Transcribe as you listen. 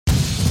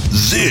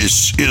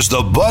This is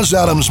the Buzz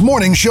Adams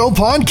Morning Show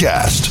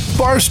podcast.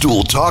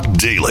 Barstool Talk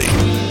Daily.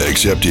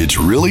 Except it's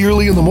really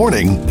early in the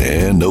morning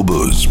and no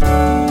booze.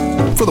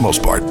 For the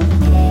most part.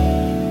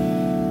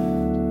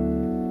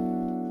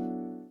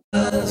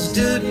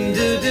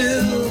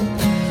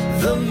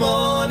 The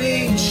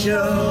morning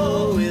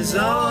show is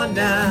on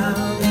now,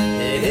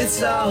 and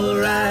it's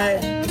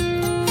alright.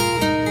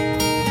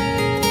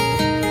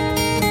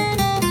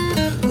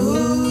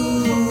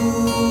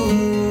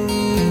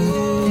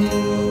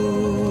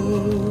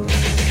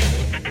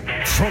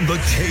 From the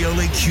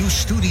KLAQ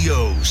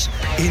studios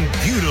in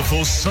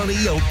beautiful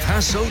sunny El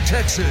Paso,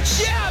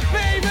 Texas. Yeah,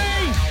 baby!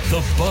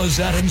 The Buzz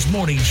Adams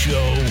Morning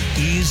Show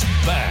is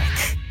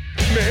back.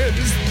 Man,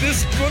 is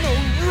this gonna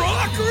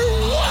rock or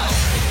what?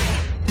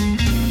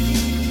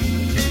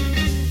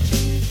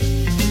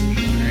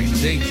 All right,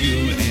 thank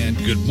you, and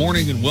good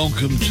morning, and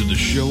welcome to the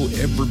show,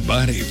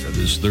 everybody, for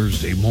this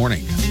Thursday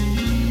morning,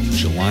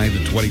 July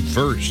the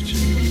 21st.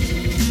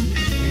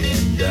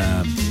 And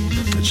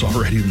it's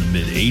already in the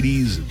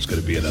mid-80s. It's going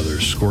to be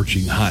another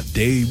scorching hot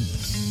day,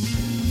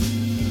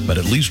 but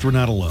at least we're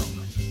not alone.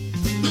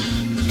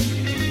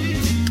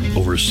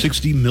 Over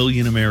 60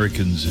 million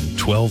Americans in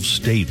 12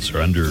 states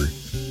are under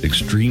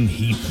extreme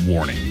heat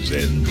warnings,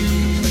 and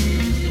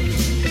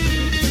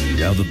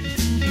now the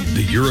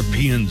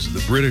Europeans,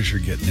 the British are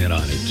getting in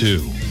on it too.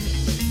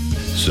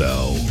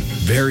 So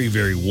very,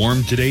 very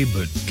warm today,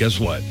 but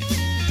guess what?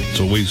 It's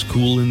always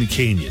cool in the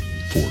canyon.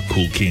 For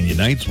Cool Canyon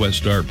Nights,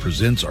 Westar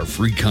presents our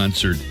free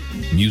concert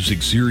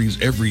music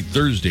series every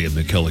Thursday in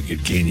the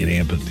Kellicut Canyon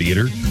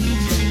Amphitheater.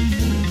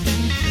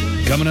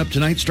 Coming up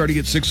tonight, starting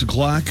at 6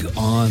 o'clock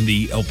on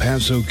the El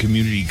Paso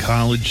Community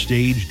College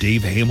stage,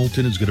 Dave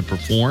Hamilton is going to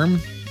perform.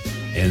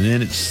 And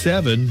then at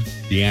 7,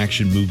 the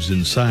action moves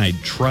inside.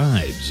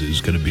 Tribes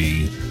is going to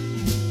be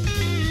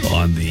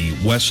on the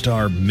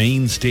Westar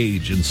main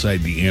stage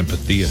inside the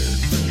amphitheater.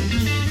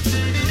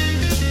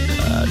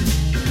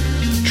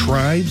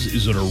 Tribes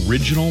is an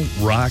original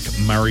rock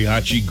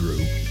mariachi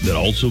group that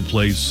also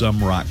plays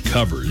some rock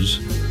covers.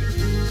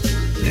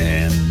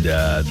 And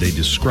they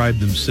describe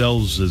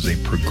themselves as a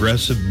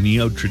progressive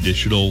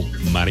neo-traditional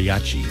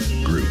mariachi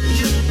group.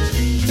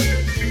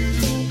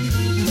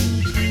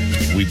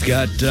 We've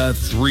got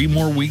 3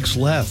 more weeks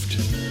left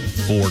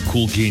for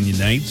Cool Canyon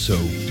Nights, so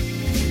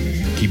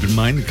keep in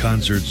mind the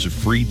concerts are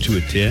free to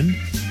attend.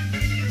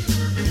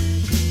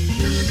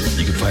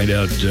 You can find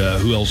out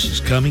who else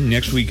is coming.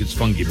 Next week, it's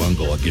Funky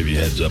Mungle. I'll give you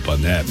a heads up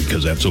on that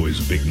because that's always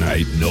a big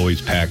night and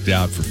always packed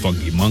out for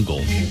Funky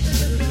Mungle.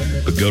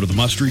 But go to the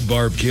must-read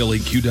bar of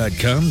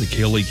KLAQ.com, the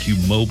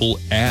KLAQ mobile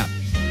app.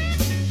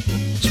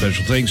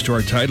 Special thanks to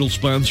our title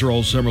sponsor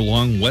all summer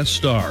long,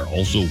 Westar,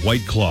 also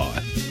White Claw,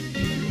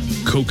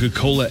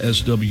 Coca-Cola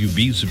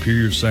SWB,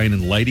 Superior Sign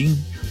and Lighting,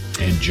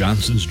 and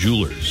Johnson's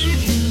Jewelers.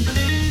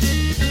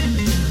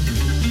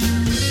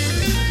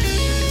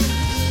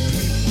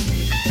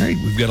 All right,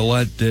 we've got a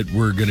lot that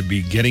we're going to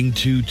be getting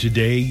to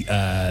today.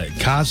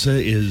 CASA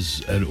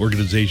is an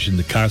organization.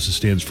 The CASA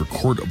stands for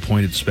Court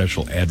Appointed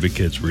Special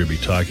Advocates. We're going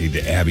to be talking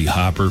to Abby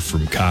Hopper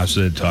from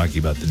CASA, talking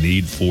about the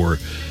need for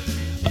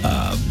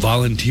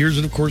volunteers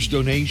and, of course,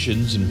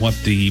 donations and what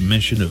the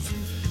mission of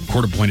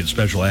Court Appointed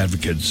Special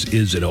Advocates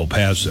is at El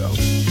Paso.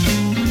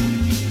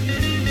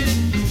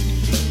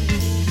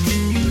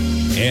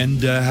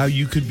 And how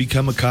you could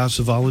become a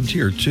CASA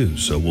volunteer, too.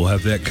 So we'll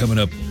have that coming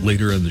up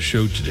later on the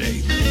show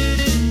today.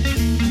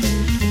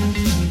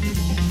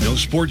 No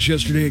sports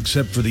yesterday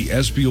except for the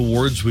ESPY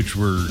Awards, which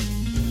were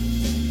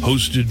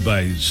hosted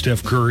by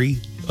Steph Curry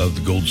of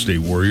the Golden State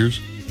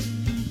Warriors.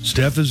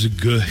 Steph is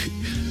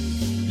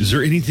is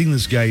there anything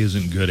this guy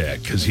isn't good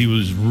at? Because he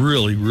was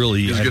really,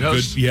 really He's a good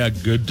host.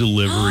 Good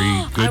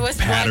delivery, good I was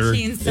patter.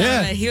 watching some of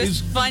it. He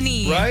was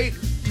funny. Right?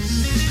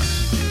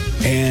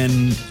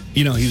 And,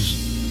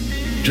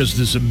 he's just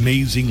this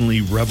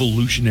amazingly,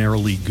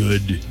 revolutionarily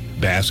good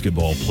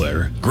basketball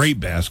player. Great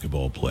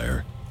basketball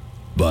player.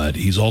 But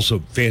he's also a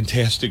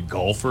fantastic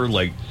golfer.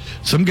 Like,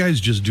 some guys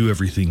just do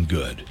everything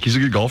good. He's a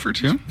good golfer,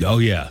 too? Oh,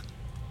 yeah.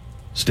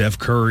 Steph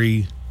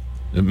Curry,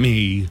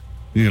 me,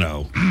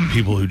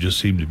 people who just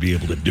seem to be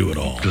able to do it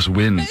all. Just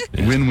win.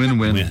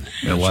 Win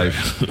at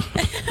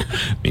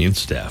life. Me and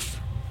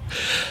Steph.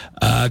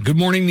 Good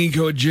morning,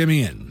 Nico and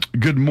Jimmy.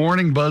 Good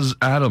morning, Buzz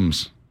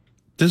Adams.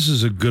 This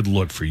is a good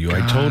look for you. I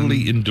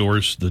totally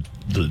endorse the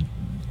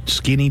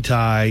skinny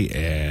tie,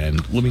 and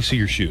let me see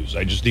your shoes.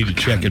 I just need to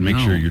check and make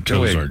sure your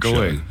toes aren't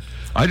showing. Away.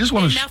 I just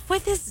want to... Enough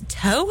with his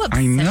toe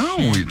obsession. I know.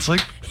 It's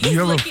like He's you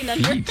have looking a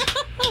under. feet.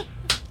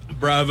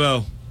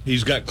 Bravo.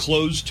 He's got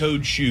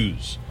closed-toed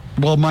shoes.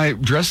 Well, my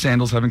dress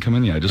sandals haven't come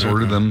in yet. I just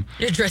ordered them.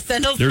 Your dress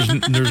sandals? There's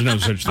no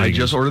such thing. I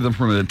just ordered them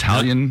from an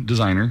Italian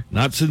designer.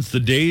 Not since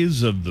the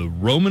days of the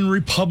Roman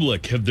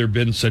Republic have there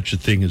been such a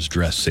thing as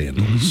dress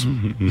sandals.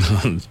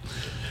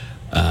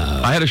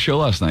 I had a show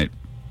last night.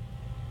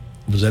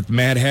 Was that the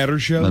Mad Hatter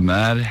show? The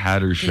Mad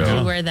Hatter show. Did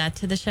you wear that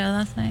to the show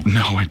last night?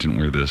 No, I didn't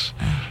wear this.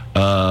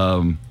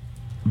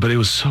 but it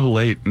was so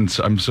late, and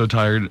so I'm so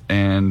tired,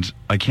 and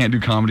I can't do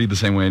comedy the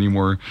same way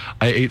anymore.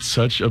 I ate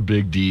such a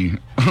big D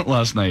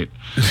last night.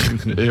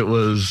 It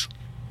was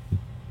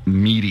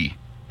meaty.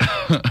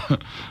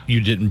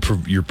 You didn't.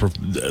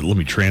 Let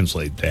me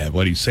translate that.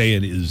 What he's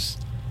saying is,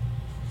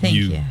 Thank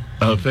you.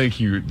 Oh, thank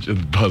you,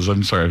 Buzz.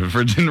 I'm sorry.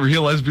 I didn't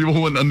realize people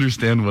wouldn't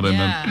understand what I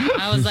meant. Yeah,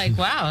 I was like,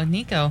 wow,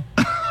 Nico.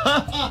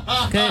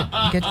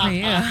 Good for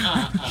you.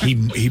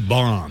 he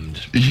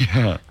bombed.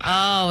 Yeah.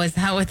 Oh, is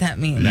that what that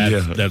means?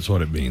 That's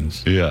what it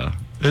means. Yeah.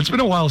 It's been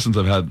a while since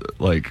I've had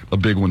like a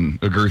big one,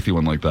 a girthy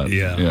one like that.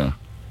 Yeah. Yeah.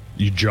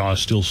 Your jaw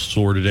still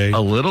sore today? A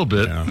little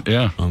bit.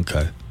 Yeah.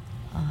 Okay.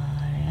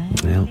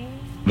 Well,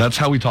 that's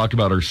how we talk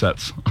about our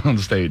sets on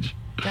the stage.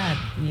 God,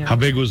 how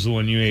big was the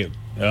one you ate?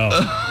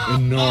 Oh,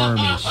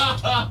 enormous.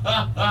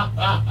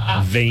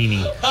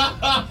 Veiny.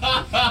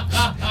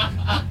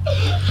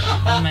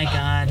 Oh my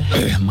God.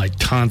 My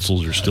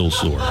tonsils are still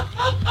sore.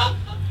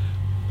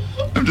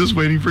 I'm just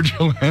waiting for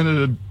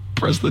Joanna to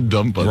press the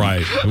dump button.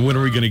 Right. And when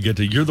are we going to get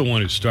to? You're the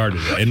one who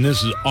started it, and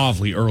this is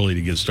awfully early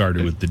to get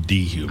started with the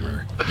D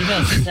humor. You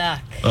guys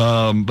suck.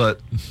 But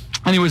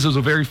anyways, it was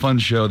a very fun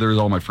show. There was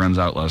all my friends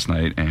out last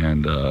night,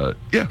 and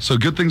yeah, so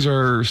good things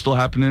are still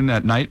happening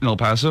at night in El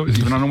Paso,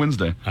 even on a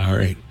Wednesday. All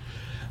right.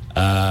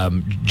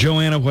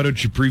 Joanna, why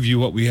don't you preview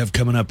what we have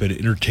coming up at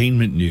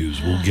Entertainment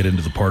News? We'll get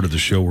into the part of the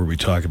show where we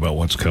talk about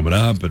what's coming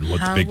up and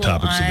what the big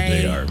topics of the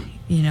day are.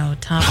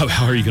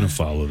 How are you going to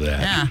follow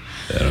that? Yeah.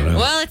 I don't know.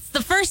 Well, it's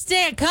the first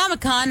day at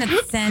Comic-Con at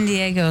San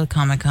Diego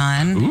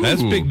Comic-Con.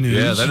 That's big news.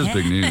 Yeah, that is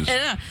big news.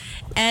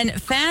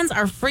 And fans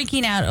are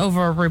freaking out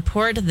over a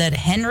report that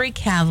Henry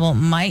Cavill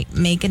might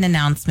make an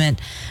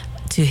announcement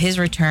to his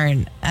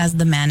return as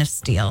the Man of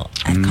Steel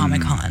at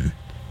Comic-Con.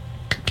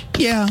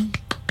 Yeah.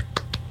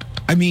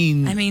 I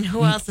mean,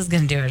 who else is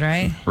going to do it,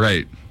 right?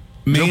 Right.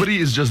 Nobody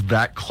is just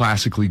that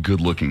classically good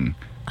looking.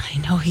 I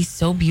know, he's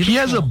so beautiful. He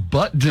has a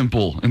butt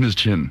dimple in his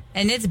chin.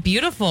 And it's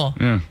beautiful.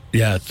 Yeah.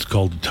 Yeah, it's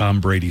called the Tom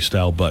Brady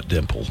style butt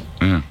dimple.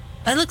 Yeah.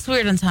 It looks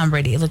weird on Tom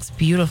Brady. It looks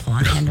beautiful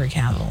on Henry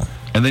Cavill.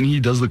 And then he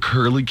does the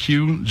curly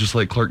Q, just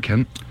like Clark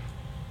Kent.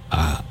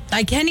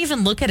 I can't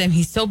even look at him.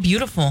 He's so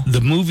beautiful.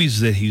 The movies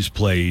that he's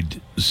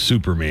played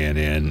Superman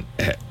in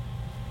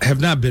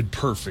have not been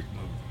perfect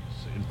movies.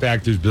 In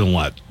fact, there's been a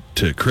lot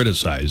to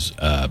criticize,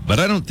 but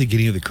I don't think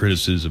any of the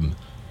criticism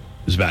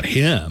is about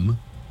him,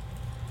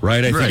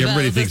 right? I think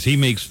everybody thinks he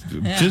makes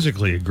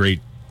physically a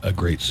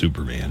great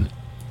Superman,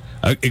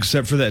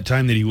 except for that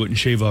time that he wouldn't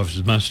shave off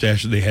his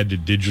mustache and they had to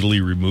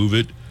digitally remove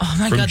it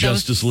from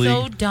Justice League.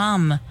 So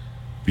dumb.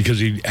 Because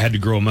he had to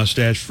grow a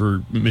mustache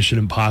for Mission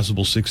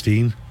Impossible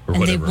 16 or and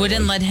whatever. They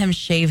wouldn't let him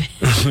shave it.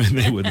 And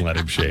they wouldn't let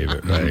him shave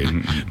it,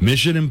 right?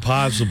 Mission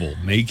Impossible.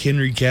 Make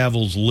Henry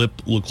Cavill's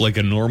lip look like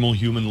a normal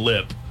human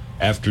lip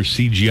after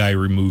CGI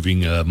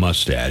removing a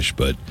mustache.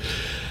 But,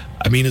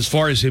 I mean, as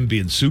far as him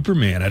being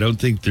Superman, I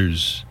think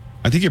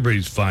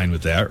everybody's fine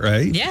with that,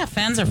 right? Yeah,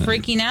 fans are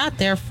freaking out.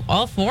 They're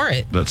all for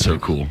it. That's so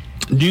cool.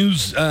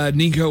 News,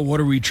 Nico, what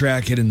are we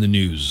tracking in the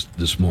news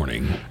this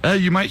morning?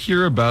 You might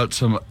hear about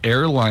some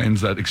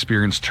airlines that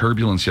experienced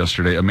turbulence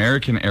yesterday.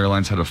 American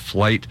Airlines had a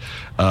flight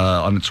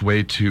on its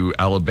way to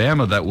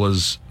Alabama that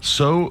was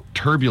so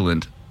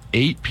turbulent,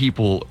 8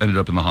 people ended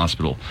up in the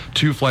hospital.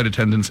 2 flight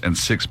attendants and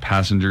 6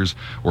 passengers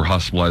were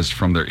hospitalized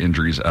from their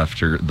injuries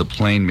after the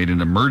plane made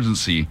an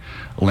emergency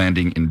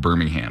landing in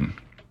Birmingham.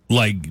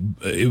 Like,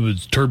 it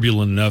was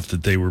turbulent enough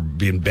that they were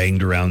being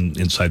banged around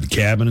inside the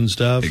cabin and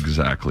stuff?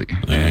 Exactly.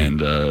 And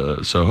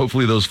so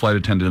hopefully those flight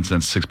attendants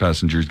and 6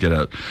 passengers get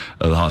out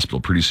of the hospital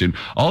pretty soon.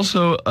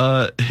 Also,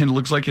 it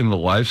looks like in the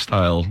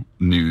lifestyle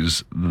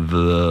news,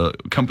 the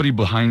company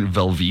behind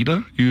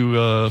Velveeta,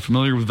 you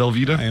familiar with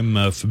Velveeta? I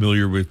am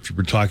familiar with,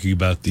 we're talking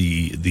about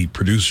the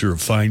producer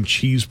of fine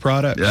cheese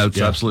products. Yeah,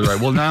 that's absolutely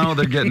right. Well, now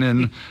they're getting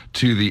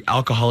into the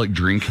alcoholic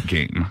drink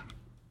game.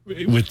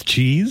 With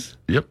cheese?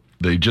 Yep.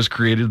 They just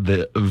created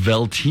the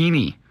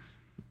Veltini.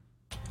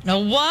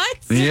 What?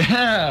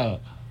 Yeah.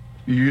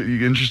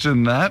 You interested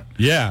in that?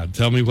 Yeah.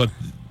 Tell me what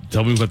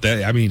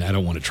that, I mean, I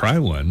don't want to try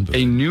one. But.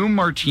 A new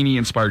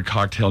martini-inspired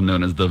cocktail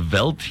known as the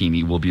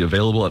Veltini will be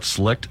available at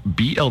select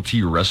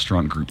BLT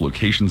Restaurant Group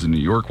locations in New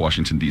York,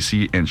 Washington,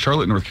 D.C., and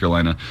Charlotte, North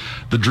Carolina.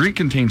 The drink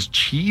contains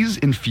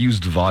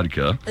cheese-infused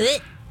vodka,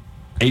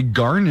 a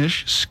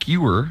garnish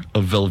skewer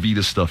of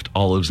Velveeta stuffed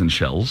olives and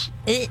shells,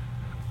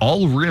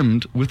 all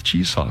rimmed with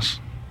cheese sauce.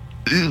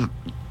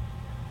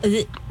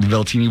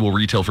 Veltini will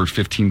retail for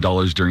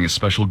 $15 during a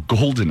special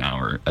golden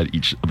hour at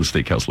each of the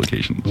steakhouse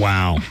locations.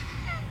 Wow.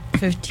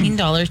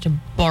 $15 to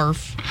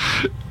barf.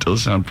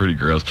 Does sound pretty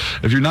gross.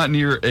 If you're not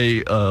near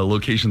a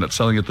location that's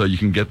selling it, though, you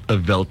can get a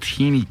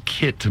Veltini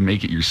kit to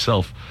make it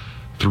yourself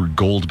through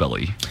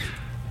Goldbelly.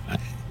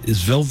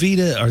 Is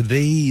Velveeta, are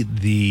they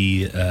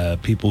the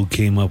people who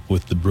came up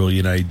with the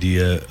brilliant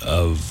idea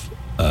of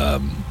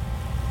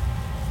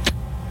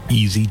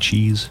Easy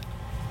Cheese?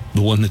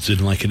 The one that's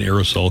in like an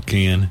aerosol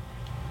can?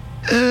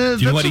 Do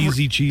you know what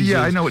Easy Cheese is?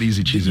 Yeah, I know what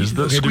Easy Cheese is.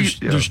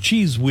 There's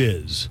Cheese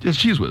Whiz. It's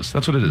Cheese Whiz.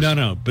 That's what it is.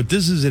 No, but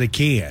this is in a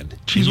can.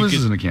 Cheese Whiz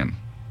is in a can.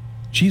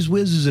 Cheese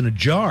Whiz is in a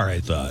jar, I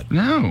thought.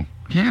 No,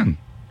 can.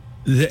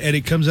 And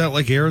it comes out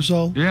like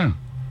aerosol? Yeah.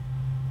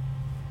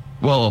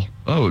 Well,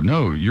 oh,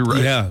 no, you're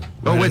right. Yeah.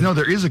 Oh, wait, no,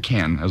 there is a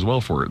can as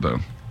well for it, though.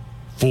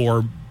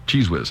 For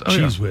Cheese Whiz. Oh,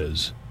 Cheese yeah.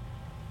 Whiz.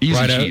 Easy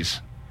Right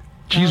Cheese.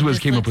 Cheese Whiz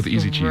this came up looks with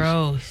Easy Cheese.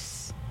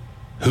 Gross.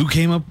 Who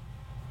came up?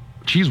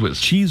 Cheese Whiz.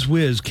 Cheese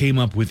Whiz came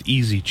up with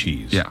Easy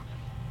Cheese. Yeah.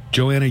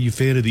 Joanna, you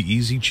fan of the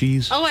Easy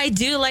Cheese? Oh, I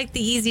do like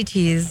the Easy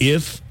Cheese.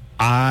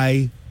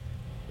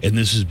 And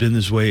this has been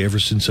this way ever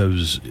since I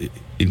was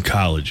in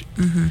college,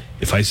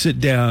 if I sit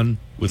down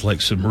with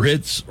like some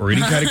Ritz or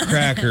any kind of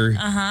cracker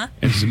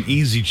and some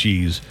Easy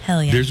Cheese,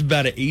 Hell yeah. there's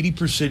about an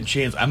 80%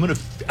 chance I'm gonna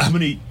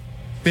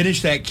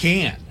finish that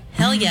can.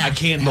 Hell yeah. I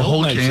can't The help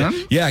whole myself.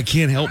 can? Yeah, I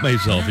can't help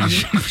myself.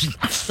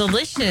 It's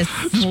delicious.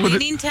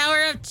 Leaning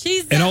Tower of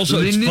Cheese. And also,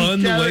 it's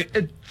fun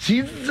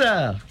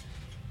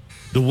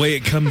the way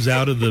it comes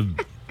out of the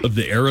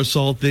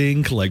aerosol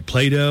thing, like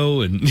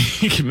Play-Doh,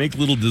 and you can make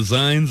little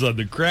designs on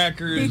the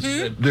crackers.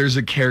 There's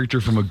a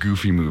character from a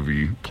Goofy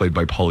movie played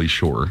by Pauly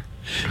Shore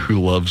who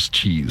loves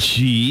cheese.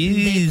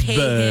 Cheese, they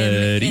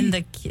buddy. pay him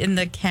in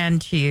the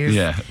canned cheese.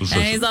 Yeah. And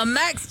he's on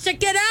Max,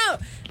 check it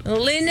out.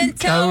 Leaning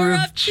Tower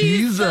of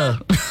Cheese.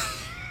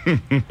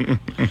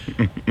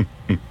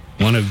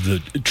 One of the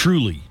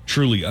truly,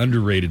 truly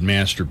underrated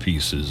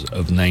masterpieces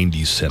of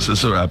 90s cinema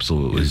So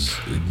absolutely. is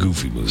a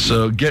Goofy movie.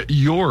 So get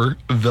your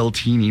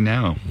Veltini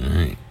now. All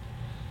right.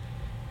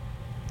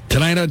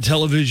 Tonight on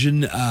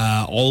television,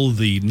 all of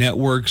the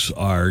networks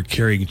are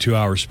carrying a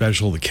 2-hour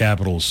special, the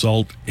Capitol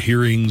Assault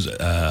hearings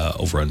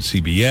over on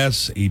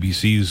CBS.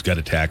 ABC's got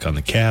Attack on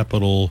the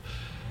Capitol.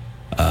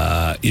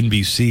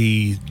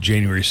 NBC,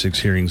 January 6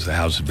 hearings, the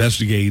House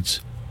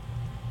investigates.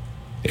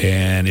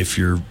 And if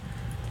you're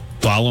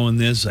following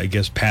this, I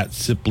guess Pat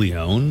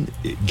Cipollone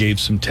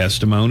gave some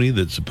testimony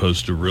that's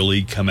supposed to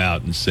really come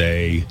out and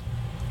say,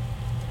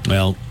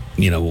 well,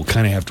 we'll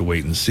kind of have to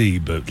wait and see,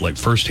 but like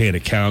firsthand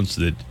accounts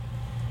that,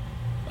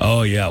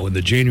 oh yeah, when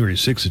the January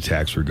 6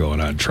 attacks were going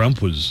on,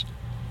 Trump was,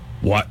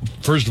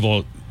 first of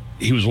all,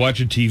 he was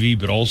watching TV,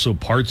 but also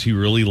parts he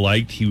really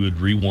liked, he would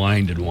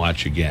rewind and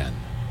watch again.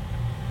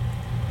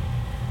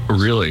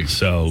 Really?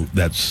 So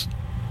that's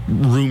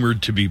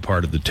rumored to be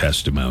part of the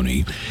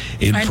testimony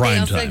in Aren't prime they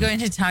also time. going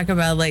to talk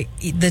about like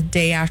the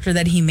day after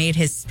that he made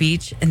his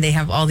speech, and they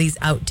have all these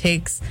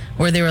outtakes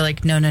where they were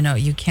like, no,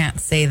 you can't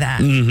say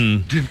that.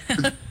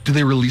 Did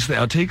they release the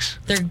outtakes?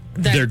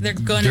 They're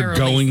going to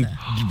release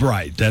it.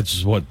 Right.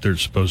 That's what they're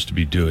supposed to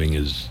be doing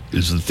is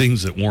the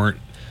things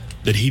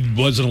that he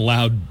wasn't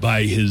allowed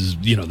by his,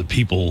 the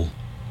people.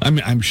 I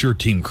mean, I'm sure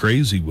Team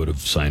Crazy would have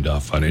signed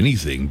off on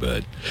anything,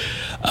 but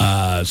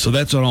so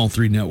that's on all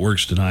 3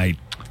 networks tonight.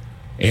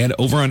 And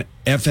over on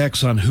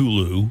FX on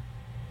Hulu,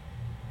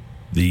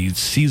 the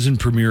season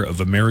premiere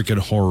of American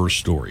Horror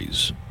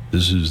Stories.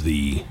 This is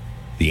the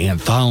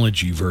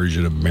anthology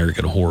version of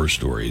American Horror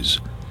Stories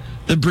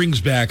that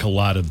brings back a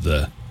lot of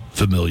the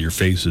familiar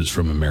faces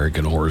from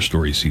American Horror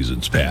Story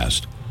seasons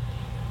past.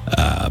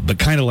 But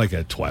kind of like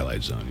a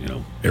Twilight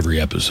Zone, every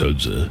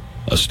episode's a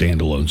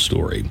standalone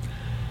story.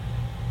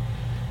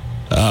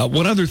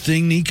 One other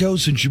thing, Nico,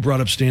 since you brought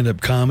up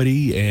stand-up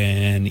comedy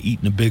and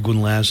eating a big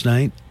one last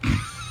night,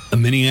 a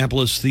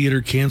Minneapolis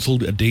theater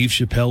canceled a Dave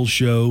Chappelle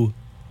show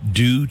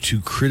due to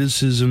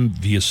criticism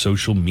via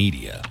social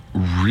media.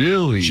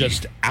 Really?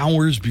 Just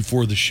hours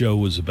before the show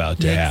was about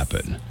to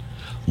happen.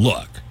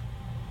 Look,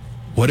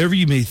 whatever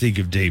you may think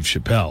of Dave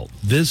Chappelle,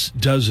 this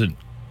doesn't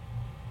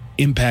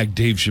impact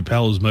Dave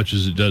Chappelle as much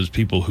as it does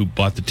people who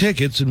bought the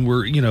tickets and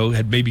were,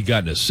 had maybe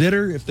gotten a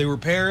sitter if they were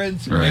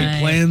parents and made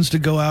plans to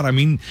go out. I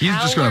mean, He's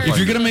just going to if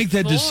you're going to make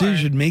that before.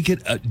 decision, make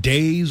it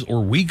days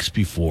or weeks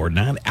before,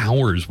 not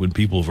hours when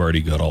people have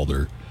already got all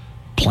their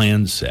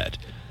plans set.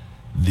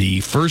 The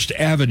First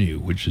Avenue,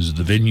 which is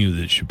the venue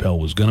that Chappelle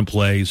was going to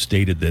play,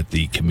 stated that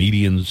the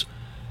comedians,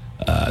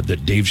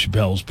 that Dave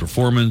Chappelle's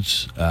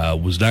performance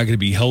was not going to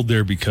be held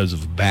there because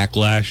of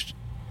backlash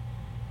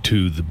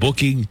to the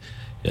booking.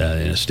 In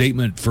a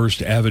statement,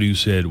 First Avenue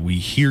said, "We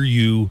hear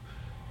you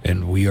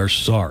and we are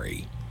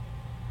sorry."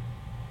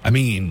 I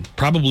mean,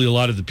 probably a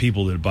lot of the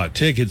people that bought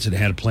tickets and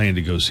had a plan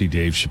to go see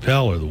Dave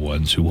Chappelle are the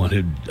ones who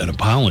wanted an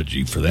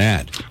apology for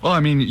that. Well, I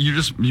mean,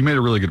 you made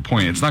a really good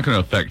point. It's not going to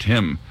affect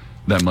him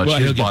that much. Well,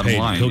 His he'll get bottom paid.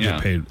 line. He'll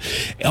get paid.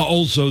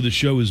 Also, the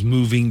show is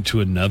moving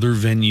to another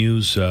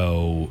venue,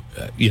 so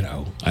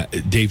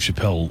Dave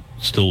Chappelle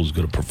still is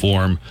going to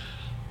perform,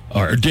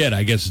 or did.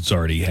 I guess it's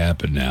already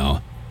happened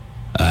now.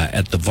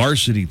 At the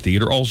Varsity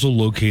Theater, also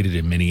located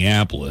in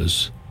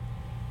Minneapolis,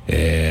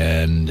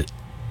 and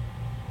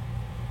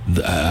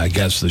I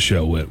guess the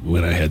show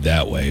went ahead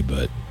that way.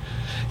 But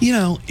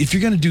if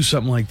you're going to do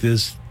something like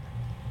this,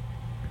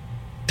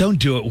 don't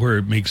do it where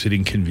it makes it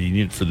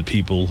inconvenient for the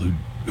people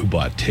who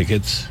bought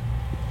tickets.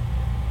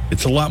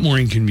 It's a lot more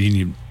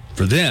inconvenient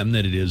for them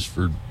than it is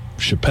for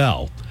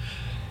Chappelle.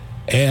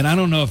 And I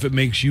don't know if it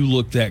makes you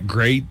look that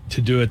great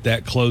to do it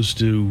that close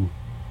to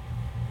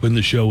when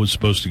the show was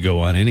supposed to go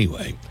on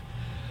anyway.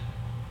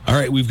 All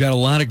right, we've got a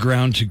lot of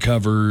ground to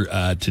cover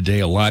today,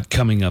 a lot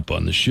coming up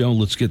on the show.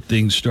 Let's get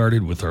things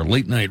started with our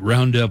late night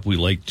roundup. We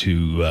like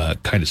to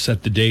kind of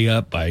set the day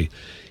up by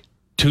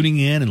tuning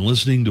in and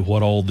listening to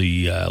what all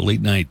the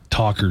late night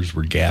talkers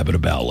were gabbing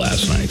about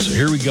last night. So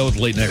here we go with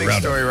late night The big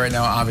roundup. story right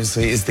now,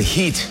 obviously, is the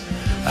heat.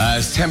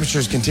 As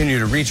temperatures continue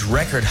to reach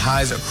record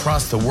highs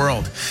across the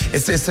world.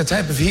 It's the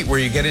type of heat where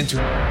you get into...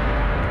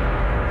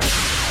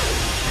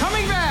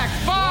 Coming back.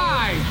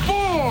 5,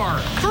 4,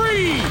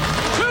 3,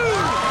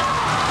 2.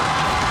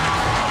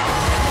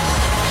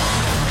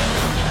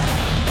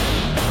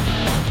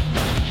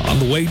 On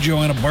the way,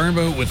 Joanna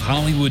Barbo with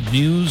Hollywood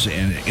news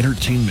and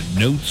entertainment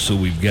notes. So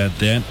we've got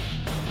that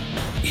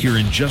here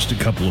in just a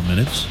couple of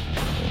minutes.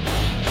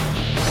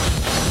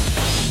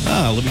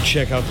 Let me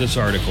check out this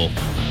article.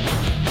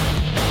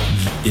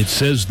 It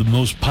says the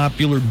most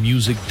popular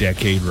music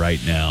decade right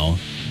now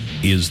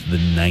is the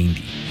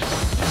 90s.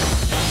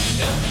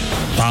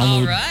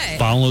 All right.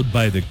 Followed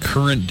by the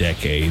current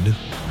decade,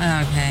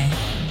 Okay.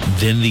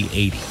 then the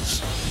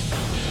 80s.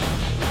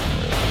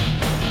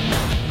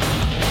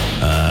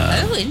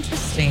 Oh,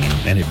 interesting.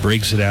 And it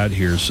breaks it out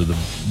here. So the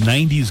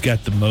 90s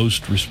got the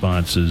most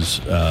responses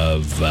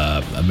of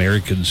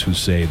Americans who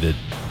say that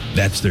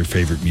that's their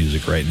favorite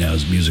music right now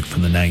is music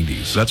from the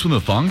 90s. That's when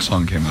the thong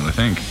song came out, I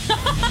think.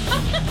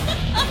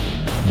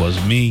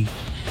 Wasn't me.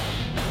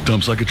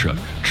 Dumps like a truck.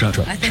 Truck.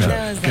 I think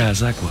that was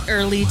Guys like what?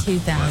 early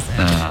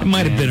 2000s. It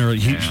might have been early.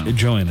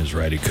 Joanna's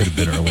right. It could have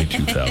been early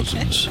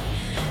 2000s.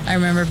 I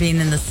remember being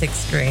in the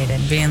 6th grade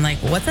and being like,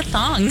 what's a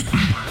thong?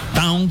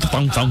 Dong,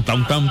 dong, dong,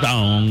 dong, dong,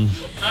 dong.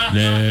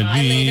 Let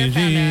me later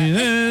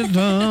see found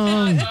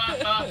that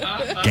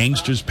dong.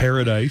 Gangster's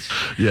Paradise.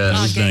 Yes.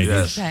 Oh, This is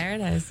Gangsta's 90s.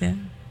 Paradise, yeah.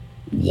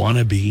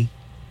 Wannabe.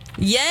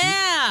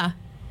 Yeah!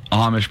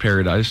 Amish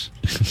Paradise.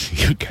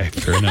 Okay,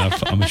 fair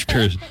enough. Amish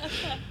Paradise.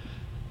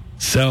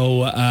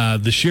 So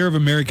the share of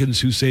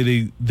Americans who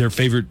say their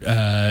favorite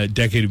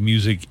decade of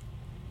music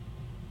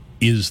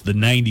is the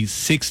 90s,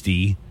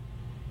 60,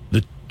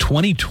 the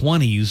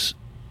 2020s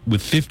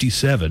with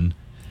 57,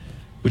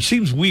 which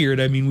seems weird.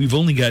 I mean, we've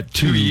only got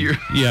 2 years.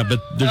 Yeah, but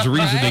there's a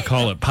reason they Right.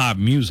 call it pop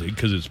music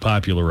because it's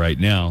popular right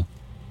now.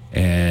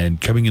 And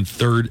coming in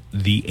third,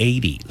 the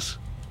 80s.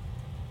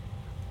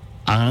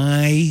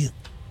 I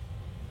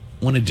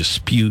want to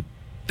dispute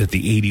that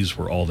the 80s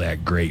were all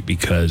that great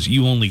because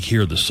you only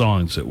hear the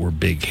songs that were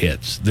big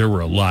hits. There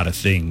were a lot of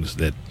things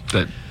that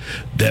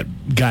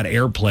got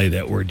airplay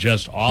that were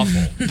just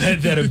awful,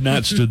 that have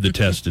not stood the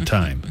test of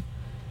time.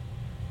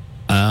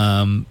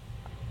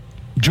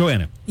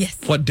 Joanna, Yes.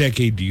 what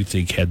decade do you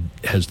think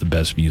has the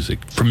best music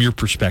from your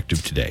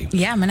perspective today?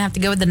 Yeah, I'm going to have to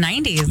go with the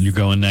 90s. You're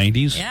going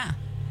 90s? Yeah.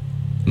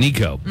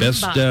 Nico,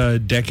 best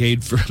Mbop.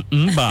 decade for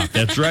Mbop.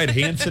 That's right.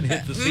 Hanson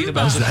hit the scene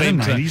about Was the that a same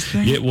time. 90s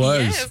thing? It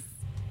was. Yes.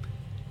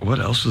 What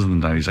else was in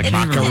the 90s? I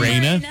can't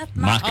remember.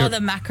 Macarena? Oh,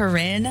 the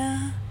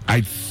Macarena.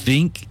 I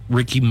think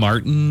Ricky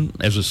Martin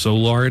as a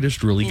solo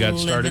artist really got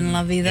started. Livin'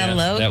 La Vida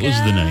Loca. That was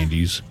the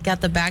 90s. Got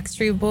the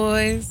Backstreet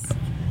Boys.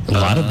 A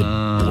lot of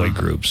the boy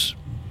groups.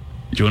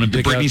 Do you want to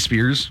pick Britney out?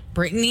 Spears?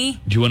 Britney.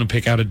 Do you want to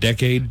pick out a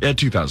decade? Yeah,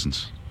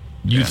 2000s.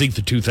 You Yeah. think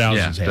the 2000s?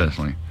 Yeah, had-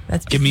 definitely.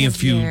 That's Give me a because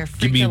few- you're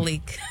give me-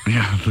 Freak-a-Leak.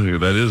 Yeah,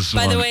 that is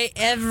By the fun. way,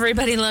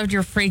 everybody loved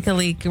your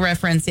Freak-a-Leak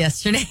reference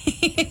yesterday.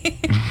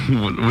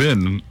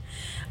 When?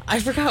 I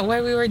forgot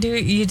why we were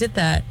doing. You did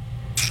that.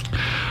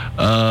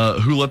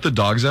 Who Let the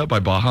Dogs Out by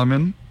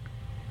Bahaman?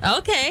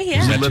 Okay, Was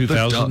yeah. that Who Let the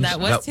 2000? Dogs- That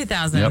was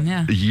 2000, Yep.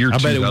 yeah. The year I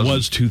bet 2000. it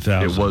was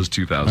 2000. It was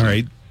 2000. All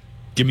right.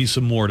 Give me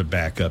some more to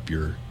back up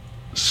your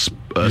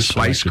Spice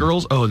selection.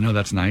 Girls? Oh, no,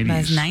 that's 90s.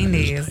 That's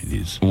 90s.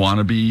 90s.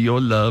 Wanna Be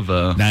Your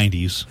Lover.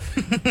 90s.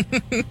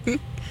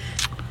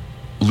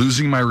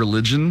 Losing My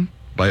Religion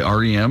by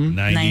REM.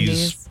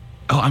 90s.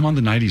 Oh, I'm on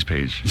the 90s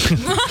page.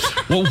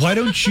 Well, why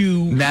don't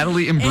you,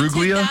 Natalie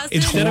Imbruglia. 2000?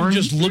 instead of Torn?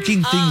 just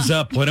looking things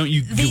up, why don't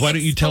you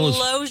tell us?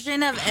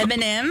 explosion of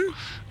Eminem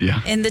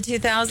Yeah, in the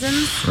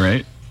 2000s?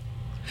 right?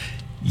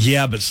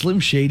 Yeah, but Slim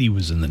Shady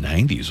was in the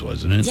 90s,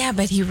 wasn't it? Yeah,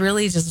 but he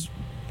really just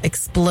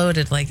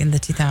exploded like in the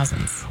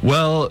 2000s.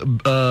 Well,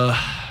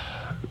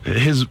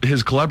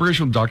 his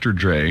collaboration with Dr.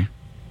 Dre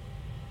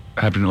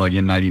happened like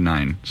in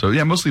 99. So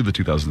yeah, mostly the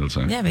 2000s, I'd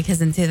say. Yeah,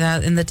 because in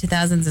the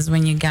 2000s is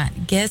when you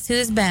got Guess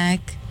Who's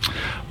Back?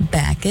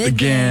 Back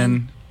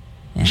again.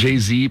 Yeah.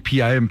 Jay-Z,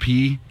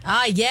 PIMP.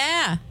 Ah,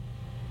 yeah.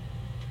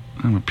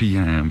 I'm a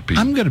PIMP.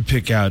 I'm going to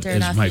pick out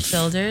Dirt as off my your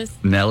shoulders.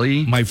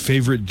 Nelly. my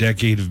favorite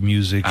decade of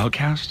music.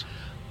 Outcast.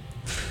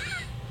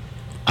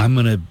 I'm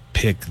going to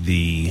pick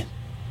the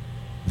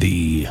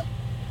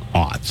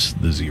aughts,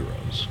 the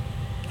zeros.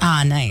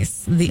 Ah,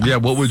 nice. Yeah,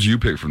 what would you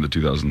pick from the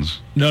 2000s?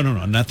 No,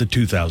 not the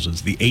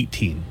 2000s, the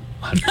 1800s.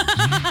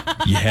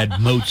 You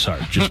had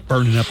Mozart just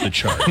burning up the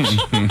charts.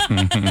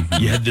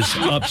 You had this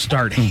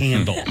upstart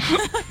handle.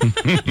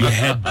 You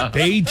had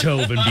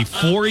Beethoven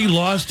before he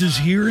lost his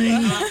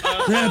hearing.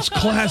 That's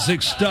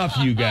classic stuff,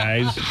 you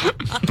guys.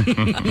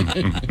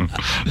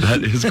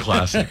 That is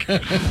classic.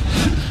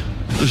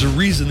 There's a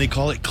reason they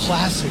call it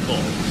classical.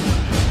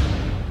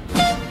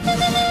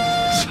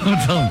 So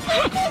dumb.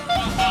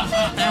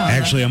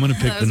 Actually, I'm going to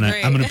pick That was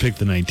great. I'm going to pick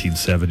the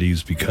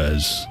 1970s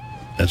because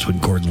that's when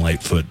Gordon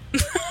Lightfoot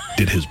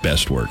did his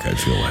best work. I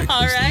feel like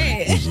All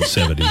right. was the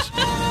 70s.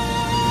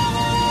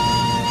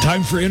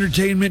 Time for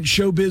entertainment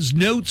showbiz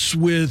notes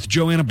with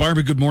Joanna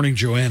Barba. Good morning,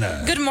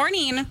 Joanna. Good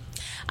morning.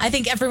 I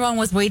think everyone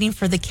was waiting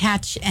for the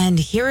catch, and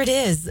here it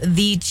is.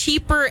 The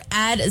cheaper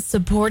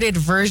ad-supported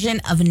version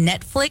of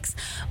Netflix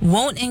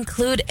won't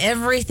include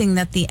everything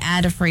that the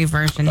ad-free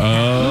version has.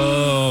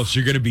 Oh, so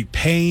you're going to be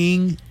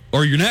paying,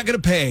 or you're not going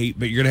to pay,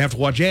 but you're going to have to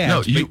watch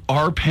ads. No, you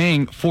are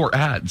paying for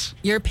ads.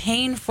 You're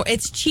paying for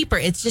it's cheaper.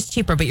 It's just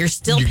cheaper, but you're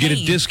still you paying. get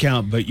a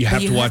discount, but you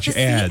have to watch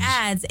ads. See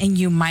ads, and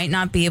you might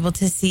not be able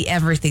to see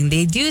everything.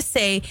 They do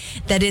say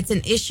that it's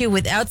an issue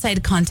with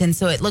outside content,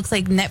 so it looks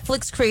like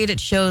Netflix created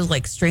shows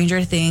like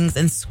Stranger Things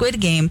and Squid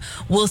Game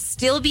will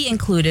still be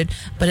included,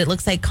 but it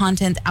looks like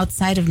content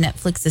outside of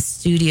Netflix's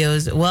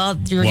studios, well,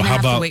 you're going to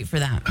have to wait for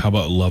that. How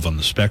about Love on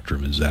the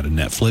Spectrum? Is that a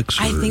Netflix?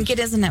 I think it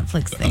is a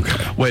Netflix thing.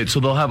 Okay. Wait,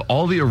 so they'll have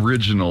all the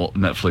original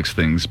Netflix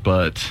things,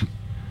 but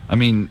I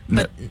mean,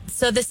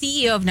 So the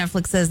CEO of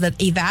Netflix says that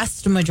a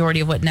vast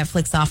majority of what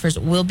Netflix offers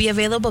will be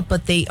available,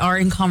 but they are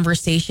in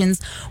conversations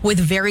with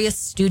various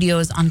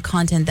studios on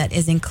content that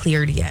isn't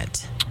cleared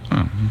yet.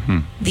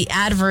 The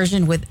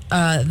version with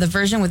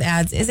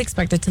ads is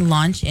expected to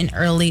launch in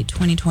early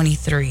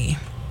 2023.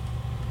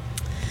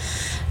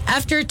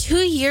 After 2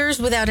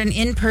 years without an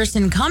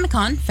in-person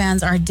Comic-Con,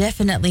 fans are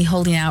definitely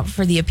holding out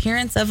for the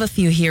appearance of a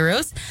few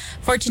heroes.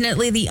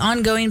 Fortunately, the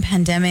ongoing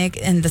pandemic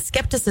and the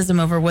skepticism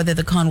over whether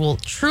the con will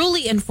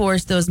truly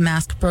enforce those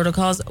mask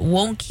protocols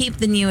won't keep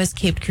the newest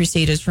Caped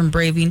Crusaders from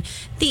braving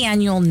the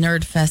annual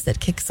Nerd Fest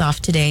that kicks off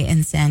today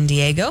in San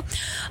Diego.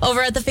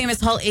 Over at the famous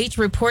Hall H,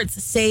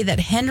 reports say that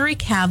Henry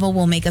Cavill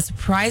will make a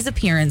surprise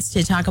appearance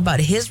to talk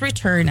about his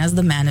return as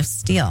the Man of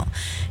Steel.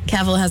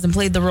 Cavill hasn't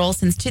played the role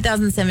since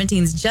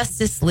 2017's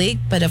Justice League,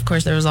 but of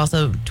course there was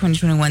also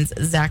 2021's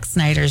Zack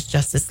Snyder's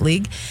Justice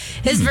League.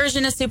 His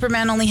version of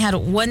Superman only had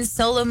one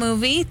solo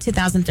movie,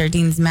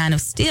 2013's Man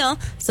of Steel,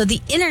 so the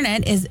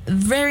internet is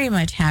very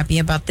much happy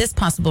about this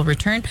possible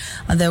return,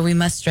 although we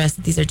must stress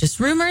that these are just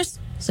rumors,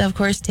 so of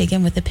course take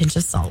them with a pinch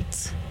of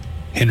salt.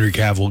 Henry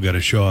Cavill got to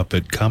show up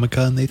at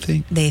Comic-Con, they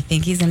think? They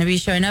think he's going to be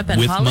showing up at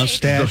With Hall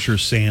mustache H. or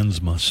sans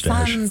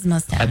mustache? Sans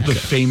mustache. at the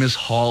famous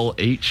Hall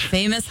H.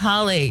 Famous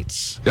Hall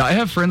H. Yeah, I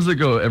have friends that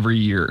go every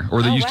year,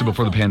 or they used to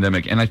before the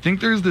pandemic, and I think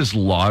there's this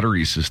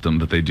lottery system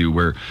that they do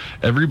where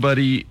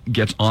everybody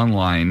gets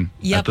online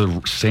at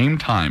the same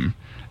time,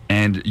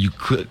 and you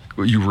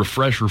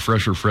refresh your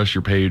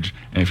page,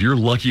 and if you're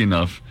lucky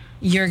enough,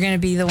 You're going to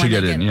be the one to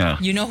get that in, yeah.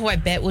 You know who I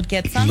bet would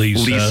get some?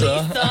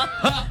 Lisa.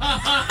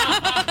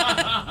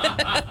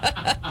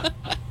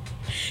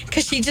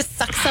 Because she just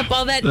sucks up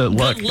all that That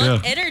luck, good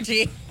luck yeah.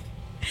 energy.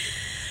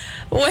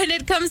 When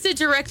it comes to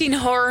directing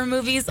horror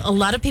movies, a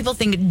lot of people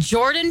think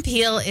Jordan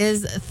Peele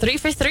is 3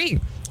 for 3.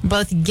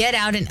 Both Get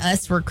Out and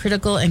Us were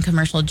critical and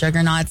commercial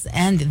juggernauts,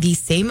 and the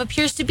same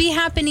appears to be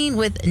happening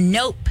with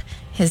Nope,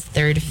 his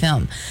third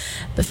film.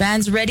 The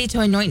fans ready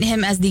to anoint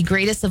him as the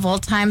greatest of all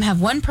time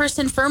have one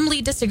person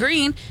firmly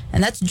disagreeing,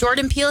 and that's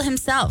Jordan Peele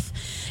himself.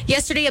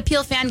 Yesterday, a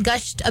Peele fan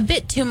gushed a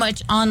bit too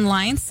much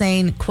online,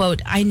 saying,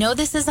 quote, "I know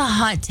this is a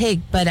hot take,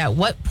 but at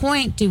what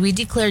point do we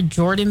declare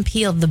Jordan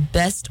Peele the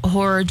best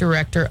horror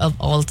director of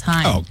all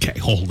time?" Okay,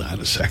 hold on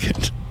a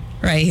second.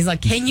 Right. He's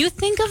like, can you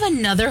think of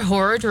another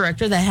horror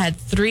director that had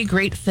 3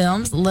 great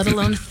films, let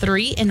alone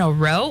 3 in a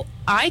row?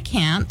 I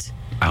can't.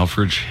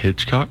 Alfred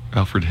Hitchcock?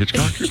 Of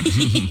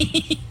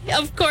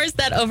course,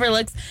 that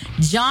overlooks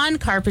John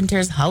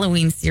Carpenter's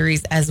Halloween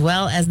series, as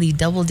well as the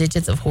double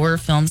digits of horror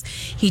films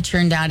he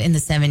churned out in the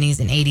 70s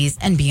and 80s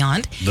and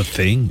beyond. The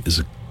Thing is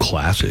a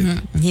classic.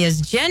 He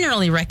is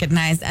generally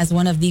recognized as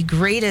one of the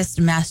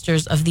greatest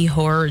masters of the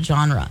horror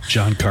genre.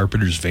 John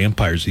Carpenter's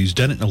Vampires, he's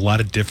done it in a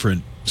lot of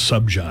different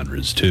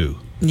subgenres, too.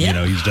 Yeah. You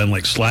know, he's done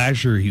like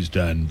slasher, he's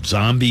done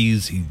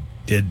zombies, he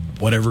did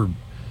whatever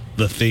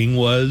The Thing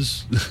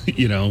was,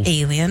 you know.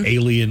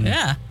 Alien.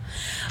 Yeah.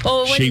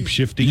 Oh,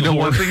 Shape-shifting You know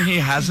horror. one thing he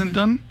hasn't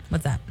done?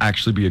 What's that?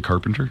 Actually be a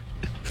carpenter.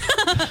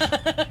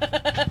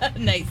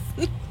 Nice.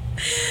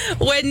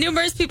 When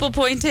numerous people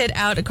pointed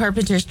out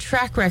Carpenter's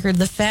track record,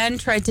 the fan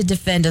tried to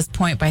defend his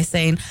point by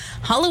saying,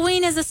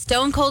 Halloween is a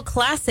stone cold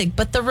classic,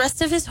 but the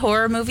rest of his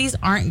horror movies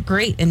aren't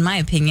great, in my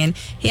opinion.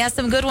 He has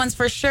some good ones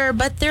for sure,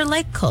 but they're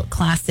like cult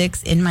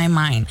classics in my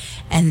mind.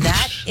 And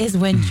that is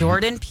when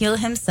Jordan Peele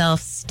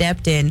himself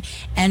stepped in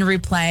and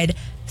replied,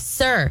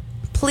 "Sir,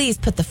 please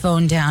put the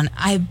phone down.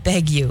 I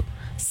beg you.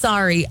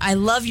 Sorry, I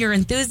love your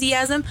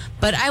enthusiasm,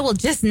 but I will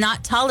just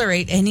not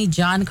tolerate any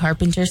John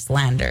Carpenter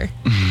slander."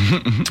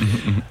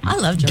 I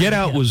love Jordan Get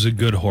Out Peele. was a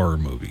good horror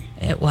movie.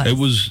 It was. It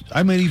was,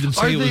 I might even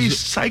say Are it they was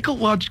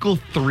psychological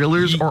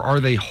thrillers or are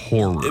they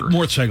horror?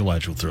 more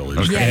psychological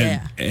thrillers. Okay.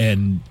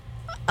 And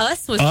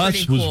Us was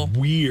Us pretty was cool.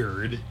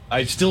 weird.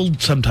 I still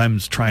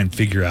sometimes try and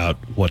figure out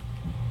what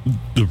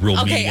the real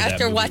meaning Okay, of that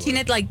after movie watching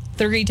was. it like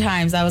 3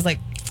 times, I was like,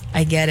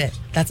 I get it.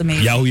 That's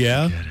amazing. Yeah, oh,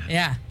 yeah.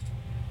 Yeah.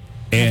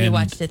 And Have you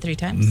watched it 3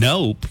 times?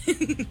 Nope.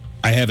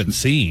 I haven't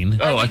seen.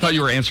 Oh, I thought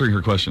you were answering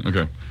her question.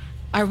 Okay.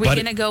 Are we But-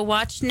 going to go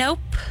watch Nope?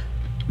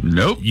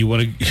 Nope. You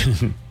want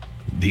to?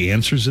 The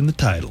answer's in the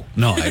title.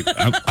 No,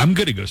 I'm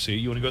going to go see it.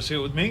 You want to go see it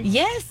with me?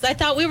 Yes, I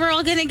thought we were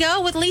all going to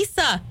go with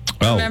Lisa.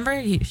 Oh. Remember?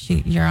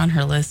 You're on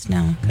her list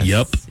now. 'cause-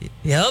 Yep.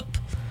 Yep.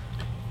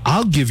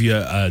 I'll give you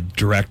a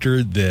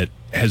director that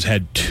has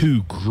had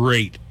 2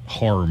 great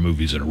horror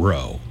movies in a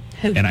row.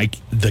 Who? And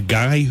the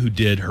guy who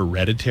did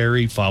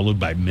Hereditary, followed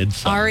by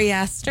Midsommar. Ari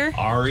Aster.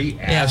 Ari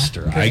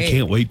Aster. I great.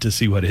 can't wait to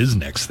see what his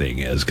next thing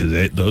is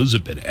because those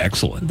have been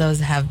excellent.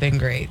 Those have been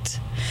great.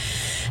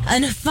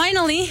 And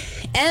finally,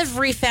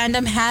 every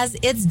fandom has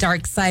its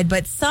dark side,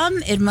 but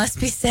some, it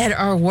must be said,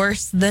 are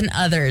worse than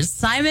others.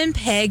 Simon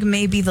Pegg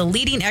may be the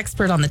leading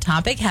expert on the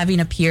topic, having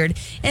appeared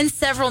in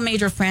several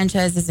major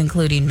franchises,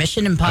 including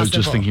Mission Impossible. I was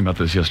just thinking about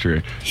this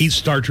yesterday. He's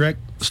Star Trek,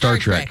 Star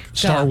Trek.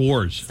 Star Go.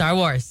 Wars. Star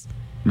Wars.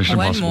 Mission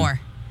One Impossible. more.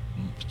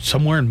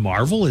 Somewhere in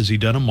Marvel? Has he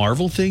done a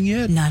Marvel thing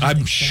yet? No, I don't I'm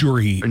think so. sure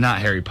he Or not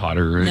Harry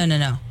Potter, right?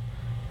 No.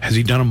 has.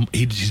 He done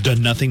he's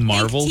done nothing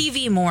Marvel. Think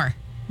TV more.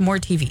 More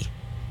TV.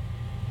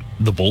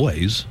 The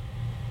Boys.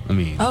 I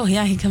mean, Oh,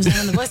 yeah, he comes out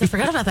in The Boys. I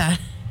forgot about that.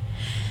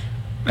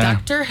 Eh.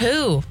 Doctor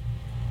Who.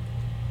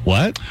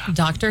 what?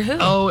 Doctor Who.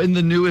 Oh, in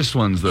the newest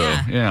ones, though.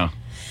 Yeah. Yeah.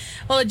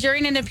 Well,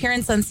 during an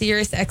appearance on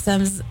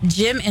SiriusXM's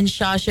Jim and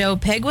Shaw show,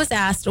 Pegg was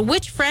asked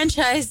which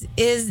franchise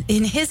is,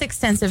 in his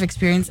extensive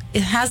experience,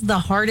 it has the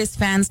hardest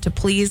fans to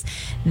please.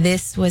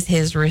 This was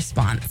his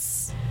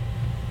response.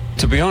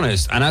 To be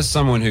honest, and as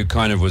someone who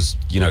kind of was,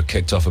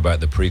 kicked off about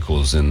the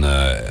prequels in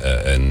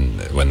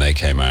when they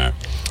came out,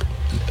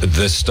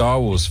 the Star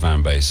Wars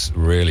fan base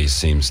really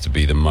seems to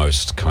be the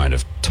most kind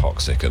of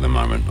toxic at the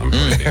moment. I'm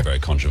probably being very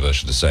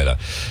controversial to say that.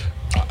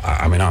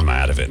 I mean, I'm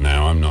out of it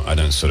now.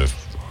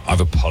 I've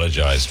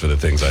apologized for the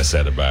things I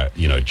said about,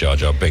 Jar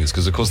Jar Binks,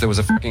 because of course there was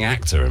a fucking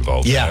actor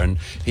involved there, and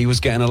he was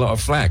getting a lot of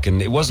flack,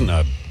 and it wasn't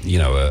a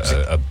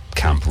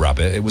camp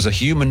rabbit, it was a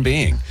human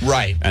being.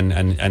 Right.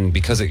 And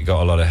because it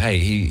got a lot of hate,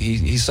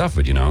 he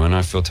suffered, and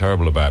I feel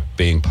terrible about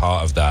being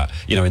part of that.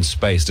 In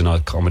Spaced, in our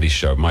comedy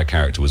show, my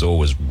character was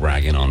always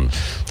ragging on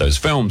those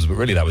films, but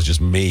really that was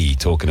just me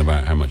talking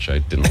about how much I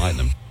didn't like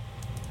them.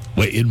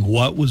 Wait, in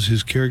what was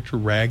his character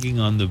ragging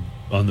on the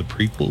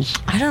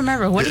prequels? I don't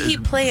remember. What did he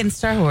play in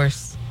Star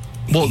Wars?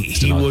 Well,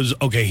 he was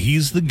okay.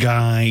 He's the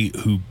guy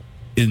who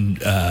in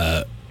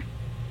The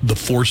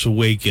Force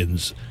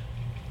Awakens.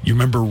 You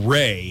remember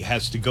Rey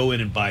has to go in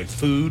and buy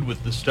food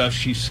with the stuff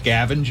she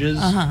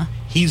scavenges.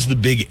 He's the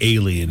big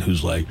alien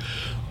who's like,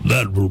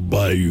 that will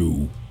buy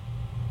you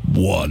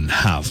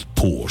 1/2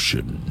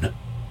 portion.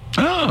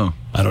 Oh.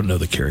 I don't know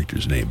the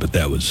character's name, but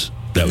that was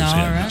him.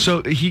 Right.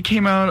 So he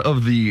came out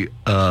of the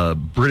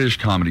British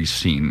comedy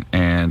scene,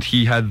 and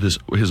he had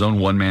his own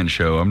one-man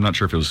show. I'm not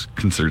sure if it was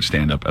considered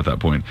stand-up at that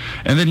point.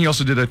 And then he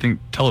also did, I think,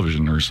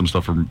 television or some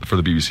stuff for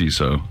the BBC.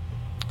 So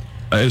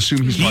I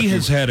assume He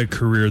has had a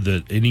career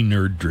that any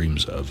nerd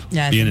dreams of.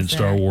 Yeah, I being in think so.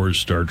 Star Wars,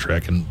 Star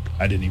Trek, and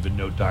I didn't even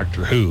know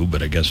Doctor Who,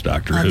 but I guess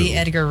Doctor All Who. the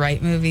Edgar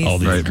Wright movies. All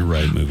the Right. Edgar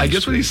Wright movies. I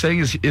guess what he's saying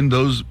is in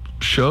those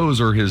shows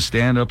or his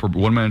stand-up or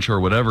one-man show or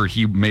whatever,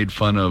 he made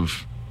fun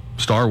of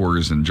Star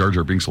Wars and Jar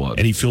Jar Binks a lot.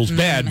 And he feels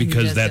bad he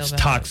because does that's feel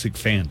bad. toxic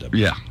fandom.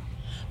 Yeah.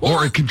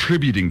 Or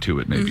contributing to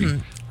it,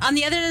 maybe. On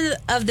the other end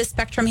of the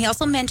spectrum, he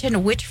also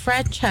mentioned which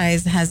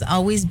franchise has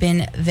always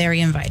been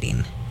very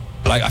inviting.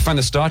 Like, I find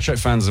the Star Trek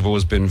fans have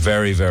always been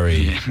very,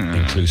 very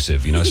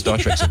inclusive. Star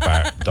Trek's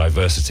about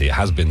diversity. It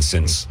has been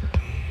since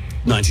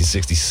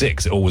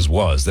 1966. It always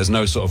was. There's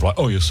no sort of like,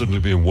 oh, you're suddenly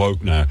being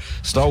woke now.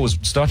 Star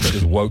Trek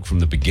is woke from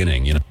the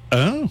beginning,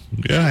 Oh,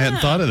 yeah, I hadn't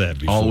thought of that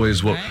before.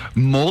 Always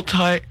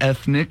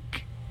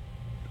multi-ethnic,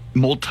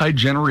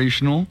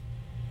 multi-generational.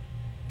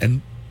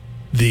 And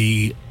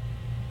the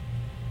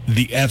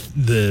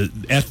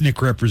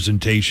ethnic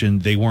representation,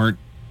 they weren't,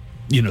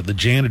 the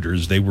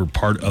janitors, they were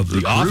part of the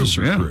crew,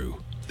 officer yeah. crew.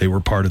 They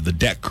were part of the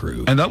deck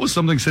crew. And that was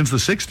something since the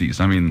 60s.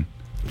 I mean,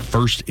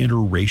 first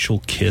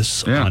interracial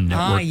kiss Yeah. on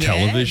network yes.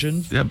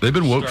 television. yeah, they've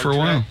been woke for a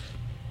while.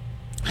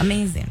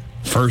 Amazing.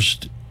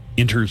 First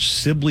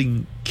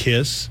inter-sibling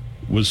kiss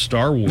was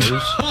Star Wars.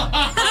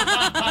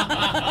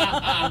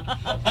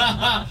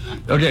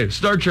 Okay,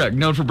 Star Trek,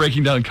 known for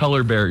breaking down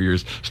color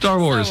barriers. Star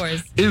Wars.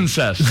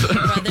 Incest.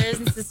 Brothers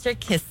and sister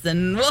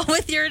kissing. Well,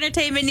 with your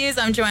entertainment news,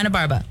 I'm Joanna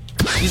Barba.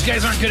 These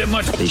guys aren't good at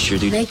much. They sure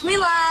do. Make me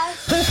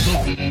laugh.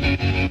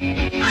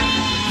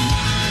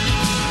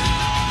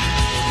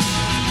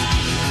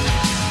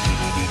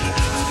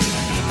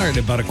 All right,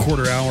 about a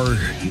quarter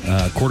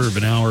of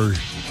an hour,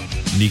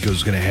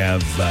 Nico's going to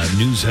have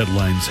news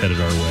headlines headed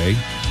our way.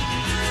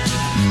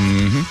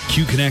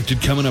 Q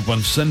Connected coming up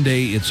on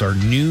Sunday. It's our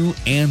new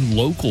and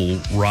local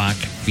rock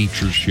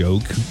feature show,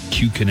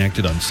 Q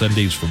Connected, on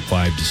Sundays from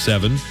 5 to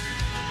 7.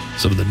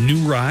 Some of the new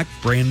rock,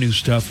 brand new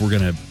stuff we're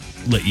going to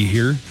let you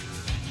hear.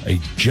 A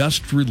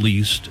just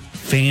released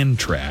fan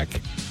track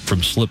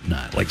from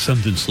Slipknot, like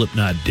something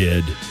Slipknot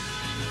did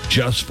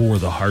just for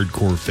the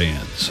hardcore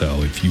fans.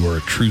 So if you are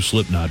a true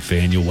Slipknot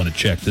fan, you'll want to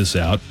check this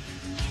out.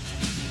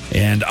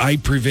 And I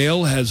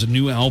Prevail has a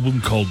new album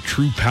called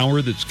True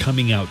Power that's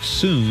coming out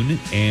soon,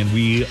 and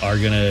we are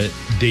going to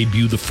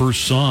debut the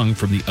first song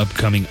from the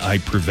upcoming I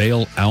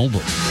Prevail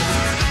album.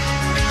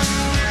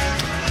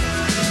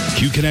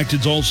 Q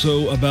Connected's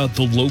also about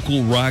the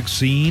local rock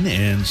scene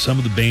and some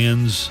of the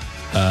bands,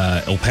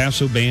 El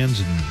Paso bands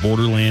and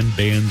Borderland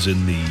bands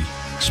in the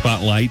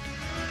spotlight.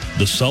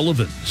 The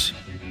Sullivans,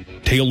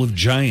 Tale of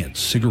Giants,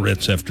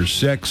 Cigarettes After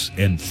Sex,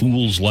 and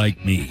Fools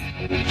Like Me.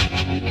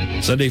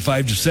 Sunday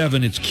 5 to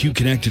 7, it's Q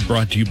Connected,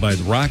 brought to you by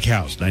the Rock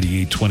House,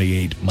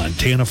 9828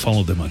 Montana.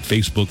 Follow them on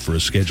Facebook for a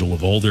schedule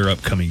of all their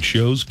upcoming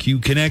shows. Q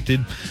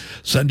Connected,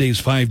 Sundays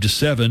 5 to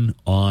 7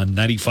 on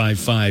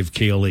 95.5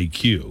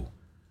 KLAQ.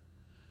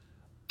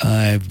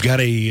 I've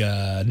got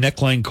a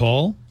neckline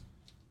call.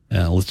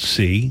 Let's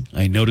see.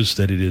 I noticed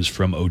that it is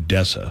from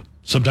Odessa.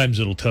 Sometimes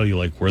it'll tell you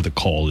like where the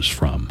call is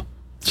from.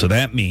 So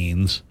that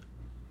means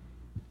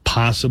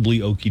possibly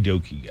Okie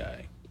Dokie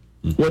Guy.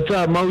 What's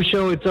up, Mo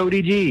Show? It's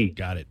ODG.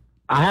 Got it.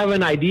 I have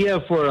an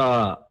idea for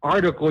an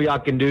article y'all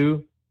can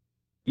do.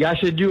 Y'all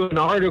should do an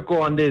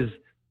article on this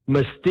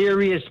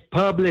mysterious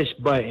publish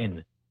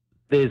button.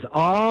 This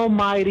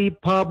almighty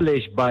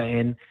publish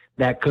button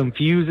that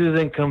confuses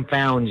and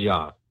confounds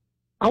y'all.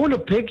 I want a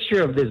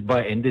picture of this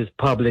button, this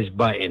publish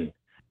button.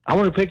 I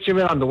want a picture of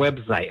it on the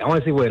website. I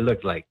want to see what it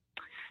looks like.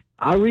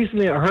 I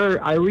recently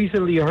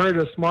heard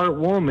a smart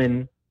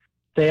woman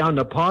say on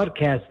the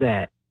podcast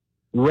that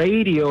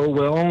radio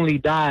will only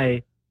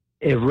die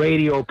if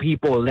radio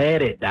people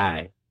let it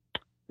die.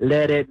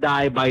 Let it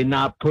die by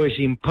not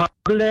pushing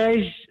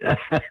publish.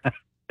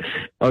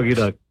 Okay,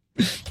 look.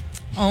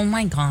 Oh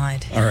my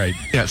God. All right.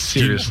 Yeah,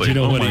 seriously. Do you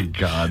know oh what my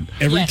God.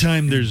 Every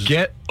time there's...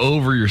 Get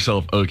over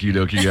yourself, Okie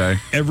Dokie Guy.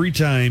 Every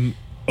time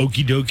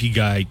Okie Dokie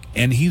Guy,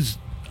 and he's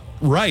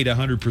right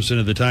 100%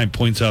 of the time,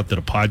 points out that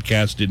a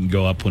podcast didn't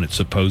go up when it's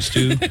supposed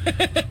to.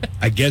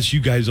 I guess you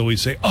guys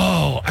always say,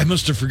 oh, I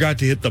must have forgot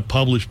to hit the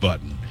publish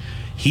button.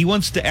 He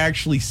wants to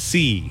actually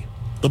see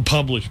the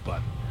publish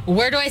button.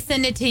 Where do I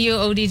send it to you,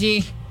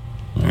 ODG?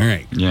 All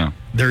right. Yeah.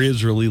 There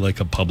is really like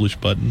a publish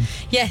button.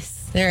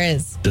 Yes, there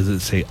is. Does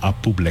it say a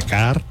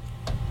publicar?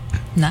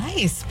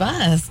 Nice,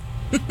 Buzz.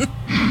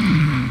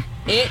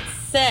 It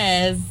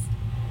says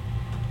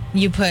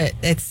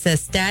it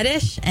says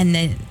status and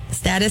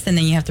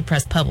then you have to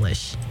press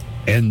publish.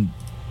 And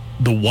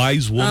the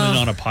wise woman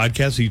on a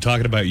podcast, are you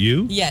talking about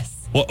you? Yes.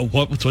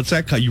 What's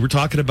that called? You were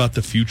talking about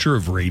the future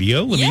of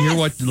radio? Let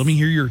me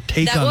hear your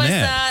take on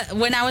that. That was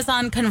when I was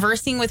on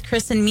Conversing with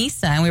Chris and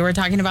Misa, and we were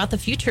talking about the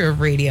future of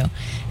radio.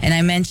 And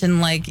I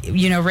mentioned,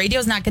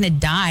 radio's not going to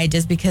die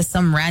just because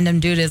some random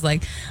dude is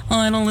like, oh,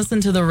 I don't listen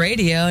to the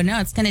radio.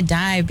 No, it's going to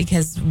die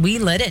because we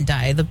let it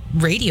die, the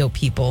radio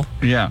people.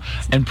 Yeah.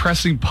 And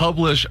pressing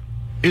publish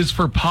is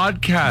for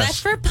podcasts. That's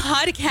for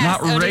podcasts.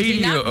 Not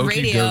radio. Not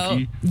radio.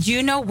 Okie dokie. Do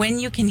you know when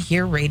you can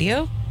hear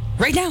radio?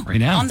 Right now. Right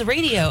now. On the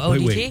radio,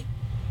 ODG. Wait.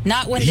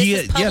 Not when this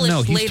is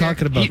published he's later.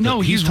 Talking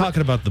about he's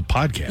talking about the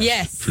podcast.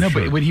 Yes. No,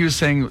 but when he was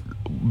saying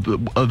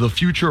the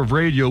future of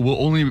radio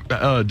will only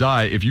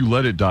die if you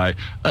let it die,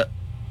 it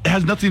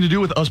has nothing to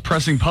do with us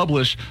pressing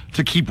publish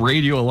to keep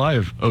radio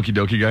alive, Okie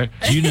Dokie Guy.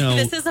 Do you know?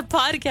 This is a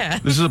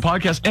podcast. This is a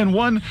podcast, and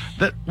one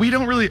that we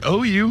don't really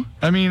owe you.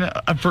 I mean,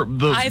 I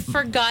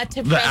forgot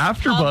to the press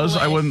afterbuzz, publish.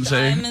 I wouldn't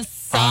say. I'm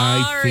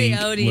sorry,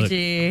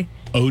 ODG.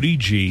 Look,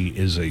 ODG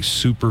is a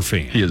super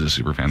fan. He is a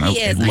super fan. He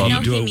is. I know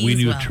he means we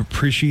need well. to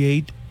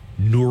appreciate,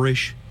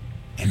 nourish,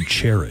 and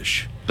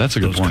cherish. That's a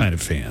good those point. kind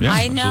of fans. Yeah,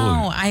 I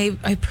know. I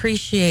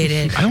appreciate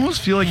it. I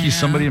almost feel like he's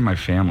somebody in my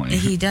family.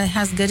 He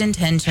has good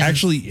intentions.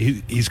 Actually,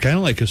 he's kind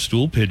of like a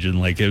stool pigeon.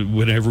 Like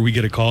whenever we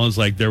get a call, it's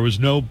like there was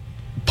no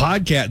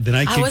podcast. Then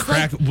I can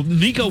crack. Like, well,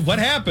 Nico, what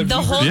happened?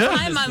 The whole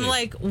time I'm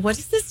like, what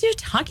is this dude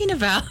talking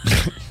about?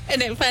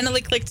 And it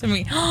finally clicked to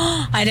me.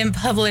 I didn't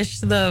publish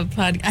the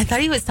podcast. I thought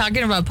he was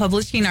talking about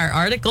publishing our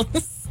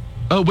articles.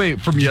 Oh,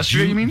 wait, from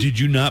yesterday, you mean? Did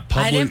you not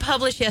publish? I didn't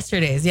publish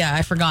yesterday's. Yeah,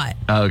 I forgot.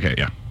 Okay,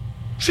 yeah.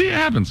 See, it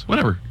happens.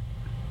 Whatever.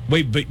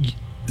 Wait, but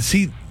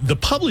see, the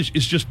publish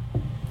is just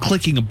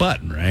clicking a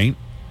button, right?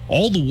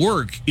 All the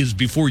work is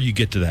before you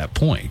get to that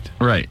point.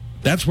 Right.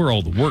 That's where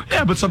all the work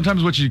Yeah, but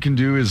sometimes what you can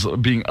do is you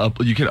can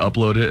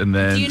upload it and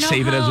then Do you know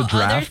save it as a Other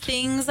draft.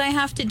 things I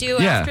have to do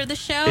Yeah. after the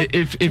show.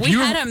 If we you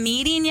had a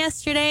meeting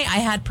yesterday. I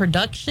had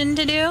production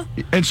to do.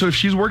 And so if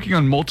she's working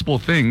on multiple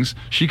things,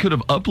 she could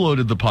have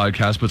uploaded the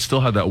podcast but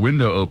still had that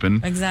window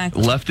open.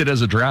 Exactly. Left it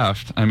as a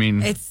draft. I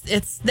mean,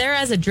 It's there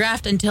as a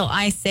draft until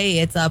I say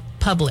it's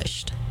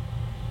published.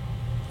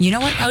 You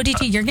know what,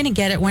 ODG? You're going to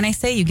get it when I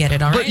say you get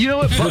it, all right? but you know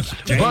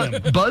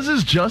what? Buzz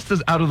is just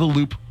as out of the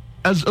loop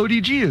as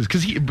ODG is,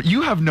 because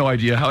you have no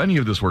idea how any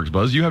of this works,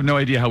 Buzz. You have no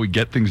idea how we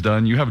get things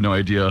done. You have no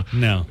idea.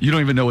 No. You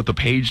don't even know what the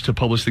page to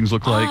publish things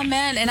look like. Oh,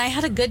 man. And I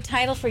had a good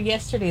title for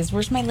yesterday's.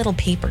 Where's my little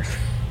paper?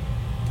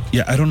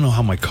 Yeah, I don't know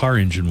how my car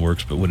engine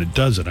works, but when it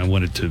doesn't, I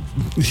want it to,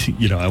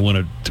 I want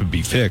it to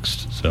be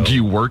fixed. So. Do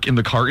you work in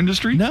the car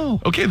industry?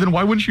 No. Okay, then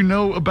why wouldn't you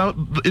know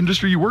about the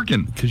industry you work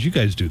in? Because you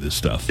guys do this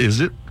stuff.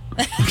 Is it?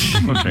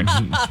 Okay.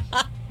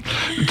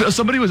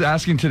 Somebody was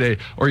asking today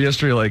or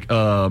yesterday, like,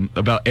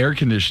 about air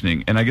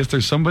conditioning. And I guess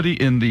there's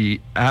somebody in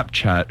the app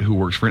chat who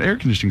works for an air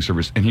conditioning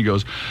service. And he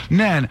goes,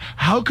 man,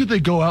 how could they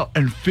go out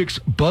and fix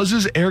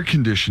Buzz's air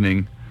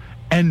conditioning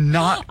and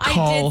not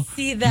call I did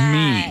see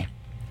that. me?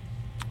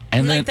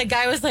 And like then the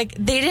guy was like,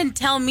 they didn't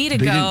tell me to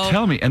they go. didn't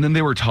tell me. And then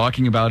they were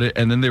talking about it.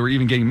 And then they were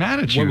even getting mad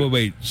at you.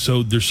 Wait.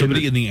 So there's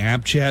somebody in the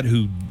app chat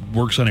who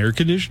works on air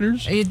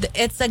conditioners?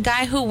 It's a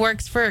guy who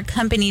works for a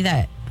company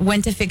that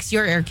went to fix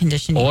your air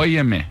conditioning.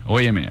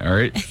 Óyeme, all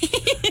right?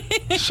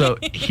 So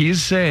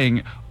he's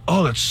saying,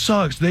 oh, that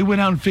sucks. They went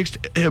out and fixed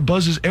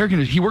Buzz's air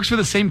conditioning. He works for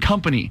the same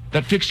company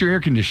that fixed your air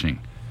conditioning.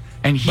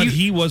 And But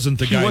he wasn't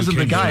the guy. He wasn't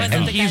the guy.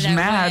 And the guy he's that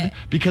mad went.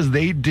 because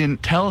they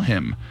didn't tell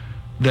him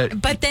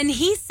that. But then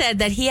he said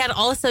that he had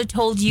also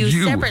told you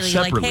separately,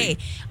 like, hey,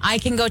 I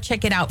can go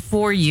check it out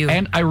for you.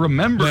 And I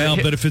remember. Well,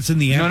 but if it's in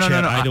the app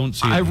chat, I don't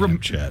see it in the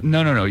app chat.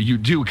 No, you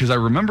do, because I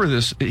remember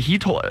this.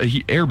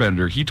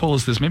 Airbender, he told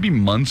us this maybe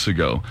months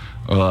ago.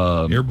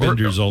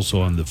 Airbender's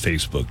also on the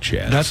Facebook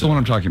chat. That's the one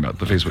I'm talking about,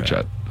 the Facebook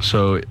chat.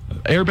 So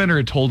Airbender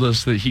had told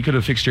us that he could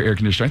have fixed your air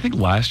conditioner, I think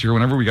last year,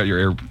 whenever we got your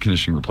air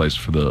conditioning replaced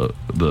for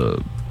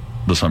the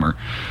summer.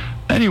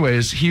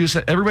 Anyways, he was,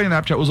 everybody in the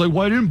app chat was like,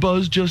 why didn't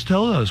Buzz just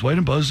tell us? Why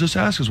didn't Buzz just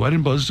ask us? Why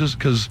didn't Buzz just,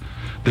 because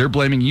they're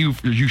blaming you.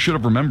 You should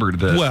have remembered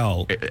that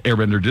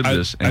Airbender did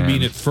this. I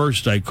mean, at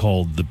first I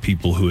called the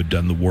people who had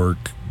done the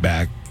work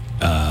back,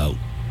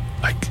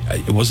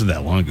 it wasn't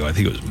that long ago. I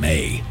think it was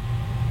May.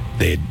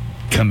 They had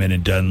come in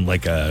and done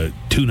like a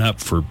tune-up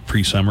for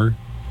pre-summer.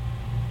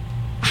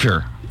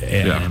 Sure.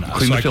 And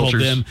so I called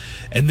them,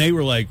 and they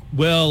were like,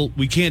 well,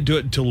 we can't do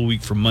it until a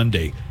week from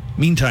Monday.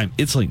 Meantime,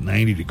 it's like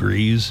 90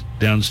 degrees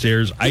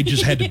downstairs. I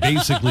just had to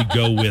basically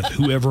go with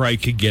whoever I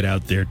could get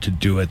out there to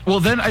do it. Well,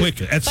 then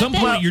at some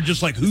point, you're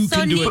just like, who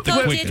can do it the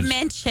quickest? So Nico did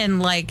mention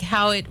like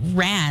how it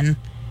ran.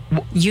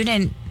 You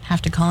didn't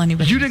have to call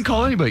anybody. You didn't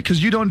call anybody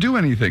because you don't do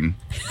anything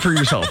for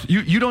yourself.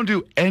 You don't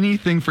do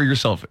anything for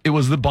yourself. It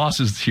was the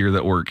bosses here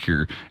that work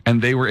here,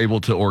 and they were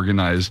able to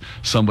organize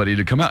somebody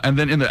to come out. And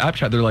then in the app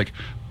chat, they're like,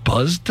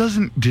 Buzz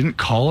didn't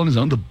call on his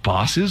own. The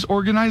bosses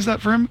organized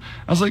that for him.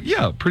 I was like,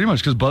 yeah, pretty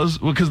much,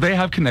 because they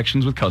have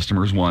connections with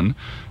customers, one,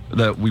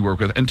 that we work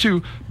with, and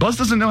two, Buzz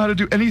doesn't know how to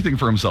do anything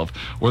for himself.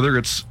 Whether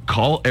it's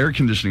call air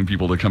conditioning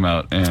people to come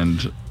out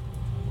and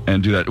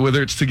do that,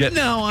 whether it's to get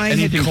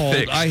anything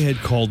fixed. I had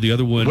called the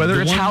other one.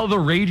 Whether it's how the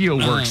radio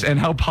works and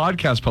how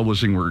podcast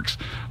publishing works.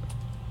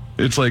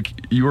 It's like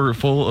you are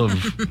full of...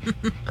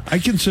 I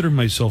consider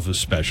myself a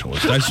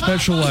specialist. I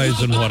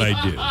specialize in what I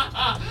do.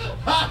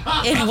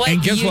 In what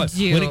and guess you what?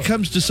 do. When it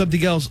comes to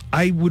something else,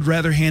 I would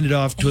rather hand it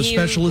off to a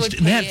specialist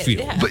in that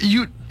field. Yeah. But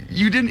you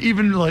didn't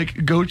even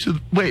like go to...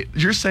 Wait,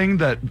 you're saying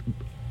that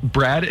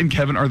Brad and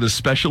Kevin are the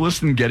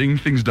specialists in getting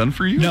things done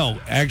for you?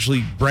 No,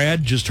 actually,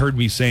 Brad just heard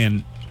me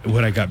saying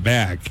when I got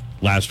back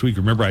last week.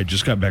 Remember, I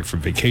just got back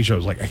from vacation. I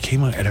was like, I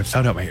came out and I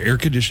found out my air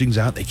conditioning's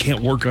out. They can't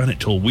work on it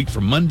till a week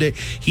from Monday.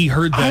 He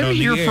heard that on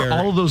the air. I'm here for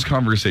all of those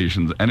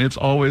conversations, and it's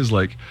always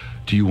like,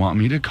 do you want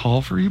me to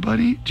call for you,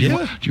 buddy? Do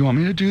you want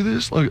me to do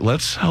this? Like,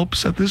 let's help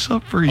set this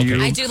up for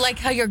you. I do like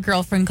how your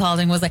girlfriend called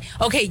and was like,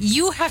 okay,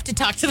 you have to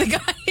talk to the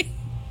guy.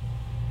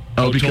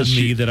 Oh, because told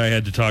me that I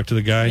had to talk to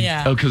the guy?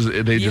 Yeah. Oh, because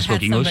they just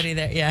spoke English? Somebody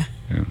there, yeah.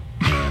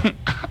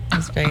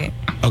 That's great.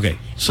 Okay,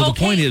 so the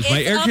point is,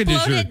 my air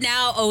conditioner... Uploaded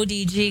now,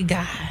 ODG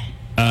guy.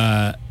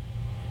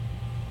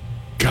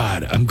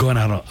 God, I'm going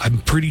out. I'm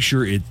pretty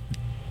sure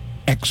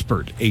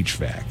Expert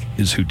HVAC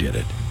is who did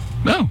it.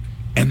 No,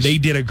 and they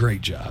did a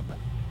great job.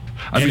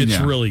 It's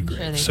really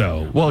great.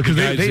 Sure because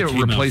they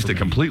replaced it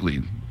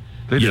completely.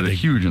 They did a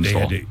huge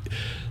install.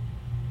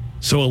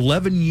 So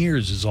 11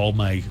 years is all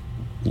my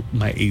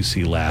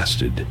AC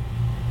lasted.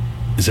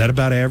 Is that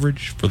about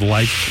average for the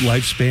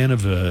lifespan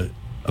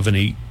of an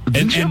 8?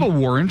 Didn't you have a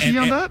warranty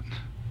on that?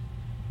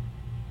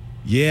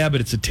 Yeah,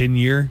 but it's a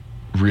 10-year.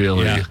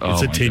 Really? Yeah,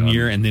 it's a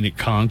 10-year, and then it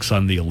conks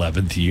on the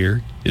 11th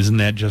year. Isn't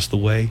that just the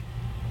way?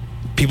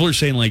 People are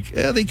saying, like,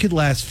 they could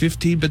last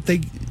 15, but they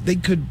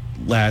could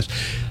last.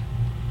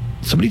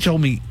 Somebody told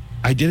me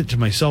I did it to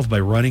myself by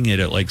running it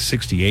at, like,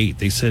 68.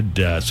 They said,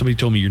 somebody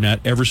told me you're not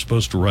ever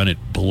supposed to run it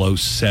below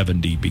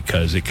 70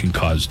 because it can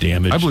cause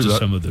damage to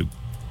some of the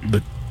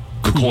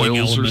coils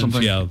elements. or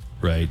something. Yeah,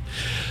 right.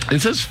 It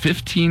says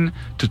 15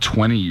 to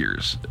 20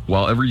 years,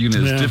 while every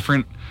unit is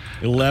different.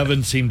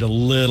 11 seemed a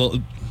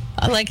little...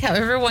 I like how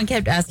everyone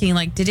kept asking,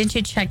 like, didn't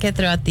you check it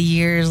throughout the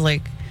years?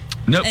 Like,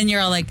 nope. And you're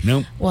all like,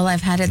 nope. Well,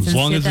 I've had it since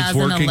 2011. As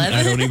long as it's working,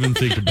 I don't even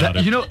think about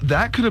it. You know,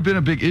 that could have been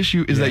a big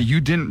issue, is that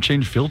you didn't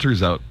change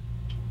filters out.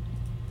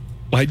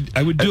 Well,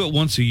 I would do it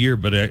once a year,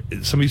 but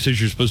somebody says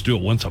you're supposed to do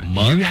it once a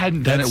month. You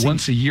hadn't done it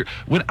once a year.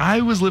 When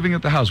I was living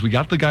at the house, we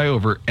got the guy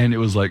over, and it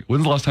was like,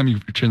 when's the last time you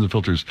changed the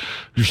filters?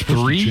 You're supposed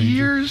 3 to change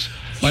years?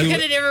 You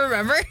couldn't even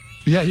remember?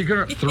 Yeah, you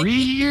could 3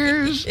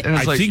 years? And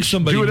it's I think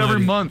somebody do it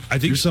every month. I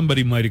think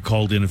somebody might have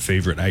called in a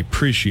favor, and I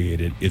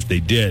appreciate it if they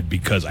did,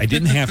 because I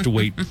didn't have to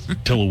wait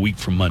till a week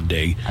from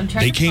Monday.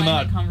 They came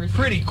out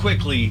pretty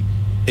quickly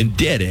and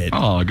did it.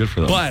 Oh, good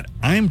for them. But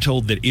I'm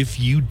told that if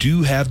you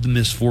do have the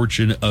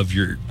misfortune of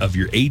your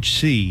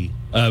HC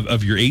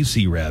of your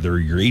AC, rather, or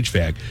your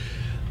HVAC,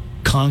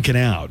 conking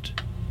out,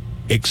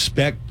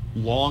 expect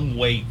long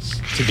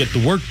waits to get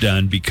the work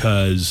done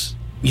because,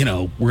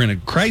 we're in a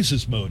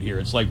crisis mode here.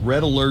 It's like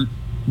red alert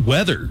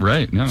weather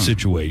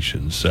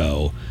situation.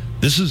 So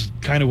this is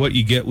kind of what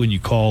you get when you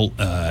call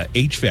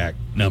HVAC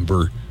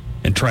number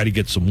and try to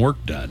get some work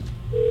done.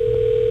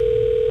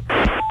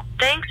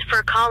 Thanks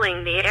for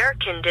calling the air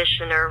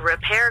conditioner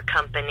repair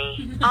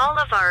company. All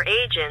of our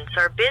agents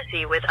are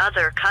busy with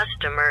other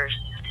customers.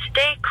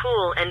 Stay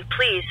cool and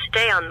please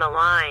stay on the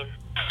line.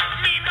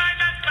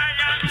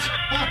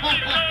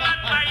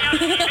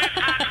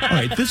 All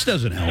right, this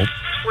doesn't help.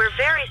 We're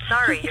very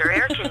sorry your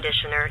air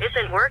conditioner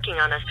isn't working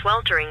on a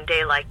sweltering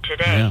day like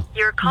today. Yeah.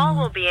 Your call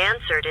will be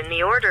answered in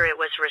the order it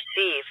was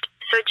received.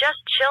 So just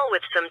chill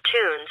with some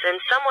tunes and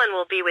someone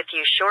will be with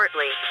you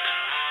shortly.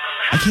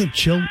 I can't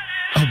chill.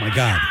 Oh, my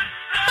God.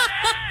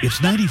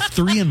 It's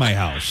 93 in my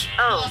house.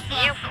 Oh,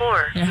 you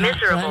poor,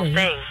 miserable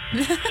thing.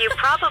 You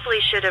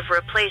probably should have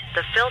replaced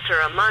the filter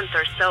a month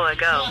or so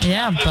ago.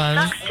 Yeah, It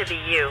Buzz. sucks to be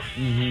you,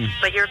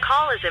 but your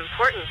call is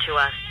important to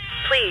us.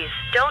 Please,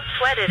 don't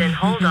sweat it and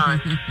hold on.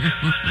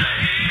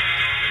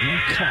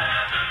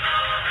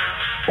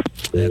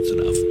 That's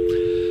enough.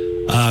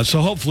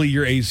 So hopefully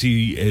your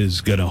AC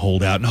is going to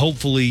hold out, and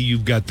hopefully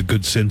you've got the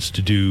good sense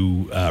to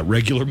do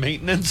regular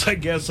maintenance, I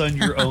guess, on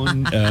your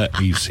own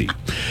AC.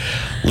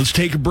 Let's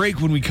take a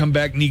break. When we come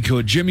back, Nico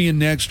and Jimmy and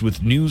next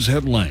with news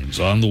headlines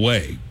on the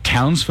way.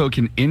 Townsfolk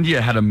in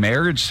India had a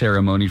marriage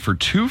ceremony for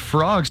 2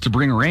 frogs to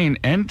bring rain,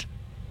 and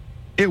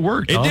it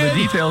worked. All the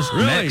details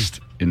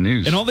next in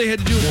news. And all they had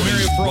to do was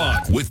marry a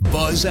frog. With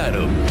Buzz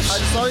Adams. I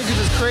saw you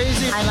is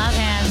crazy. I love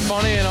him.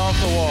 Funny and off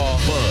the wall.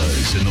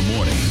 Buzz in the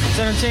morning. It's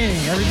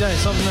entertaining every day,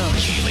 something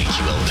else.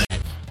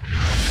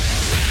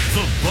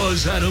 The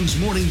Buzz Adams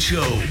Morning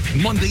Show,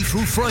 Monday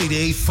through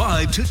Friday,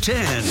 5 to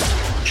 10.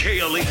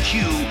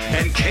 KLAQ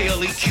and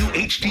KLAQ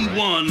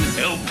HD1,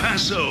 El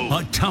Paso,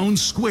 a Town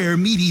Square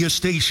media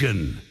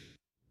station.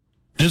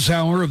 This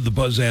hour of the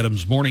Buzz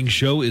Adams Morning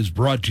Show is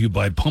brought to you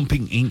by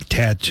Pumping Ink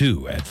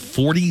Tattoo at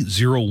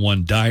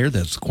 4001 Dyer.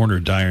 That's the corner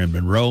of Dyer and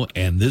Monroe.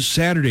 And this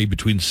Saturday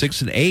between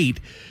 6 and 8,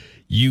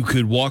 you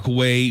could walk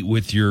away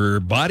with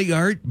your body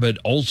art, but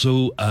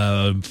also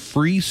a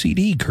free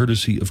CD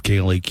courtesy of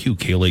KLAQ.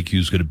 KLAQ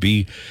is going to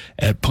be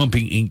at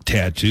Pumping Ink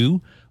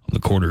Tattoo on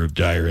the corner of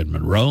Dyer and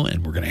Monroe,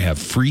 and we're going to have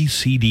free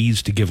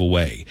CDs to give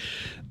away.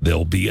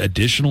 There'll be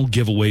additional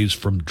giveaways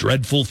from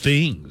Dreadful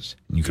Things.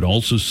 You can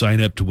also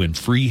sign up to win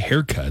free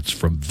haircuts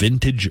from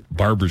Vintage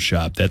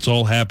Barbershop. That's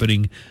all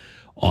happening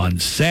on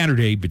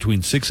Saturday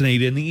between 6 and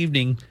 8 in the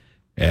evening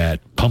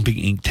at Pumping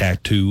Ink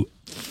Tattoo,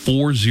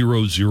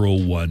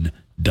 4001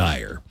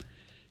 Dyer.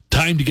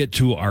 Time to get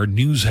to our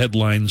news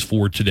headlines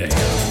for today.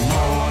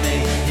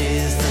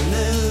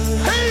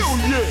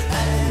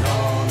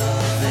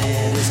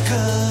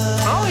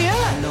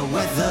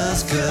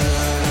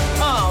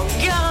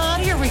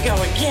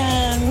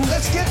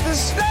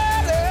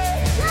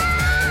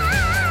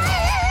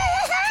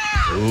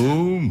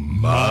 Oh,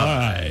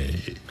 my.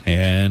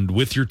 And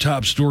with your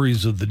top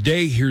stories of the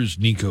day, here's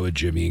Nico and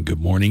Jimmy. And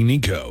good morning,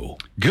 Nico.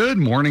 Good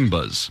morning,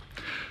 Buzz.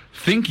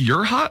 Think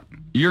you're hot?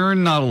 You're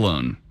not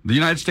alone. The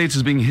United States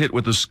is being hit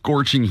with a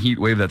scorching heat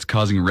wave that's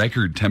causing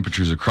record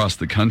temperatures across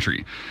the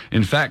country.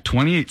 In fact,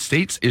 28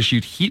 states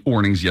issued heat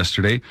warnings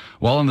yesterday,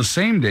 while on the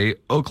same day,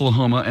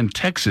 Oklahoma and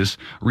Texas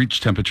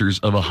reached temperatures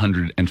of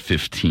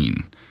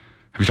 115.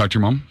 Have you talked to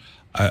your mom?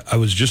 I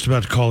was just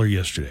about to call her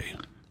yesterday.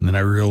 And then I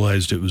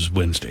realized it was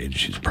Wednesday, and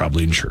she's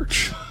probably in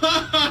church.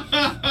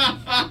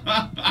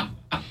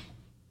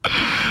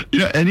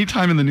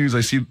 Anytime in the news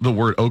I see the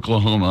word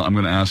Oklahoma, I'm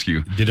going to ask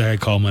you. Did I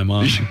call my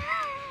mom?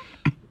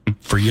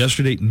 For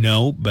yesterday,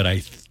 no, but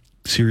I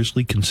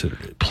seriously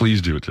considered it.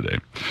 Please do it today.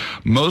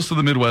 Most of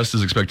the Midwest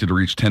is expected to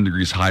reach 10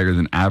 degrees higher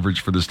than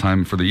average for this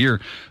time for the year,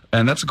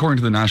 and that's according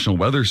to the National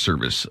Weather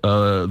Service.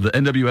 The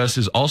NWS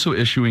is also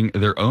issuing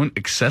their own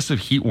excessive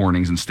heat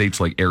warnings in states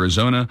like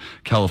Arizona,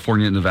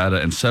 California, Nevada,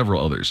 and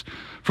several others.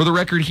 For the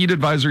record, heat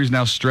advisories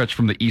now stretch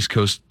from the East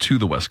Coast to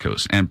the West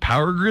Coast, and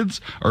power grids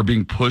are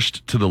being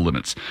pushed to the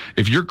limits.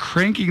 If you're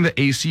cranking the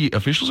AC,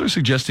 officials are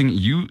suggesting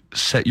you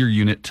set your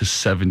unit to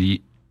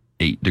 78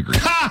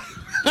 degrees.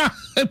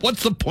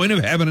 What's the point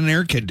of having an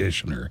air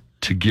conditioner?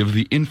 To give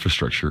the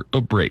infrastructure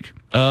a break.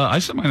 I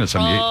set mine at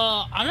 78.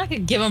 I'm not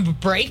going to give them a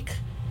break.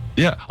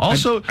 Yeah.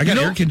 Also, I got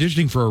air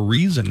conditioning for a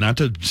reason, not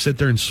to sit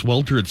there and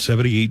swelter at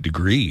 78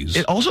 degrees.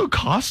 It also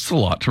costs a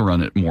lot to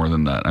run it more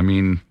than that. I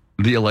mean,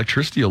 the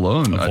electricity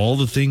alone. Of all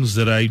the things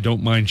that I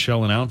don't mind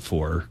shelling out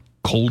for,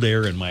 cold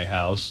air in my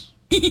house.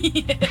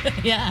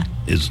 Yeah.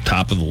 Is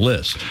top of the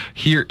list.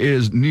 Here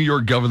is New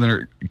York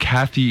Governor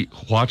Kathy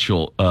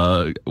Hochul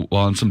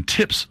on some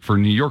tips for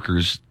New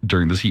Yorkers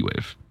during this heat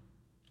wave.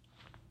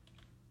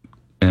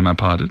 Am I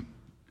potted?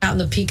 Out in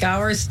the peak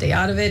hours, stay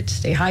out of it,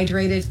 stay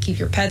hydrated, keep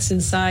your pets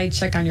inside,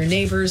 check on your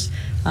neighbors,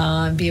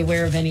 be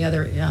aware of any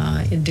other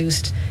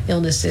induced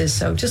illnesses.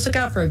 So just look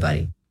out for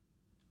everybody.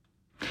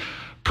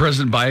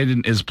 President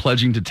Biden is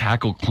pledging to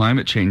tackle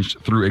climate change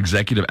through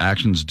executive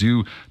actions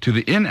due to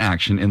the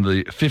inaction in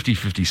the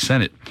 50-50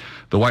 Senate.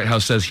 The White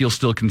House says he'll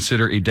still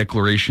consider a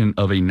declaration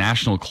of a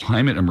national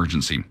climate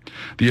emergency.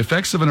 The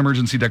effects of an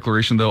emergency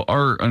declaration, though,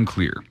 are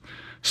unclear.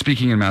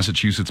 Speaking in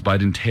Massachusetts,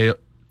 Biden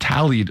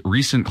tallied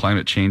recent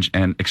climate change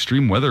and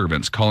extreme weather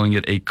events, calling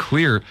it a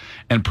clear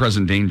and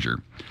present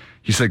danger.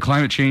 He said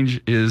climate change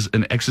is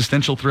an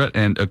existential threat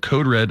and a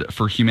code red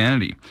for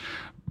humanity.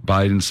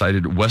 Biden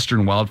cited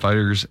western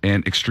wildfires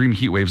and extreme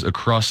heat waves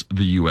across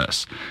the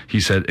U.S.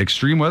 He said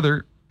extreme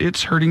weather,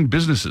 it's hurting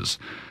businesses.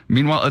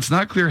 Meanwhile, it's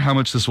not clear how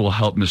much this will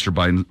help Mr.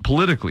 Biden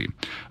politically.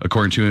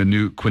 According to a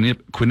new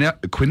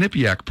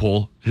Quinnipiac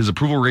poll, his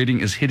approval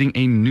rating is hitting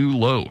a new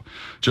low.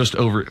 Just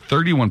over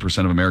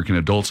 31% of American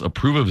adults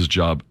approve of his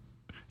job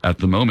at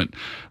the moment.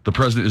 The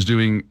president is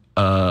doing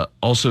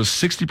also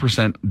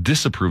 60%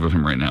 disapprove of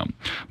him right now.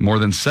 More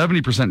than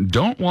 70%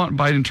 don't want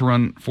Biden to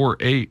run for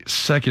a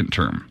second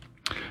term.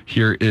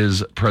 Here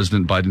is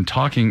President Biden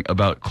talking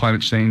about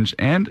climate change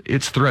and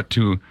its threat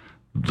to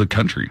the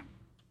country.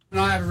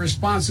 I have a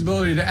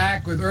responsibility to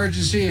act with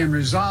urgency and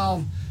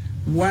resolve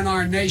when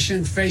our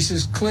nation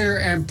faces clear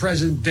and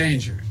present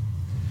dangers.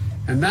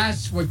 And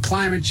that's what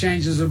climate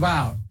change is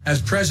about.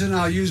 As president,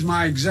 I'll use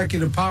my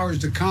executive powers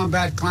to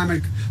combat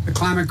the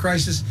climate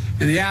crisis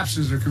in the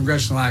absence of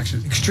congressional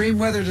action. Extreme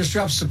weather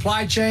disrupts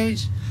supply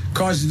chains,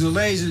 causing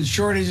delays and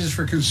shortages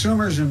for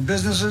consumers and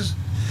businesses.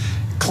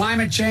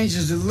 Climate change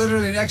is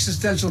literally an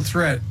existential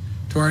threat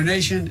to our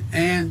nation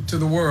and to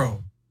the world.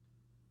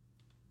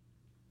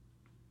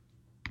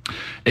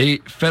 A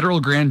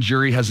federal grand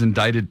jury has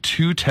indicted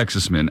 2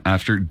 Texas men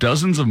after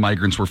dozens of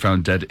migrants were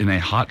found dead in a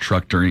hot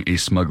truck during a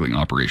smuggling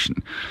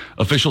operation.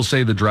 Officials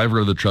say the driver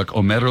of the truck,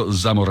 Homero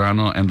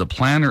Zamorano, and the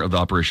planner of the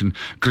operation,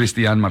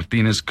 Cristian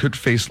Martinez, could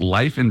face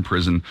life in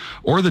prison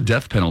or the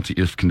death penalty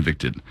if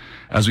convicted.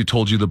 As we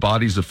told you, the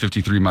bodies of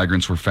 53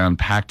 migrants were found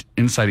packed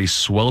inside a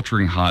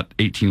sweltering hot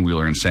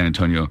 18-wheeler in San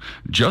Antonio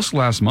just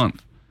last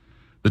month.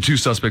 The 2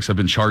 suspects have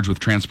been charged with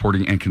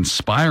transporting and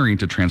conspiring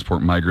to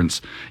transport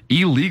migrants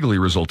illegally,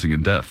 resulting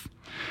in death.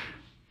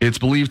 It's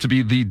believed to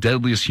be the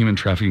deadliest human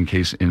trafficking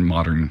case in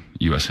modern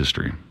U.S.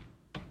 history.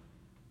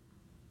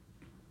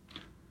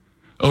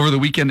 Over the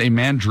weekend, a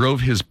man drove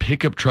his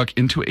pickup truck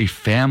into a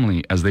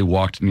family as they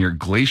walked near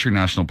Glacier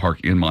National Park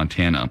in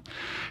Montana.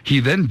 He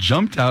then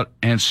jumped out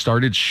and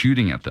started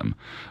shooting at them.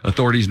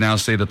 Authorities now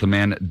say that the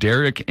man,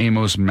 Derek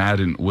Amos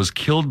Madden, was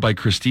killed by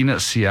Christina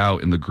Siao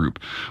in the group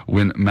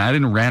when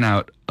Madden ran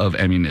out of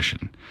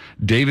ammunition.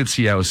 David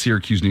Siao of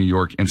Syracuse, New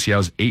York, and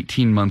Siao's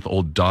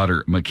 18-month-old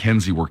daughter,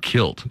 Mackenzie, were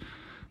killed.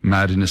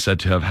 Madden is said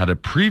to have had a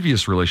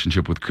previous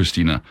relationship with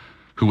Christina,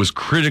 who was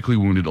critically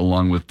wounded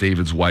along with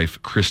David's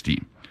wife,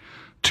 Christy.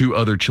 2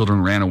 other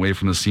children ran away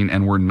from the scene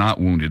and were not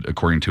wounded,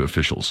 according to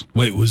officials.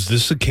 Wait, was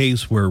this a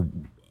case where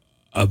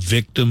a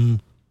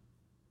victim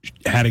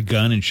had a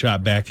gun and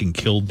shot back and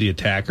killed the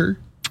attacker?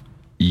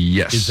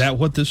 Yes. Is that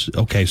what this?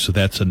 Okay, so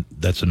that's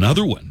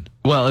another one.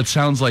 Well, it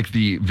sounds like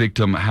the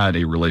victim had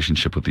a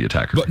relationship with the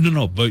attacker.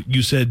 But but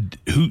you said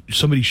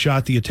somebody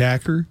shot the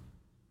attacker?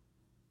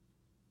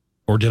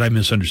 Or did I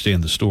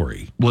misunderstand the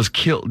story? Was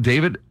killed.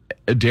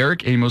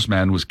 Derek Amos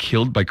Madden was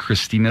killed by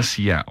Christina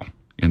Siao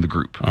in the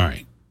group. All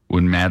right.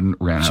 When Madden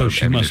ran out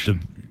of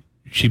ammunition.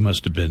 She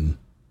must have been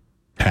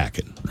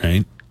packing,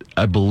 right?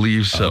 I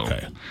believe so.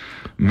 Okay.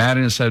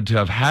 Madden is said to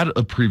have had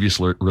a previous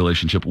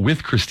relationship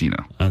with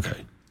Christina. Okay.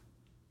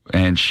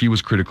 And she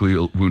was critically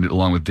wounded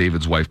along with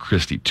David's wife,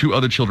 Christy. 2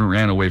 other children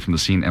ran away from the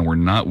scene and were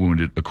not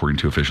wounded, according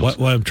to officials.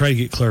 What I'm trying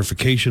to get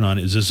clarification on,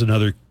 is this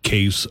another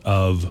case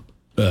of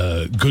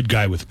good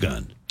guy with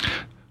gun?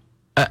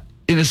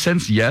 In a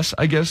sense, yes,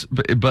 I guess.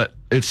 But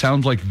it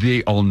sounds like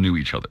they all knew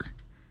each other.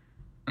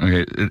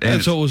 Okay,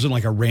 and so it wasn't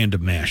like a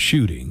random mass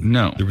shooting.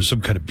 No. There was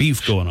some kind of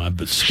beef going on,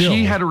 but still.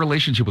 She had a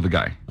relationship with a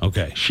guy.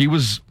 Okay. She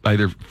was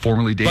either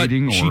formerly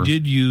dating but or... she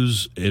did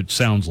use, it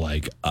sounds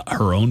like,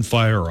 her own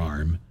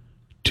firearm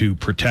to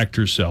protect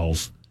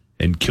herself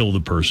and kill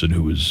the person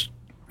who was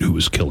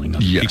killing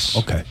other yes.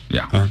 people. Okay.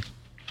 Yeah.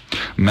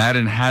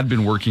 Madden had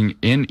been working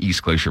in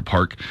East Glacier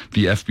Park.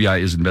 The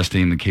FBI is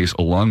investigating the case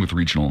along with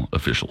regional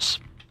officials.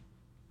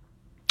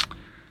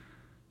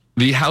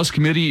 The House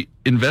committee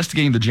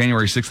investigating the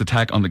January 6th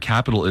attack on the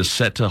Capitol is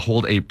set to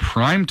hold a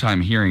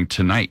primetime hearing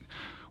tonight.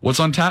 What's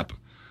on tap?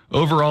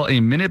 Overall, a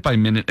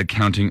minute-by-minute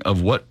accounting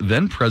of what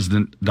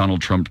then-President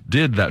Donald Trump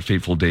did that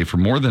fateful day for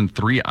more than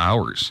 3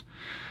 hours.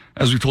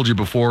 As we've told you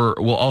before,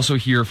 we'll also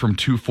hear from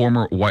 2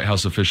 former White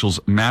House officials,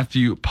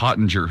 Matthew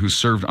Pottinger, who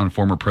served on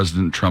former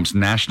President Trump's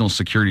National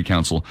Security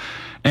Council,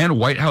 and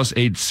White House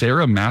aide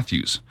Sarah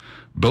Matthews.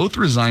 Both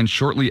resigned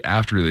shortly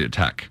after the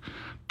attack.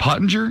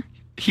 Pottinger,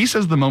 he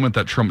says the moment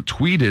that Trump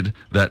tweeted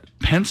that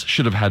Pence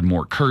should have had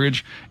more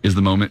courage is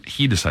the moment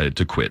he decided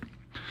to quit.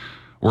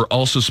 We're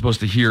also supposed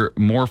to hear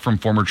more from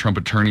former Trump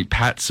attorney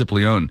Pat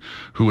Cipollone,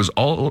 who was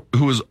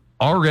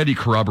already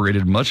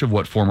corroborated much of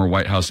what former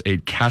White House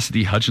aide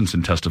Cassidy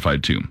Hutchinson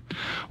testified to.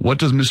 What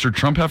does Mr.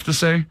 Trump have to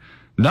say?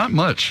 Not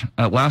much.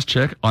 At last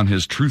check on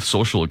his Truth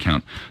Social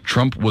account,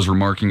 Trump was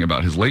remarking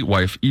about his late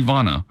wife,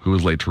 Ivana, who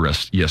was laid to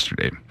rest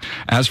yesterday.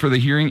 As for the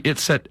hearing,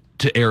 it's set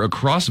to air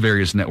across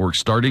various networks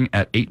starting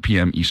at 8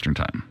 p.m. Eastern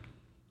Time.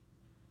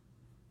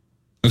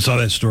 I saw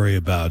that story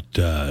about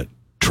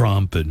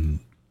Trump and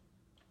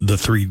the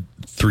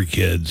three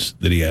kids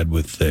that he had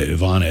with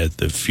Ivana at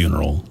the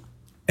funeral,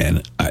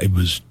 and I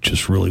was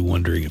just really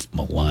wondering if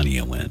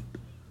Melania went.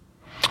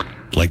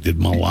 Like,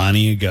 did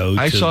Melania go?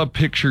 I saw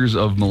pictures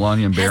of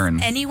Melania and Barron.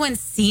 Has anyone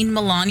seen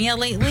Melania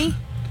lately?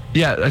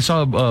 Yeah, I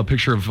saw a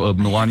picture of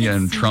Melania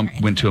and Trump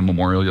went to a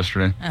memorial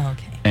yesterday. Oh,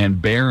 okay.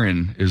 And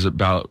Barron is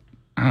about,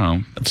 I don't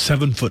know,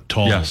 7 foot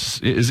tall.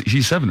 Yes,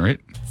 he's 7, right?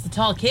 It's a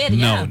tall kid.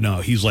 Yeah. No,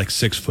 he's like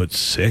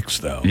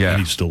 6'6" though. Yeah, and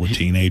he's still a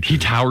teenager. He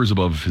towers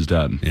above his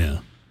dad. Yeah,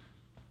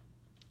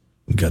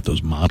 got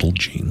those model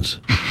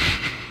genes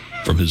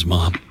from his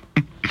mom.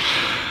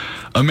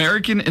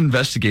 American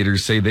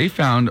investigators say they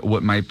found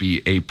what might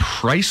be a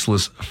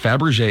priceless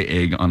Fabergé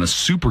egg on a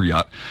super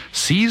yacht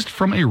seized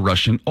from a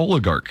Russian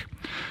oligarch.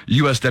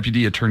 U.S.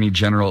 Deputy Attorney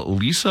General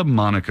Lisa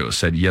Monaco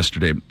said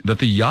yesterday that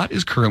the yacht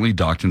is currently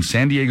docked in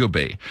San Diego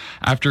Bay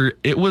after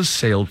it was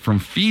sailed from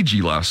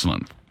Fiji last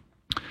month.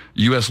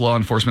 U.S. law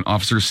enforcement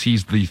officers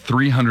seized the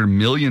 $300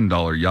 million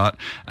yacht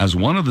as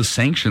one of the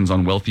sanctions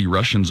on wealthy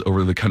Russians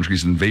over the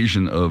country's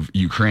invasion of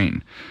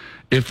Ukraine.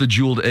 If the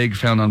jeweled egg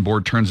found on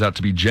board turns out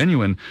to be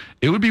genuine,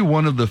 it would be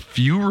one of the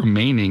few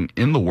remaining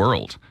in the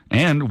world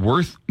and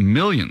worth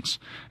millions.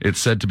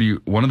 It's said to be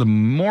one of the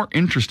more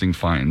interesting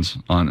finds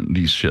on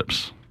these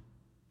ships.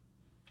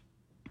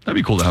 That'd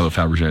be cool to have a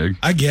Fabergé egg.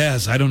 I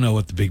guess. I don't know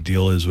what the big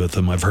deal is with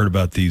them. I've heard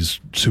about these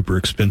super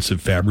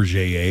expensive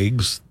Fabergé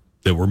eggs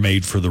that were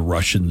made for the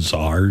Russian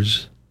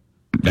czars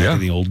back in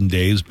the olden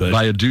days. But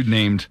by a dude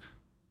named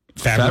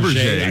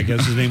Fabergé. I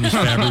guess his name was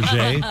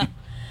Fabergé.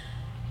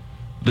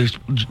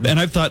 And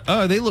I thought,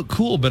 oh, they look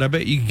cool, but I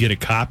bet you could get a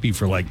copy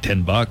for like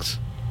 $10.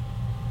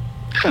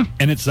 Yeah.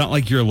 And it's not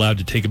like you're allowed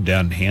to take them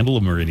down and handle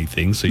them or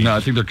anything. So no, I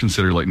think they're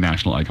considered like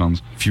national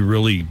icons. If you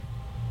really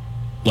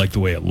like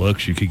the way it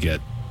looks, you could get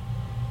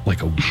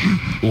like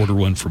order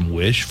one from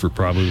Wish for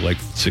probably like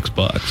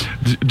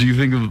 $6. Do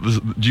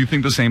you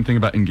think the same thing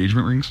about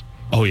engagement rings?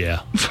 Oh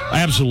yeah,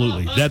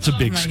 absolutely. That's a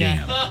big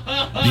scam.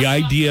 The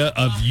idea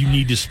of you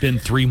need to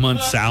spend 3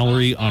 months'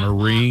 salary on a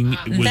ring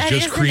was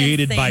just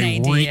created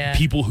by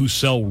people who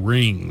sell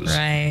rings.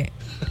 Right.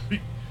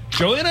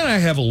 Joanna and I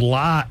have a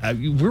lot.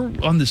 We're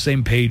on the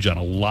same page on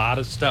a lot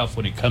of stuff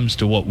when it comes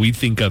to what we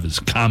think of as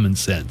common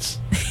sense.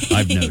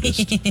 I've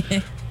noticed.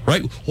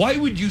 Right? Why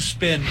would you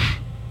spend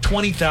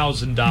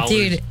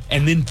 $20,000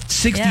 and then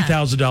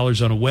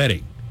 $60,000 on a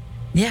wedding?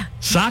 Yeah.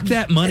 Sock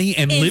that money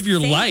and live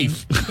your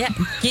life. Yeah.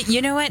 You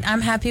know what?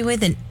 I'm happy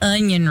with an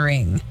onion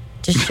ring.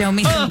 Just show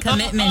me some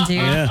commitment, dude.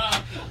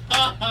 Yeah.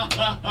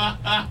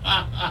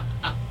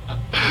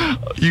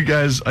 You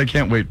guys, I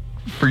can't wait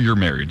for your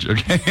marriage,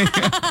 okay?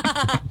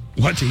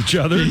 What, to each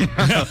other?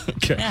 Yeah.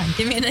 Okay. Yeah,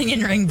 give me an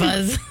onion ring,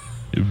 Buzz.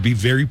 It would be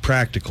very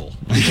practical.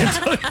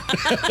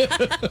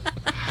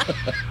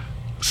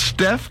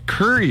 Steph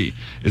Curry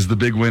is the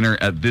big winner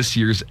at this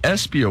year's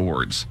ESPY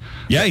Awards.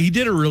 Yeah, he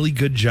did a really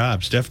good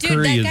job. Steph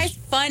Curry that guy's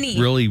funny.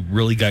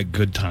 Really got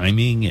good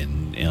timing,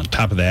 and on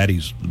top of that,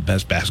 he's the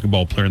best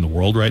basketball player in the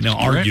world right now,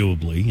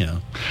 arguably. Yeah.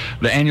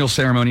 The annual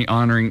ceremony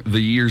honoring the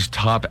year's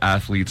top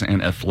athletes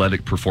and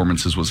athletic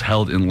performances was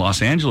held in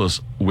Los Angeles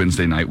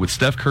Wednesday night with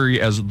Steph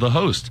Curry as the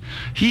host.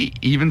 He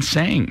even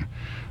sang.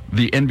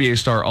 The NBA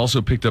star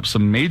also picked up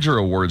some major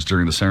awards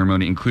during the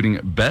ceremony, including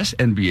Best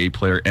NBA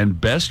Player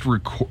and Best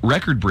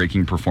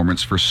Record-Breaking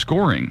Performance for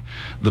scoring,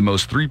 the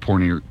most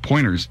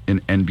three-pointers in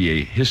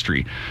NBA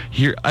history.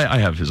 Here, I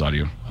have his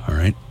audio. All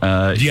right.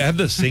 Do you have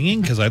the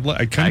singing? Because I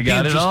kind of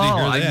got it all.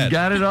 I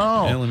got it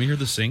all. Yeah, let me hear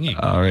the singing.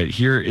 All right.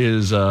 Here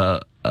is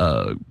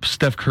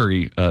Steph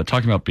Curry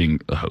talking about being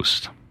a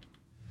host.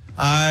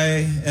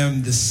 I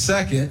am the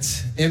second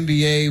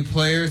NBA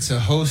player to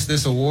host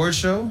this award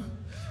show,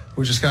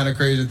 which is kind of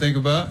crazy to think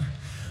about.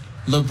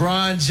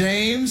 LeBron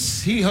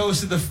James, he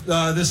hosted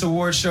this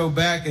award show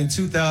back in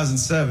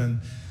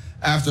 2007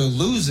 after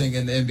losing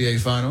in the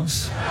NBA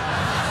Finals.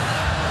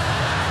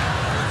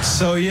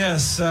 So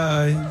yes,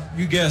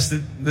 you guessed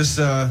it. This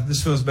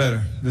feels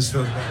better. This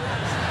feels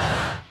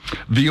better.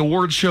 The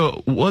award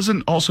show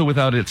wasn't also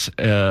without its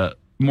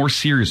more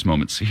serious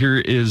moments. Here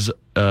is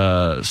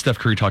Steph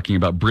Curry talking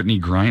about Brittany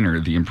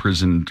Griner, the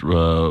imprisoned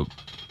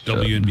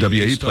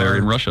WNBA player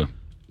in Russia.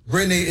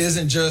 Brittany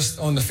isn't just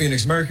on the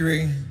Phoenix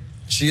Mercury.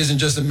 She isn't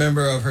just a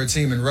member of her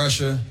team in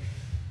Russia.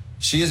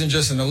 She isn't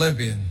just an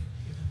Olympian.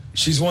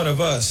 She's one of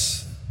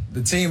us,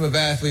 the team of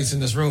athletes in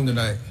this room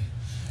tonight,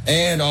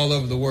 and all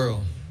over the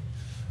world.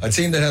 A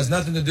team that has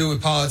nothing to do with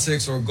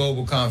politics or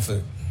global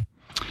conflict.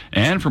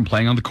 And from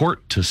playing on the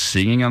court to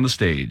singing on the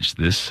stage,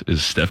 this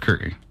is Steph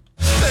Curry.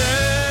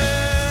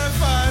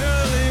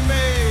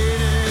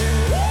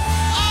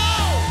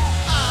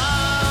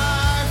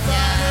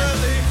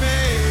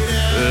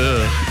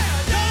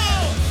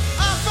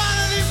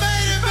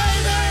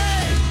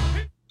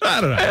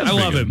 I don't know.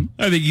 I love him.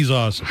 I think he's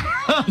awesome.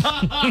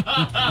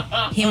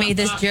 He made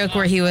this joke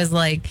where he was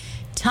like,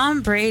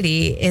 Tom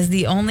Brady is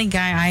the only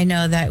guy I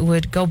know that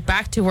would go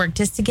back to work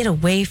just to get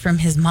away from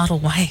his model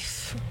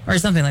wife. Or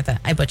something like that.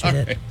 I butchered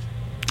it.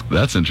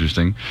 That's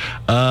interesting.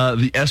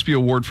 The ESPY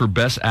Award for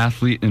Best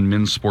Athlete in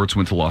Men's Sports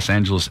went to Los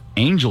Angeles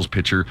Angels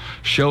pitcher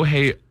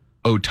Shohei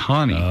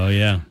Ohtani. Oh,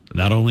 yeah.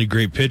 Not only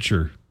great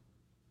pitcher,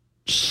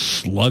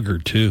 slugger,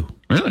 too.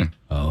 Really?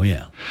 Oh,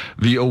 yeah.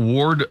 The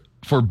award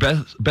for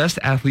best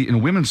athlete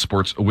in women's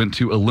sports went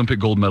to Olympic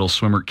gold medal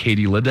swimmer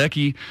Katie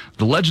Ledecky.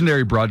 The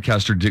legendary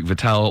broadcaster Dick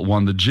Vitale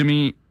won the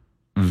Jimmy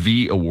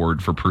V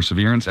Award for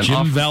perseverance. And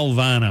Jim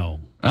Valvano.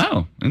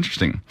 Oh,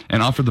 interesting.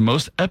 And offered the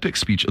most epic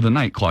speech of the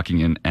night,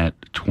 clocking in at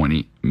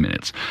 20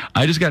 minutes.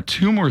 I just got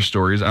 2 more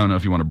stories. I don't know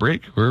if you want to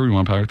break or we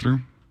want to power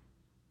through.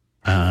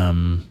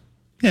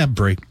 Yeah,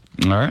 break.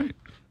 All right.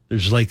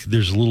 There's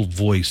a little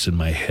voice in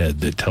my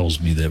head that tells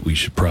me that we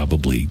should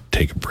probably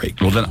take a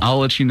break. Well, then I'll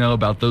let you know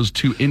about those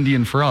 2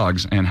 Indian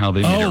frogs and how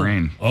they made it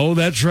rain. Oh,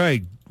 that's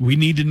right. We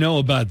need to know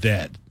about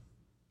that.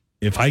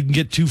 If I can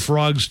get 2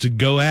 frogs to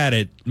go at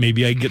it,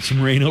 maybe I can get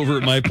some rain over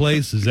at my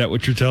place. Is that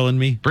what you're telling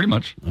me? Pretty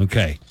much.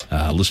 Okay.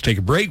 Let's take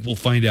a break. We'll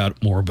find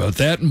out more about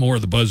that and more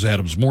of the Buzz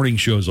Adams Morning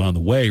Show is on the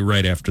way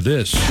right after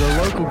this.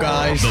 The local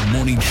guys. The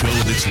morning show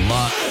that's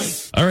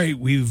live. All right.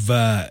 We've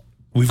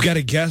got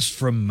a guest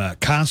from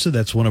CASA.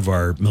 That's one of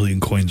our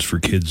Million Coins for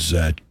Kids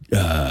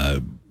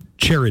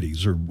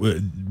charities, or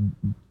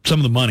some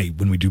of the money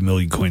when we do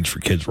Million Coins for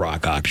Kids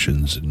rock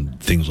auctions and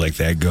things like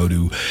that go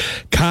to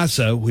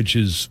CASA, which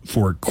is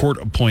for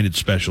court-appointed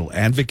special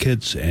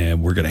advocates.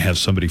 And we're going to have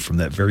somebody from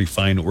that very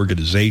fine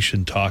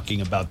organization talking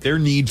about their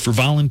need for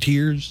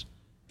volunteers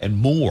and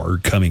more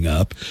coming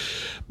up.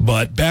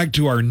 But back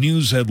to our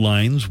news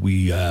headlines.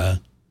 We,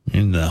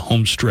 in the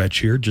home stretch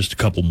here, just a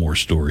couple more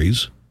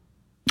stories.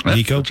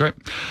 Nico? That's right.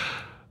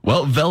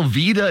 Well,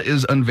 Velveeta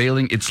is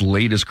unveiling its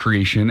latest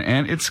creation,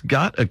 and it's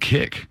got a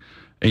kick.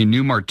 A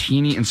new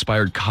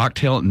martini-inspired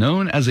cocktail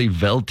known as a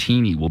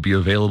Veltini will be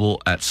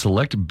available at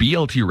select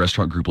BLT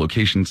Restaurant Group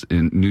locations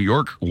in New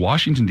York,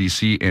 Washington,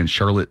 D.C., and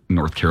Charlotte,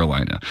 North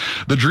Carolina.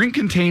 The drink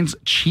contains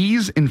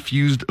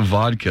cheese-infused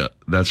vodka.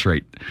 That's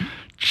right.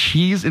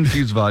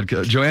 Cheese-infused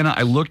vodka. Joanna,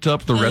 I looked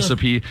up the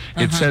recipe.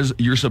 It says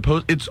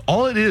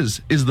all it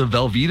is the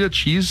Velveeta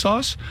cheese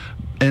sauce,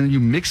 and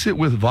you mix it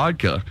with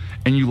vodka,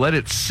 and you let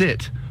it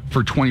sit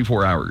for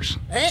 24 hours.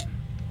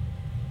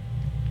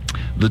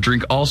 The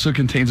drink also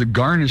contains a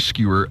garnish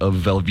skewer of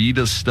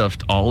Velveeta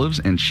stuffed olives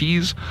and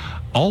cheese,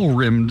 all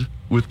rimmed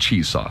with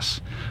cheese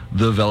sauce.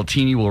 The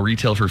Veltini will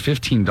retail for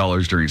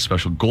 $15 during a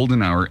special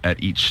golden hour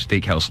at each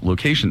steakhouse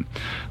location.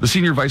 The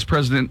senior vice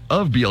president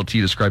of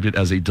BLT described it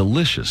as a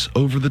delicious,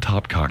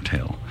 over-the-top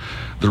cocktail.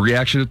 The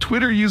reaction of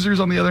Twitter users,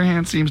 on the other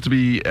hand, seems to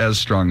be as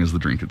strong as the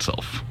drink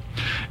itself.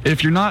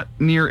 If you're not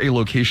near a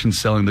location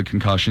selling the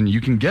concoction,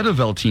 you can get a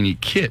Veltini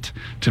kit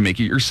to make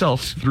it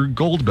yourself through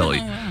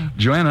Goldbelly.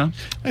 Joanna?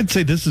 I'd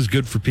say this is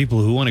good for people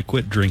who want to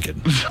quit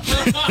drinking.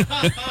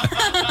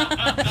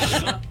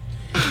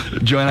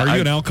 Joanna, are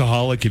you an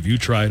alcoholic? Have you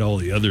tried all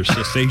the other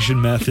cessation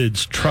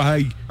methods?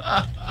 Try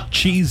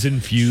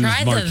cheese-infused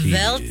martinis.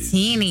 Try the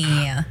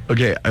Veltini.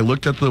 Okay, I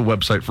looked at the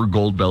website for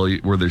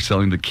Goldbelly where they're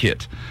selling the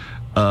kit.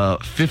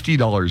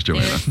 $50,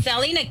 Joanna. They're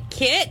selling a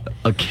kit?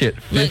 A kit,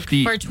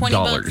 $50. Look, for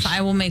 $20, I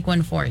will make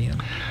one for you.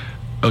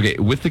 Okay,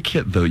 with the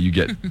kit, though, you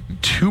get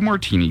 2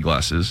 martini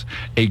glasses,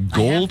 a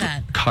gold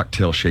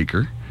cocktail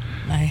shaker,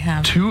 I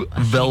have 2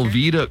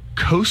 Velveeta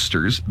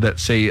coasters that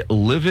say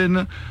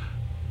 "Livin'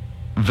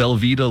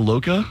 Velveeta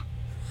Loca."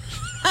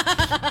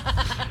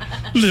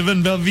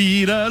 Livin'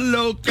 Velveeta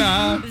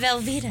Loca.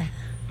 Velveeta.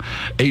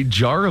 A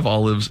jar of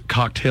olives,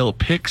 cocktail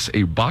picks,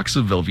 a box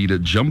of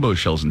Velveeta jumbo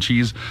shells and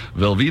cheese,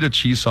 Velveeta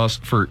cheese sauce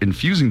for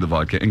infusing the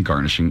vodka and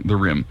garnishing the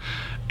rim,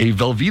 a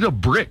Velveeta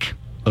brick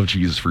of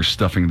cheese for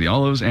stuffing the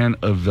olives, and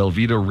a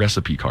Velveeta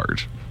recipe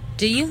card.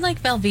 Do you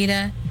like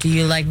Velveeta? Do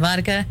you like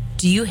vodka?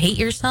 Do you hate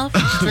yourself?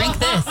 Drink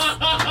this.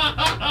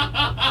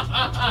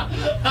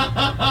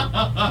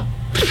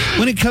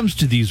 When it comes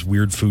to these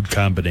weird food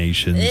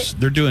combinations,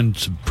 they're doing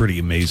some pretty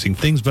amazing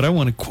things, but I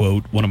want to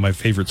quote one of my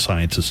favorite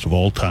scientists of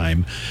all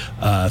time,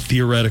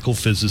 theoretical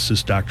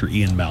physicist Dr.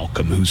 Ian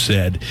Malcolm, who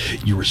said,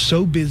 "You were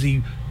so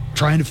busy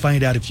trying to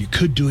find out if you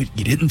could do it,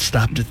 you didn't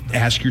stop to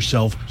ask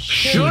yourself,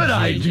 should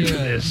I do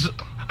this?"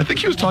 I think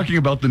he was talking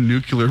about the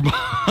nuclear bomb.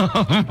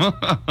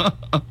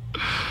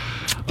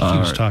 He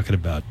was talking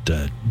about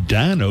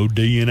dino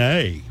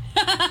DNA.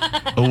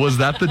 Oh, was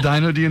that the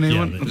dino DNA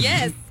one?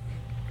 Yes.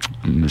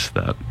 I missed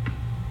that.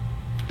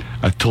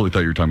 I totally thought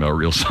you were talking about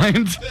real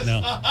science.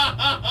 No.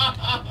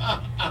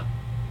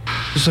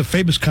 This is a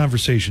famous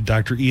conversation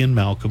Dr. Ian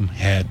Malcolm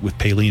had with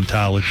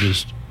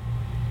paleontologist,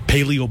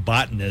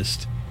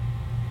 paleobotanist,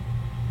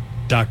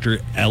 Dr.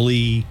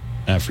 Ellie,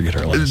 I forget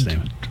her last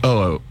name.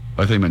 Oh,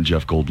 I think I meant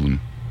Jeff Goldblum.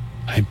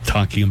 I'm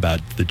talking about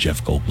the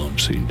Jeff Goldblum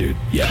scene, dude.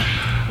 Yeah.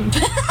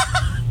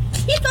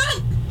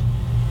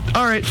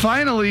 All right,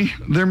 finally,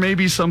 there may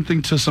be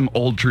something to some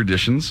old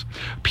traditions.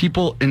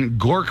 People in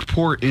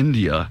Gorakhpur,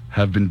 India,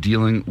 have been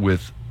dealing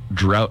with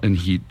drought and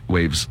heat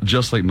waves,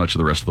 just like much of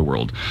the rest of the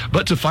world.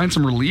 But to find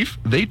some relief,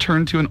 they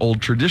turned to an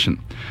old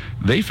tradition.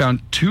 They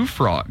found 2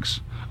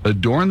 frogs,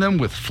 adorned them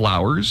with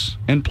flowers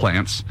and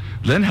plants,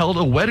 then held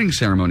a wedding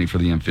ceremony for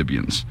the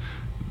amphibians.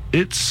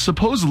 It's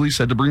supposedly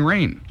said to bring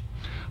rain.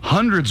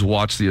 Hundreds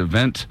watched the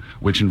event,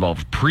 which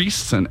involved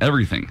priests and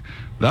everything.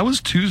 That was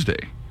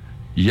Tuesday.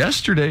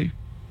 Yesterday,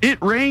 it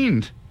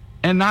rained,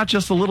 and not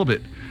just a little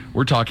bit.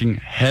 We're talking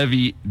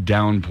heavy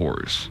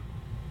downpours.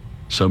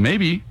 So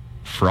maybe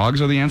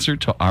frogs are the answer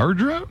to our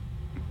drought?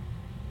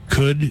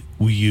 Could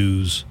we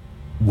use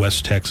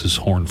West Texas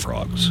horned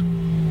frogs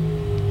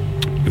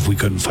if we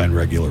couldn't find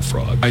regular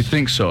frogs? I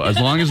think so. As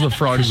long as the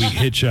frogs... Could we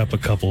hitch up a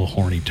couple of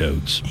horny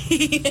toads?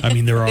 I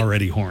mean, they're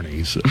already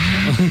horny. So,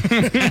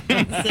 they're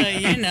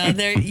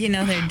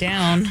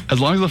down. As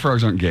long as the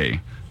frogs aren't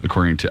gay,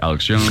 according to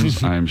Alex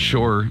Jones, I'm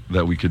sure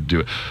that we could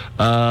do it.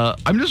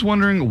 I'm just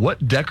wondering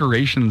what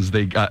decorations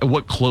they got,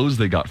 what clothes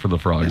they got for the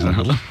frogs. A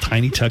little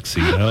tiny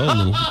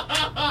tuxedo,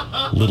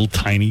 little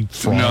tiny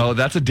frog. No,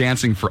 that's a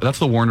dancing frog. That's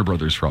the Warner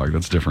Brothers frog.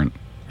 That's different.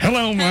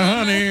 Hello, my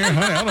honey.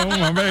 Hello,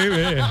 my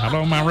baby.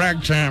 Hello, my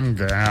ragtime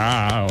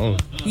gal.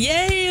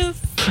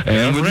 Yes.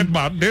 And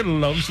everybody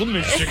loves the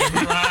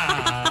Michigan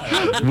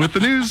ride. With the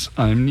news,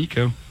 I'm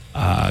Nico.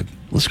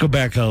 Let's go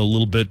back a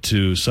little bit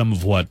to some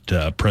of what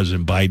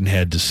President Biden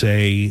had to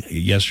say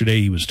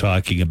yesterday. He was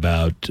talking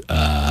about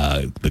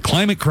the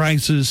climate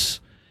crisis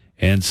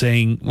and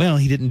saying, well,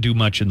 he didn't do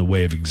much in the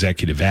way of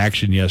executive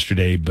action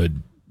yesterday, but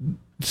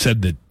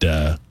said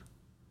that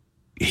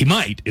he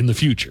might in the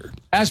future.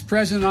 As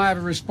president, I have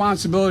a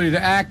responsibility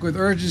to act with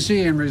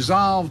urgency and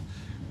resolve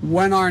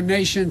when our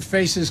nation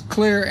faces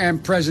clear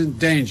and present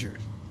dangers.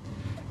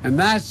 And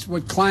that's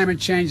what climate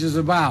change is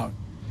about.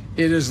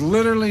 It is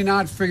literally,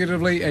 not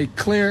figuratively, a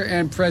clear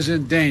and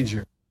present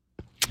danger.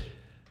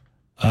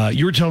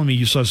 You were telling me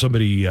you saw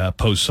somebody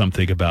post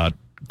something about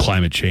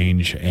climate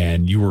change,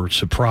 and you were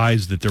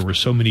surprised that there were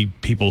so many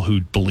people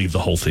who believe the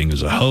whole thing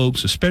is a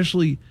hoax,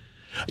 especially,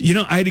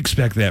 I'd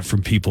expect that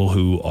from people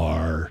who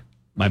are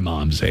my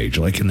mom's age,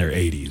 like in their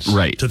 80s.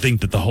 Right. To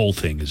think that the whole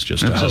thing is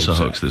just a hoax. Just a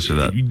hoax, this or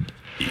that.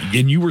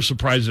 And you were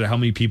surprised at how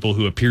many people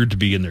who appeared to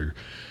be in their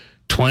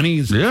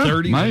 20s,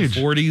 30s, and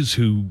 40s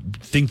who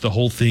think the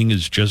whole thing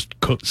is just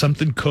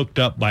something cooked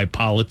up by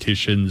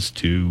politicians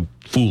to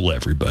fool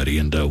everybody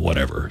into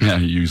whatever. Yeah,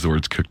 you use the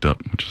words cooked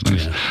up, which is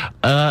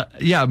nice.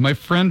 Yeah, my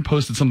friend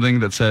posted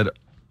something that said,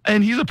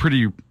 and he's a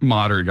pretty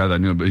moderate guy that I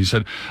knew, but he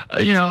said,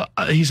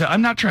 he said,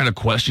 I'm not trying to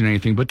question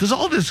anything, but does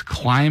all this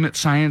climate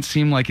science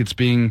seem like it's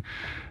being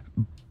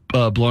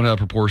blown out of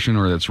proportion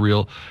or that's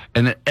real?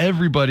 And that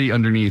everybody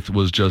underneath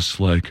was just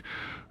like,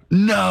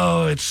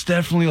 no, it's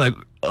definitely like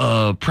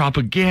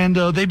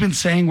propaganda. They've been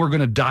saying we're going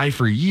to die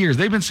for years.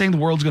 They've been saying the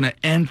world's going to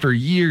end for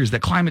years,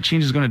 that climate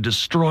change is going to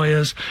destroy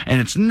us,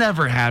 and it's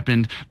never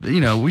happened.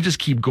 We just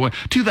keep going.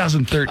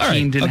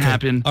 2013 didn't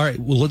happen. All right,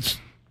 well,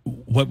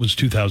 what was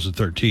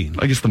 2013?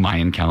 I guess the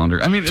Mayan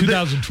calendar. I mean,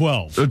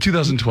 2012.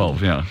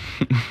 2012, yeah.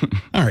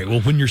 All right,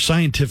 well, when your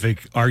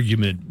scientific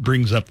argument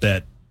brings up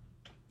that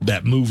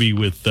movie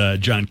with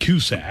John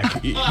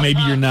Cusack, maybe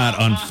you're not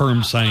on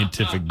firm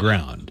scientific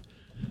ground.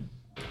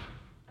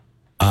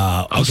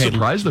 I was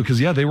surprised, though, because,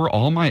 they were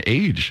all my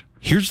age.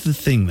 Here's the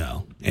thing,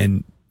 though,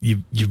 and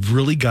you've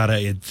really got to,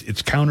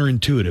 it's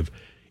counterintuitive.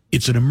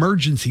 It's an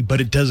emergency,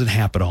 but it doesn't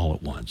happen all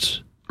at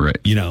once.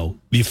 Right. The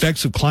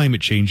effects of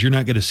climate change, you're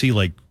not going to see,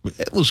 like,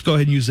 let's go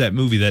ahead and use that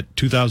movie, that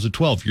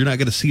 2012. You're not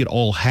going to see it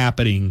all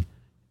happening.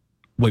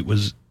 At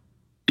once.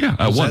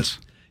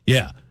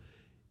 Yeah.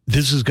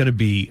 This is going to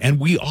be, and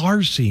we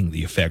are seeing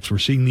the effects. We're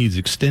seeing these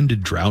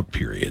extended drought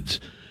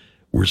periods.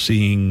 We're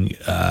seeing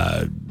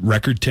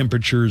record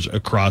temperatures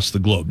across the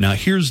globe. Now,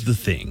 here's the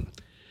thing.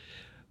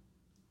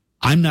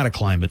 I'm not a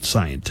climate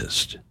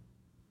scientist,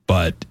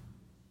 but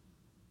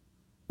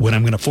when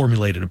I'm going to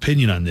formulate an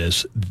opinion on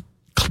this,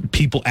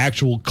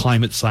 actual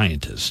climate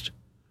scientists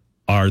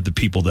are the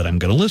people that I'm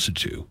going to listen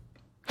to.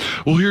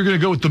 Well, you're going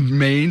to go with the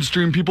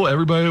mainstream people,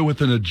 everybody with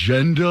an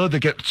agenda that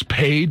gets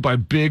paid by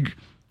big...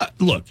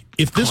 Look,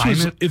 if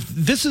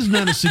this is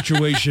not a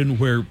situation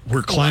where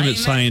climate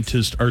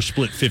scientists are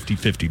split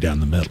 50-50 down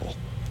the middle,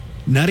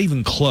 not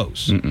even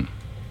close. Mm-mm.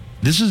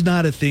 This is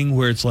not a thing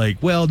where it's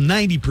like, well,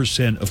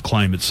 90% of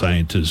climate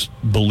scientists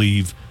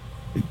believe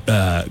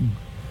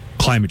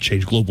climate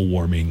change, global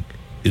warming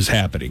is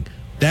happening.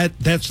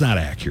 That's not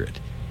accurate.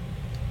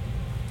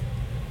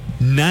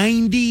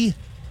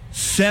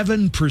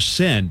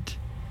 97%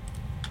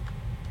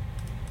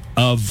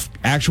 of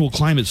actual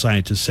climate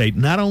scientists say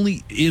not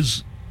only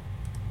is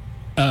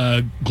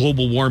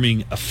global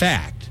warming a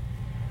fact,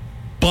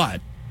 but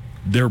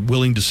they're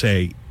willing to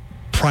say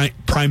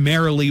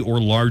primarily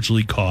or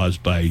largely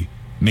caused by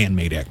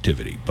man-made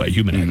activity, by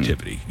human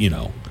activity,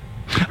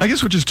 I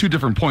guess, which is two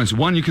different points.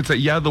 One, you could say,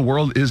 the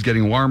world is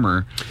getting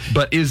warmer,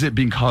 but is it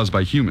being caused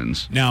by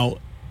humans? Now,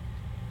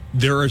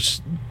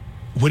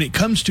 when it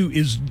comes to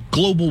is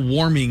global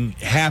warming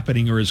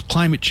happening or is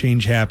climate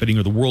change happening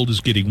or the world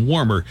is getting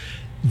warmer,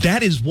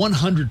 that is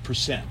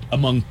 100%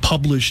 among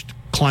published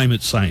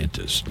climate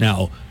scientists.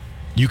 Now,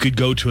 You could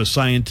go to a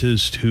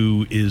scientist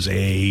who is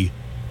in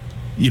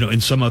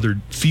some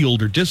other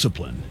field or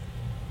discipline.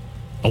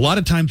 A lot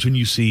of times when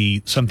you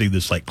see something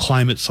that's like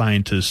climate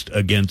scientist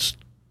against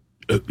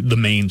the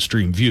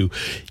mainstream view,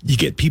 you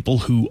get people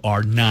who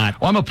are not...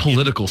 Well, I'm a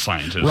political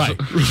scientist. Right.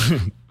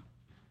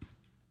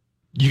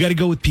 You got to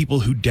go with people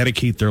who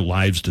dedicate their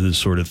lives to this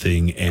sort of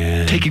thing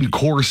and... Taking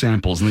core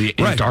samples in the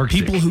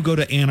Antarctic. People who go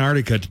to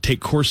Antarctica to take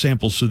core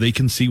samples so they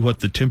can see what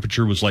the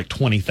temperature was like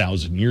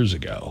 20,000 years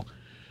ago.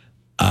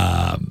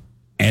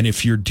 And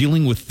if you're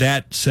dealing with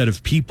that set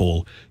of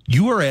people,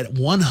 you are at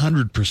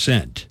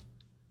 100%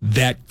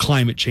 that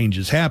climate change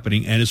is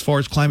happening. And as far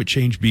as climate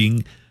change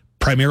being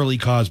primarily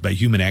caused by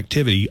human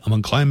activity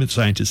among climate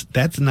scientists,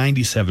 that's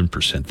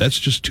 97%. That's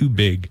just too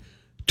big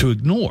to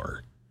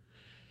ignore.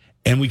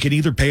 And we can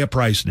either pay a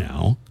price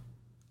now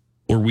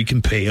or we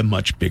can pay a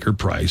much bigger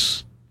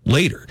price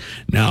later.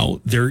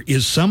 Now, there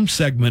is some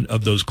segment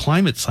of those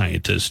climate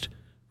scientists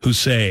who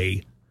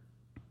say,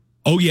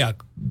 oh, yeah,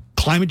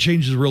 climate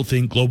change is a real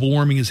thing. Global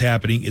warming is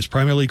happening. It's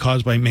primarily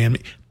caused by man,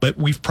 but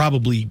we've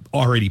probably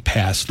already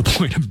passed the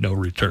point of no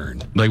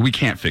return. Like, we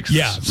can't fix this.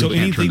 Yeah, so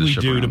anything we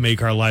do to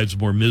make our lives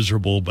more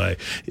miserable,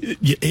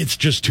 it's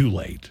just too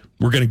late.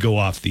 We're going to go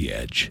off the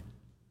edge.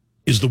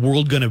 Is the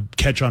world going to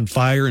catch on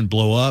fire and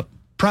blow up?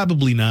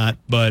 Probably not,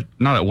 but...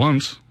 Not at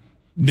once.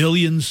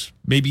 Millions,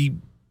 maybe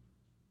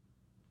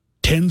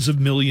tens of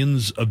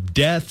millions of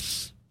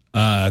deaths,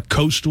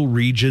 coastal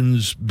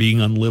regions being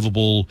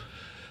unlivable,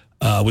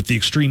 with the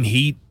extreme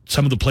heat,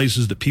 some of the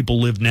places that people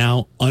live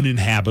now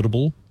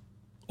uninhabitable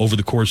over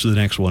the course of the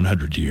next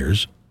 100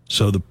 years.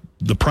 So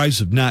the price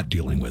of not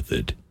dealing with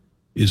it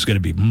is going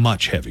to be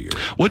much heavier.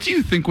 What do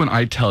you think when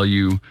I tell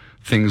you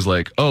things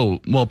like, oh,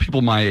 well,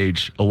 people my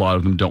age, a lot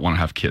of them don't want to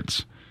have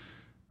kids?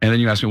 And then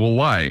you ask me, well,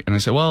 why? And I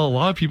say, well, a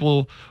lot of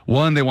people,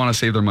 one, they want to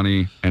save their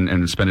money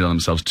and spend it on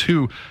themselves.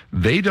 Two,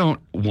 they don't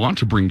want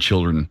to bring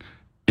children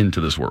into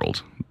this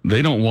world.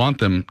 They don't want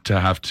them to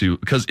have to,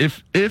 because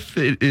if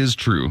it is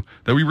true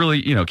that we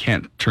really,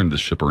 can't turn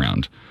this ship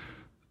around,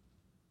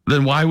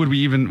 then why would we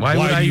even, why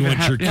would I even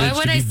have, why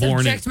would I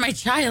subject my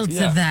child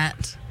to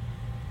that?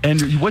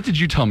 And what did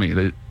you tell me?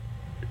 That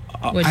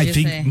I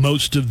think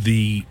most of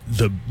the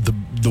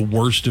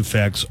worst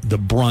effects, the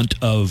brunt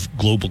of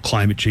global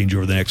climate change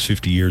over the next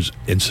 50 years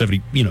and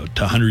 70, to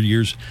 100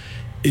 years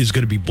is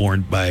going to be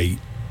borne by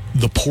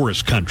the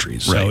poorest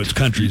countries. Right. So it's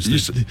countries.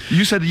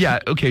 You said, yeah,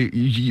 okay,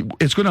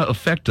 it's going to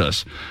affect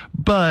us,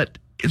 but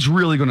it's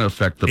really going to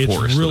affect the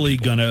poorest. It's really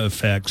going to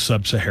affect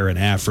sub-Saharan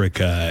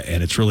Africa,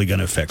 and it's really going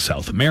to affect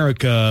South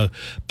America.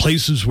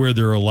 Places where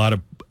there are a lot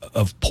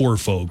of poor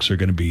folks are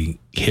going to be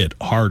hit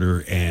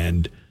harder,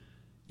 and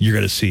you're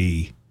going to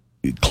see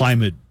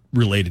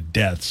climate-related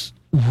deaths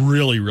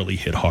really, really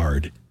hit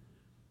hard.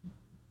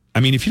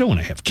 I mean, if you don't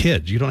want to have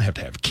kids, you don't have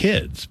to have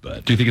kids.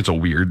 But do you think it's a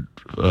weird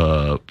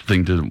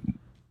thing to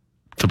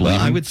believe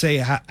in? I would say,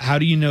 how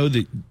do you know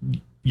that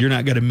you're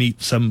not going to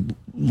meet some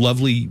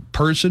lovely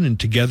person and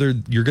together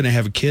you're going to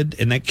have a kid,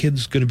 and that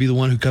kid's going to be the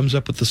one who comes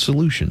up with the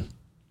solution?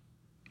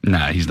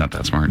 Nah, he's not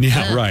that smart.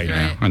 Yeah, right.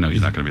 Yeah, I know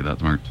he's not going to be that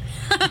smart.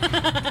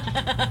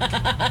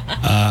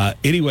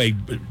 Anyway,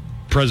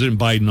 President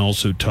Biden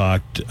also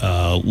talked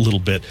a little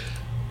bit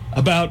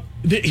about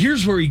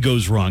here's where he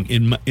goes wrong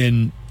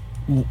in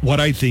what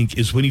I think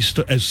is when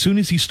as soon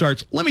as he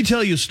starts. Let me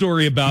tell you a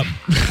story about.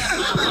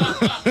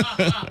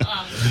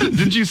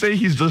 Did you say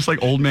he's just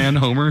like old man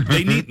Homer?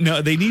 They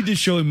need to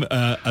show him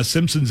a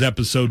Simpsons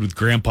episode with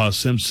Grandpa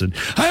Simpson.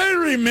 I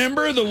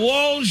remember the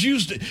walls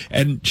used to,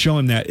 and show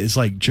him that. It's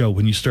like, Joe,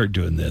 when you start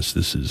doing this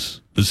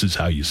is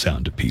how you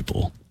sound to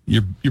people.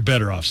 You're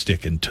better off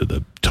sticking to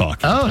the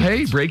talk. Oh,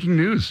 hey, breaking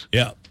news.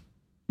 Yeah.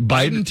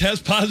 Biden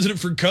tests positive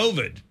for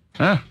COVID.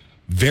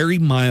 Very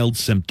mild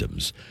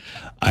symptoms.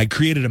 I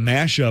created a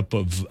mashup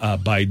of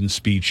Biden's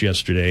speech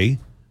yesterday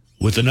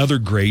with another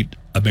great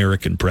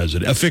American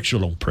president, a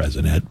fictional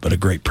president, but a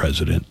great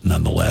president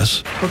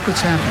nonetheless. Look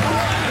what's happening.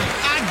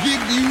 I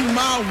give you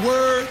my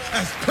word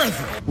as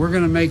president. We're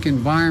going to make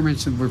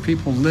environments where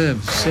people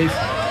live safer.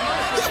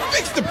 He'll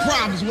fix the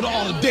problems with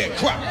all the dead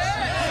crops.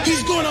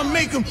 He's going to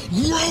make them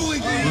grow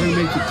again. We're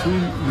going to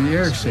make the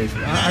air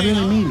safer. I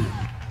really mean it.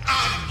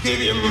 I give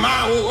you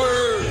my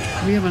word.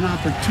 We have an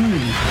opportunity.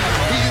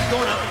 He's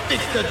going to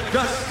fix the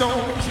dust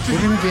storms.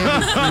 We're going to be able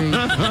to create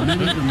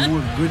many and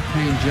more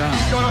good-paying jobs.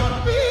 He's going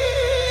to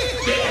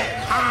fix the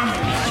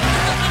economy.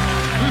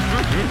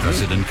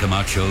 President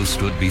Camacho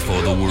stood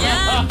before the world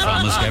and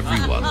promised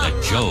everyone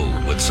that Joe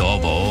would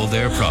solve all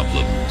their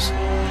problems.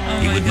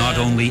 He would not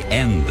only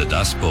end the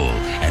Dust Bowl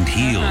and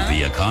heal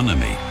the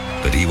economy,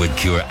 but he would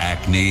cure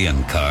acne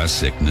and car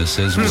sickness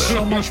as well. There's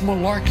so much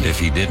malarkey. And if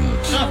he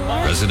didn't,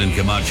 President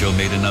Camacho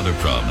made another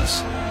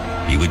promise.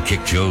 He would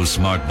kick Joe's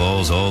smart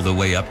balls all the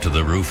way up to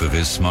the roof of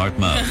his smart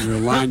mouth. You're a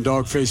lying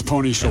dog-faced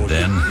pony shoulder.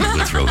 And then he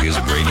would throw his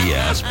brainy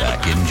ass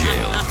back in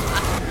jail.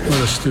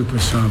 What a stupid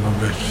son of a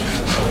bitch.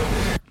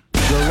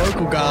 The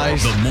local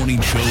guys. The morning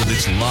show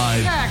that's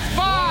live.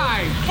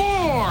 5,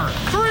 4,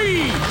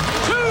 3,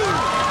 2.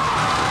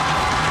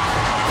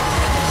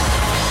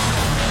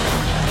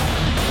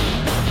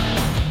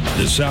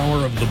 This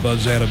hour of the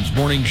Buzz Adams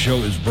Morning Show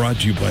is brought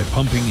to you by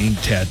Pumping Ink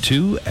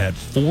Tattoo at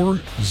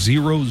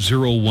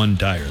 4001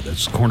 Dyer.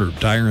 That's the corner of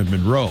Dyer and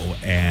Monroe.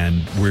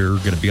 And we're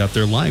going to be out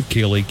there live.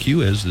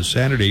 KLAQ is this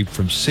Saturday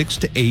from 6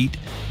 to 8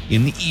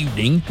 in the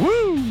evening.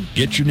 Woo!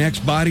 Get your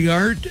next body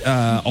art.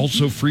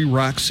 Also, free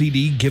rock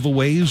CD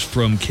giveaways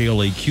from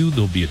KLAQ.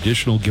 There'll be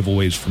additional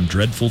giveaways from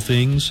Dreadful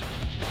Things.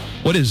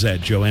 What is that,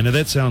 Joanna?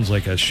 That sounds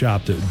like a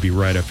shop that would be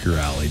right up your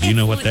alley. Do you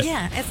know what that?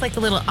 Yeah, it's like a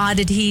little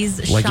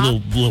oddities like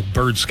shop. little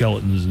bird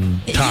skeletons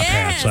and top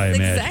hats, I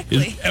imagine.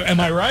 Exactly.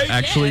 Am I right?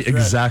 Actually,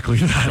 exactly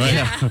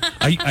that.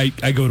 Right.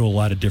 I go to a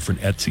lot of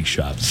different Etsy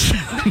shops.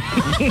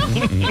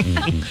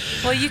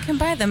 Well, you can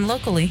buy them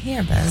locally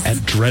here, Buzz.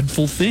 At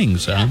Dreadful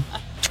Things, huh?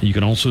 You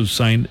can also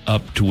sign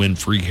up to win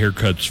free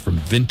haircuts from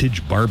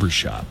Vintage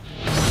Barbershop.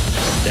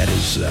 That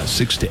is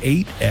 6 to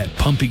 8 at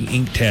Pumping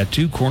Ink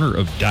Tattoo, corner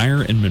of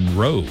Dyer and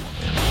Monroe.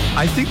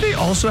 I think they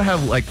also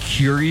have like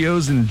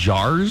curios in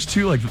jars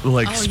too,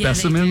 like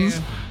specimens.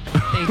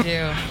 Yeah, they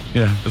do.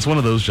 Yeah, it's one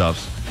of those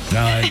shops.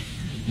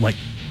 Like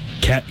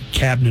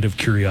cabinet of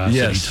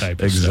curiosity type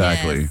of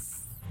exactly.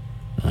 stuff.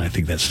 I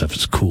think that stuff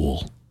is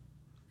cool.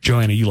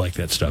 Joanna, you like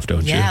that stuff,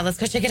 don't you? Yeah, let's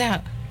go check it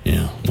out.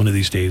 Yeah, one of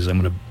these days I'm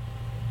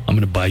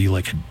gonna buy you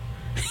like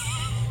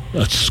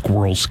a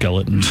squirrel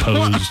skeleton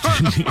posed.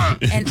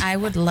 And I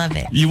would love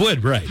it. You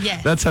would, right?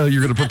 Yes. That's how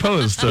you're going to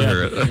propose to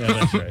her. Yeah,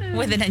 that's right.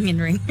 With an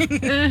onion ring.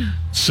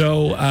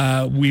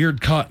 So we're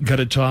going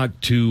to talk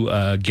to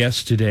a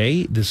guest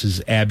today. This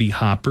is Abby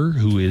Hopper,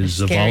 who is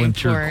a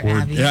volunteer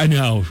coordinator. I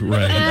know,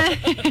 right?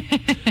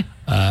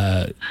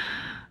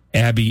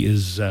 Abby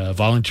is a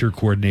volunteer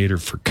coordinator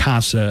for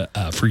CASA.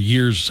 For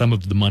years, some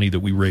of the money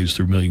that we raise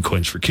through Million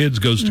Coins for Kids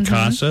goes to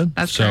CASA.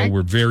 That's so correct.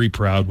 We're very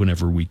proud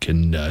whenever we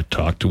can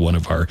talk to one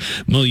of our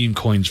Million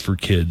Coins for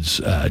Kids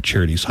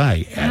charities.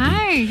 Hi, Abby.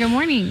 Hi, good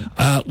morning.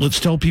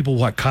 Let's tell people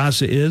what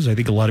CASA is. I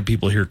think a lot of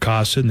people hear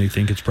CASA and they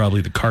think it's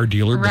probably the car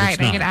dealer, but Right,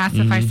 it's not. I get asked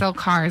if I sell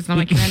cars, and I'm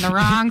like, you're in the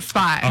wrong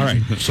spot. All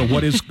right. So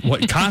what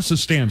CASA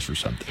stands for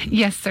something?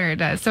 Yes, sir, it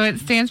does. So it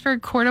stands for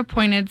Court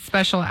Appointed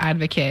Special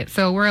Advocate.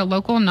 So we're a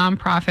local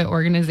nonprofit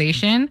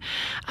organization.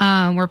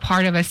 We're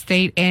part of a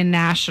state and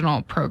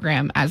national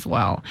program as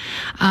well.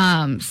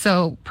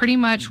 So pretty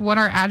much what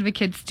our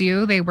advocates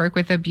do, they work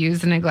with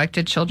abused and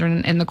neglected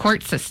children in the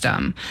court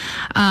system.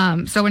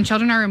 So when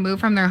children are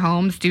removed from their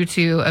homes due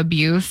to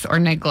abuse or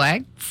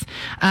neglect,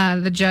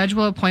 the judge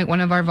will appoint one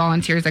of our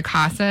volunteers at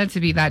CASA to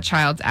be that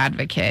child's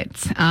advocate.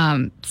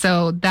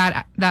 So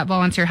that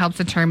volunteer helps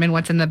determine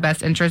what's in the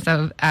best interest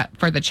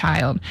for the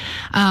child.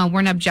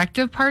 We're an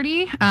objective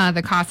party.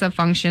 The CASA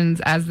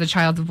functions as the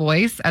child's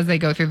voice as they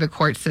go through the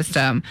court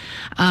system.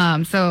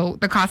 So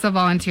the CASA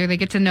volunteer, they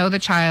get to know the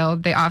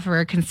child. They offer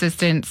a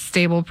consistent,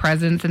 stable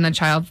presence in the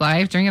child's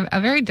life during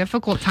a very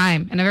difficult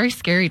time and a very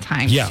scary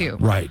time, too.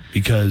 Right.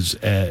 Because,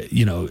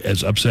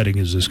 as upsetting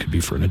as this could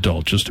be for an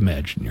adult, just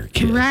imagine you're a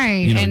kid.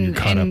 Right. And you're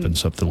caught up in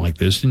something like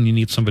this, and you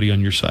need somebody on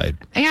your side.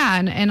 Yeah,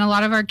 and a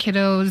lot of our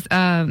kiddos,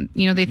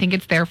 they think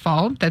it's their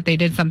fault that they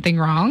did something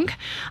wrong.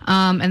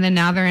 And then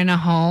now they're in a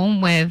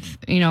home with,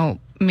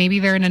 maybe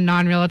they're in a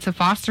non-relative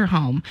foster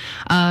home.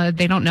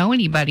 They don't know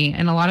anybody.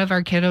 And a lot of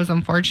our kiddos,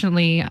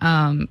 unfortunately,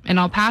 in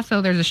El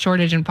Paso, there's a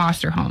shortage in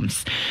foster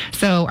homes.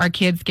 So our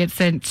kids get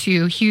sent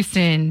to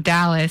Houston,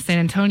 Dallas, San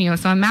Antonio.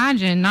 So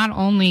imagine not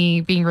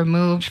only being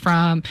removed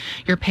from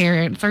your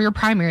parents or your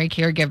primary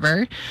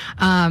caregiver,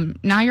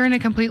 now you're in a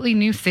completely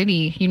new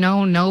city. You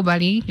know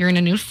nobody. You're in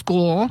a new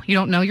school. You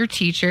don't know your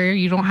teacher.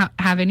 You don't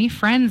have any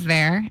friends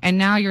there. And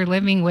now you're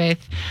living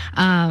with,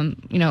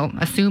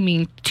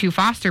 assuming two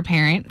foster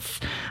parents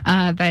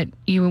that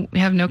you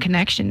have no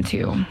connection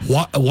to.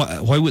 Why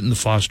wouldn't the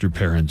foster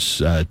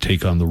parents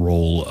take on the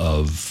role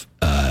of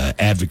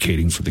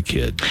advocating for the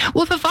kid?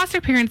 Well, the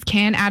foster parents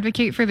can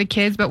advocate for the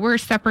kids, but we're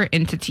separate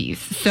entities.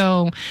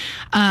 So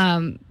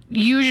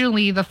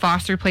usually the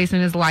foster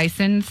placement is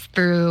licensed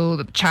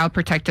through Child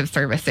Protective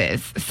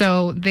Services.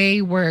 So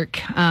they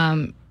work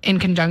in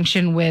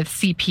conjunction with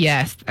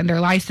CPS, and they're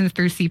licensed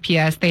through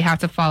CPS. They have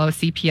to follow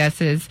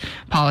CPS's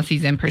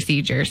policies and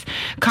procedures.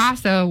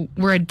 CASA,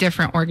 we're a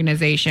different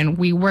organization.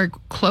 We work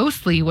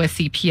closely with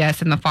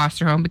CPS in the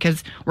foster home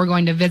because we're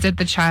going to visit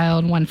the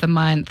child once a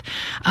month.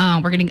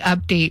 We're getting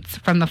updates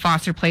from the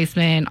foster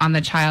placement on the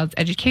child's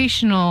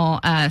educational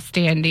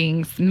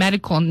standings,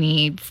 medical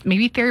needs,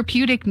 maybe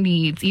therapeutic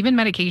needs, even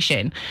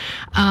medication.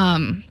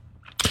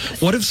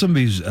 What if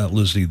somebody's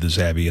listening to this,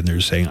 Abby, and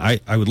they're saying,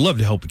 I would love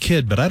to help a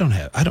kid, but I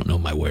don't know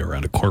my way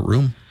around a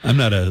courtroom. I'm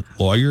not a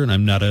lawyer and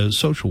I'm not a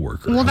social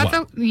worker. Well,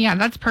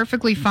 that's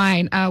perfectly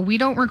fine. We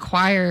don't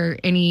require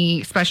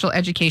any special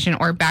education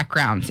or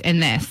background in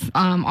this.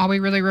 All we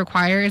really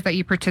require is that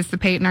you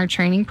participate in our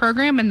training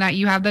program and that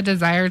you have the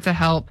desire to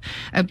help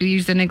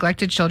abused and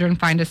neglected children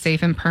find a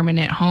safe and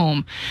permanent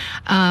home.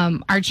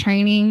 Our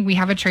training, we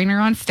have a trainer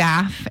on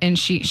staff, and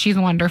she's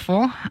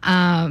wonderful.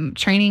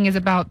 Training is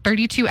about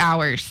 32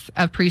 hours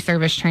of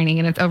pre-service training,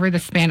 and it's over the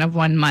span of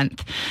 1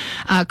 month.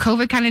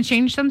 COVID kind of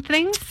changed some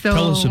things. So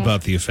tell us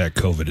about the effect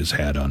COVID has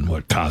had on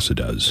what CASA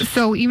does.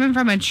 So even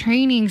from a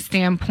training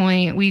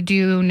standpoint, we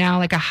do now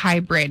like a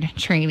hybrid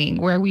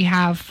training where we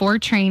have 4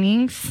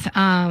 trainings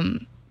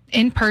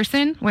in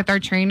person with our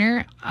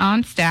trainer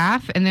on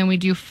staff, and then we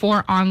do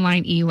 4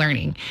 online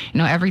e-learning.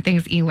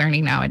 Everything's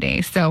e-learning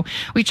nowadays. So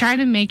we try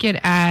to make it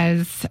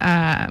as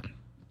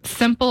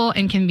simple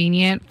and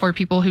convenient for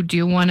people who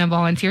do want to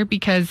volunteer,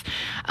 because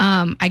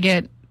I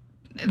get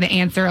the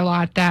answer a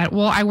lot that,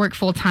 well, I work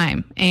full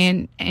time,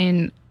 and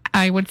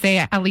I would say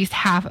at least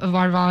half of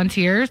our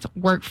volunteers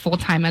work full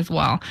time as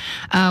well.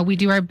 We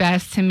do our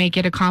best to make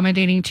it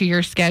accommodating to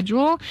your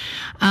schedule.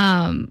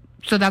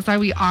 So that's why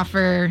we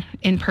offer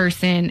in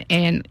person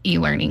and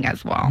e-learning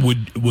as well.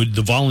 Would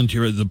the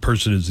volunteer, the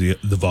person is the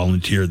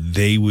volunteer,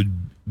 they would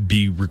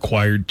be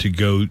required to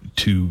go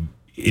to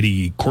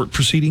any court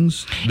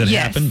proceedings that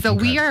happen? Yes, so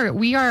we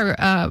are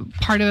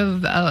part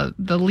of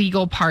the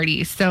legal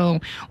party.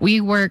 So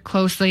we work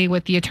closely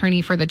with the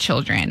attorney for the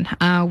children.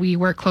 We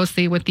work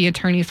closely with the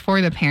attorneys for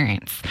the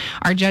parents.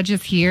 Our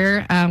judges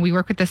here, we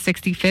work with the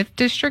 65th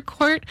District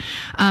Court,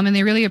 and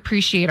they really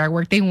appreciate our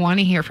work. They want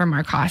to hear from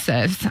our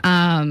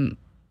CASAs.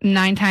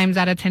 9 times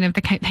out of 10, if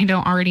they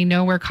don't already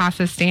know where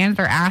CASA stands,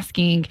 they're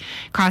asking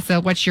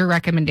CASA, what's your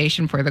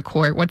recommendation for the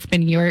court? What's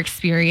been your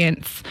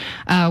experience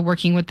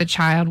working with the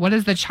child? What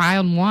does the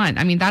child want?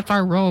 I mean, that's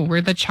our role. We're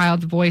the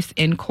child's voice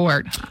in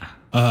court.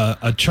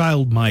 A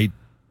child might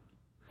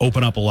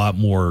open up a lot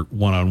more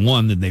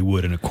one-on-one than they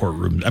would in a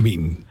courtroom. I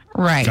mean...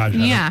 Right. Gosh,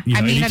 yeah.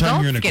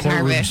 Anytime you're in a get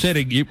courtroom nervous.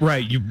 setting, you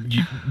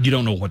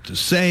don't know what to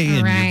say,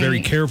 and Right. you're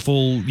very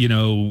careful.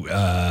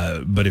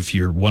 But if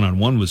you're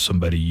one-on-one with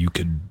somebody, you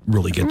could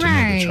really get to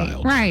know the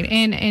child. Right.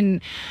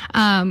 And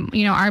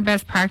our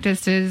best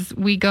practice is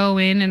we go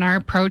in, and our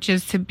approach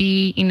is to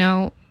be,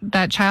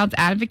 that child's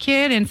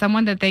advocate and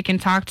someone that they can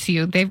talk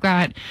to. They've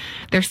got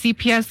their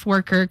CPS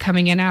worker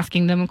coming in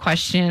asking them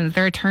questions,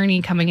 their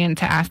attorney coming in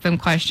to ask them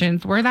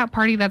questions. We're that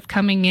party that's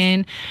coming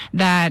in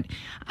that,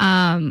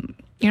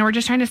 we're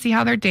just trying to see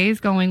how their day's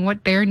going,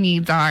 what their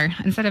needs are.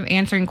 Instead of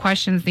answering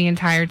questions the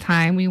entire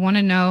time, we want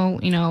to know,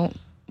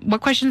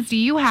 what questions do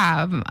you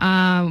have?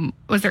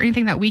 Was there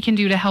anything that we can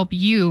do to help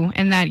you,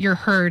 and that you're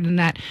heard, and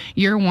that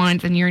your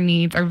wants and your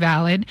needs are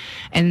valid,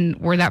 and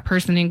we're that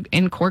person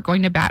in court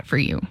going to bat for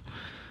you?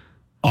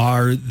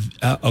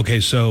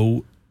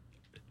 So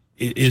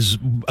is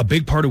a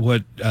big part of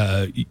what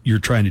you're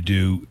trying to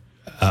do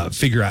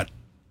figure out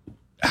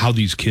how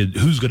these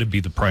kids, who's going to be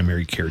the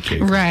primary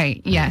caretaker?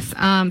 Right. Yes.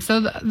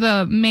 So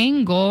the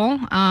main goal,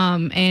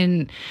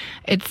 and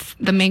it's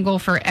the main goal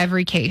for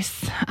every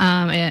case,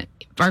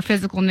 our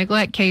physical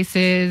neglect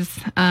cases,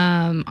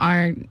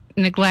 our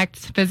neglect,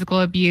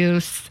 physical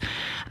abuse,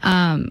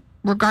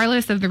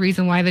 regardless of the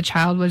reason why the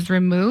child was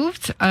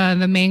removed,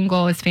 the main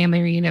goal is family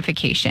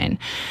reunification.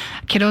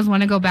 Kiddos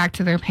want to go back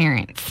to their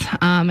parents.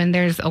 And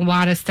there's a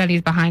lot of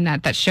studies behind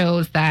that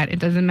shows that it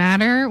doesn't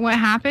matter what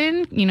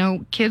happened.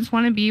 Kids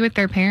want to be with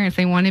their parents.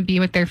 They want to be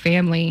with their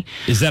family.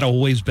 Is that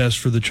always best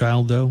for the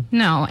child, though?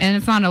 No, and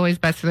it's not always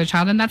best for the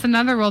child. And that's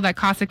another role that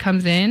CASA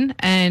comes in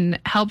and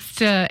helps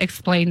to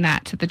explain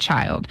that to the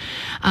child.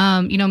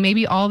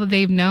 Maybe all that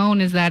they've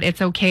known is that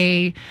it's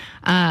okay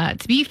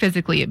to be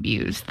physically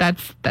abused.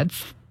 That's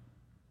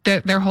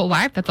their whole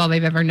life. That's all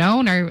they've ever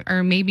known,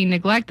 or maybe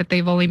neglect, that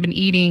they've only been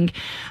eating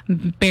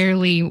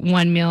barely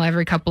one meal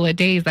every couple of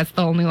days. That's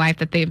the only life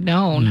that they've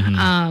known.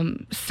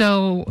 Mm-hmm.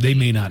 So they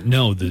may not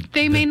know that.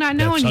 They may not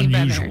know any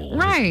unusual. better.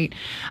 Right.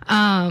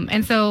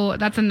 And so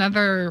that's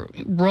another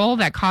role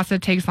that CASA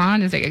takes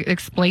on, is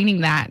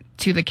explaining that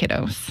to the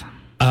kiddos.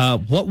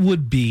 What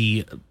would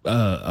be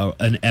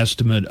an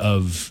estimate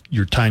of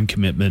your time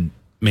commitment,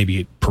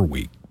 maybe per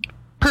week?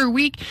 Per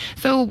week.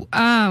 So,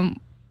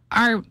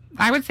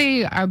 I would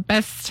say our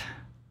best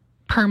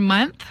per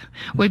month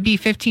would be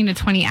 15 to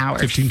 20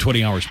 hours. 15,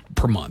 20 hours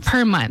per month.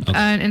 Per month. Okay.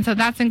 And so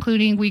that's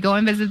including, we go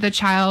and visit the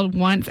child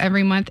once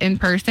every month in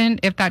person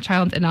if that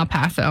child's in El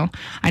Paso.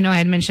 I know I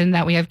had mentioned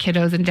that we have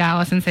kiddos in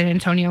Dallas and San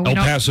Antonio. El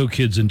Paso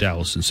kids in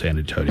Dallas and San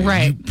Antonio.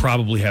 Right. You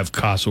probably have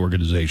CASA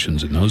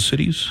organizations in those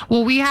cities.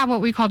 Well, we have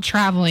what we call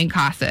traveling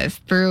CASAs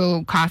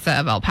through CASA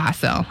of El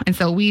Paso. And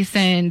so we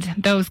send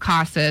those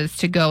CASAs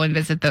to go and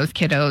visit those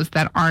kiddos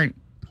that aren't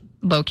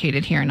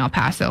located here in El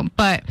Paso.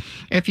 But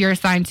if you're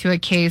assigned to a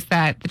case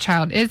that the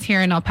child is here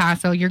in El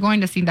Paso, you're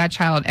going to see that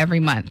child every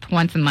month,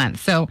 once a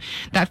month. So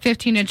that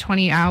 15 to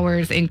 20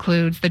 hours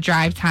includes the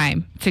drive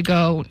time to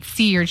go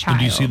see your child. And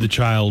do you see the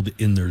child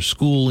in their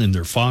school, in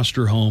their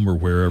foster home, or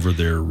wherever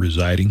they're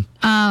residing?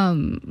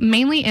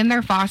 Mainly in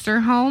their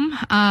foster home.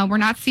 We're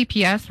not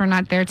CPS. We're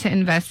not there to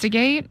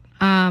investigate.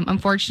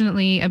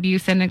 Unfortunately,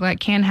 abuse and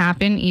neglect can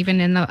happen even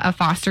in a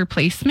foster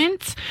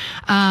placement.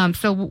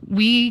 So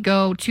we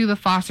go to the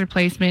foster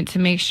placement to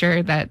make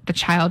sure that the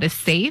child is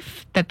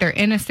safe, that they're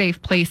in a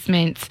safe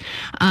placement,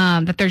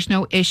 that there's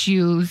no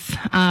issues,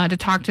 to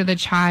talk to the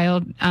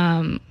child,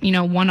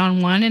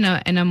 one-on-one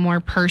in a more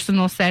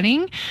personal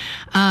setting.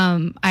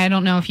 I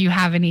don't know if you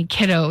have any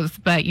kiddos,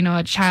 but,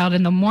 a child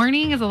in the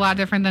morning is a lot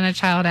different than a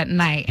child at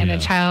night. And a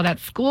child at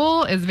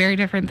school is very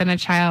different than a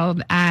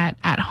child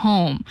at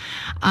home.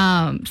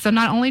 So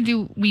not only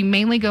do we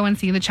mainly go and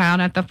see the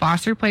child at the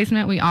foster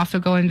placement, we also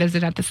go and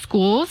visit at the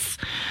schools.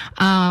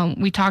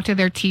 We talk to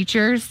their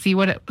teachers, see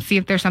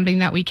if there's something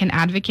that we can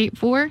advocate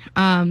for.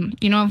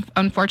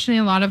 Unfortunately,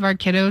 a lot of our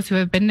kiddos who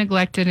have been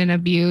neglected and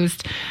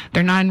abused,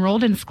 they're not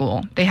enrolled in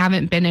school. They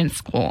haven't been in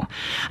school.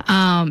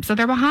 So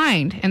they're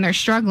behind and they're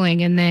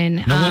struggling. And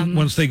then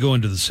once they go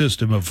into the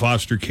system of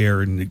foster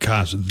care and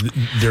CASA,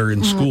 they're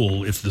in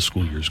school if the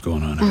school year's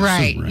going on.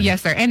 Right.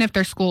 Yes, sir. And if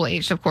they're school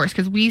aged, of course,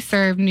 because we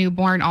serve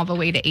newborn all the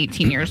way to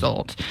 18 years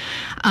old.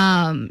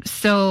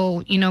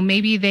 So,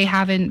 maybe they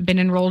haven't been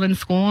enrolled in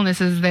school and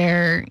this is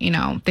their,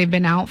 they've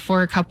been out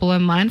for a couple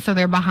of months, so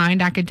they're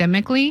behind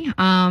academically.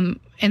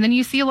 And then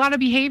you see a lot of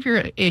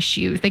behavior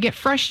issues. They get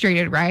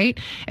frustrated, right?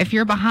 If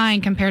you're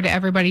behind compared to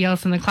everybody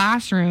else in the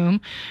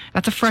classroom,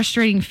 that's a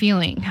frustrating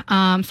feeling.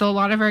 So a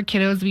lot of our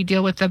kiddos, we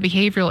deal with the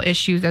behavioral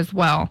issues as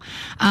well.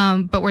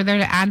 But we're there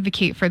to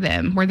advocate for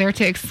them. We're there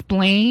to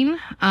explain,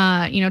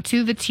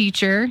 to the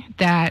teacher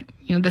that,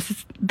 this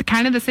is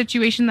the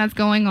situation that's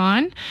going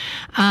on.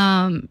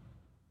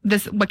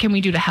 What can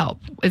we do to help?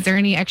 Is there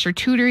any extra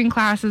tutoring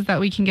classes that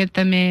we can get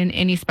them in?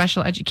 Any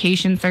special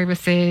education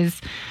services?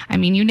 I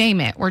mean, you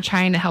name it. We're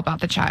trying to help out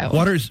the child.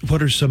 What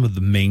are some of the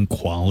main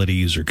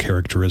qualities or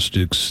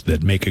characteristics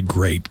that make a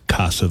great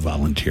CASA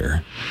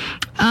volunteer?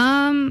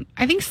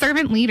 I think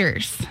servant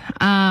leaders.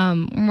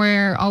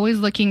 We're always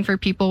looking for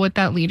people with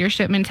that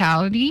leadership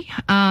mentality,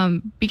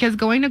 because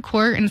going to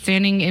court and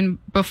standing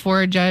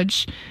before a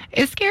judge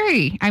is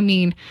scary. I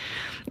mean,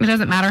 it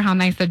doesn't matter how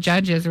nice the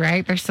judge is,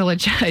 right? They're still a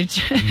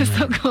judge.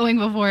 So going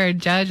before a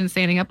judge and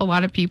standing up, a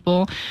lot of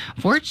people,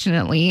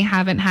 fortunately,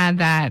 haven't had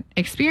that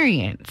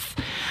experience.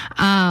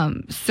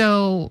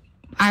 So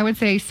I would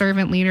say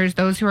servant leaders,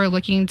 those who are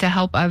looking to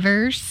help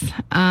others,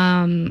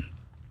 they're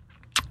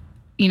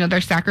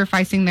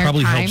sacrificing their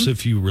Probably time. Helps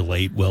if you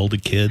relate well to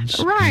kids.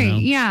 Right,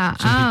 yeah.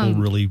 Some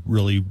people really,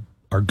 really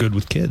are good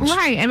with kids.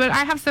 Right. But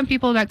I have some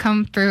people that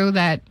come through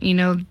that,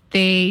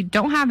 they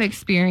don't have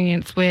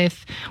experience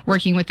with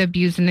working with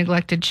abused and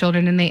neglected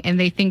children, and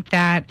they think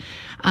that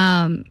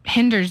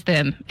hinders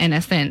them in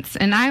a sense.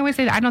 And I always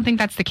say that I don't think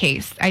that's the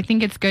case. I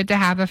think it's good to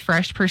have a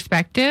fresh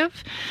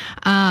perspective.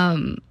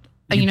 You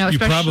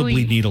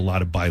probably need a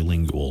lot of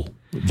bilingual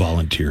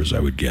volunteers, I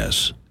would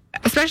guess.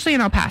 Especially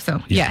in El Paso.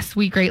 Yeah. Yes,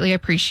 we greatly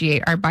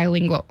appreciate our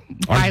bilingual.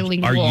 Are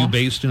you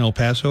based in El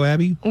Paso,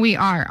 Abby? We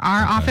are.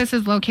 Our office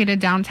is located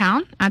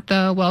downtown at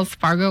the Wells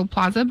Fargo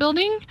Plaza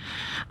building.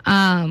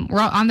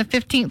 We're on the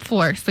 15th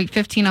floor, Suite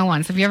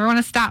 1501. So if you ever want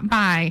to stop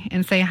by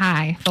and say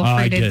hi, feel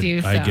free to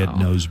do so. I get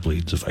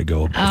nosebleeds if I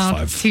go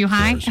above 5 too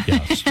high? floors.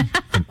 Yes,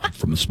 I'm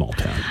from a small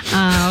town.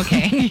 Oh,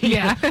 okay.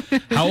 Yeah.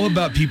 How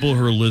about people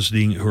who are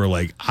listening who are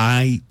like,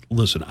 I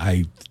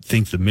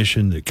think the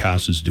mission that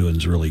CASA's doing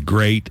is really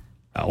great.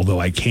 Although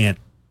I can't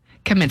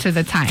commit to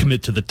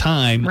the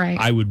time. Right.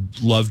 I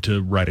would love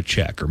to write a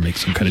check or make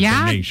some kind of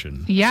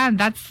donation. Yeah,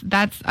 that's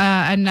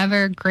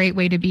another great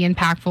way to be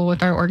impactful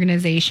with our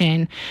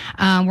organization.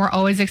 We're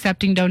always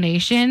accepting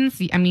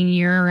donations. I mean,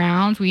 year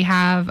round. We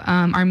have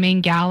our main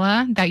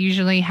gala that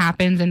usually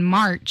happens in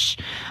March.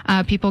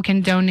 People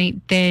can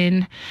donate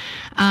then.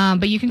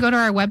 But you can go to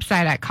our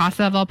website at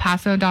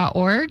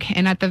casaofelpaso.org,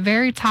 and at the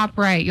very top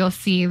right, you'll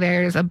see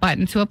there's a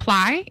button to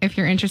apply if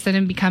you're interested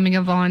in becoming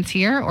a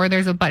volunteer, or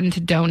there's a button to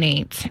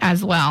donate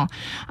as well.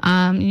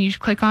 You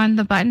click on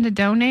the button to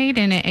donate,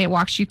 and it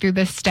walks you through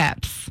the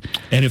steps.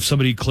 And if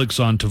somebody clicks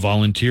on to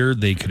volunteer,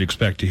 they could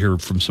expect to hear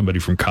from somebody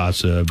from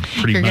CASA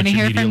pretty You're much gonna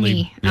hear immediately. from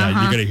me.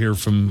 Yeah, you're going to hear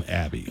from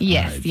Abby.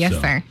 Yes,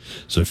 sir.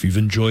 So if you've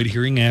enjoyed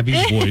hearing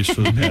Abby's voice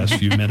for the past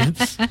few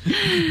minutes,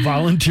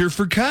 volunteer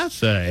for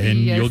CASA, and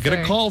you'll get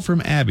a call from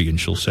Abby, and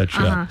she'll set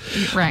you up.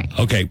 Right.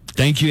 Okay.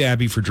 Thank you,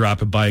 Abby, for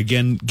dropping by.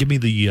 Again, give me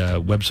the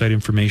website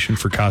information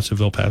for CASA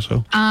of El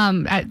Paso.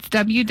 At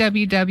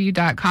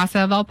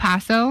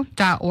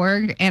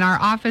www.casaofelpaso.org, and our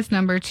office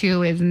number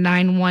too is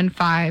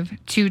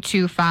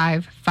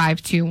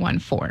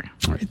 915-225-5214.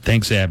 All right.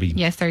 Thanks, Abby.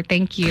 Yes, sir.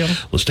 Thank you.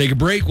 Let's take a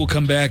break. We'll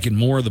come back, and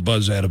more of the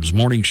Buzz Adams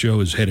Morning Show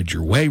is headed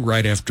your way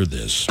right after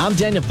this. I'm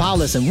Daniel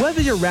Paulus, and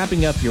whether you're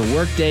wrapping up your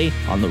workday,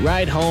 on the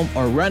ride home,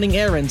 or running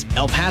errands,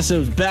 El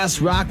Paso's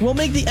best rock will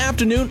make the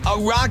afternoon a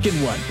rockin'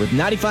 one with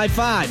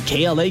 95.5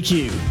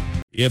 KLAQ.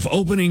 If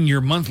opening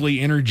your monthly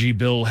energy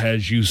bill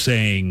has you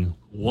saying,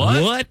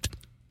 what?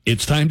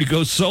 It's time to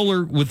go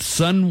solar with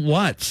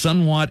SunWatt.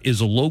 SunWatt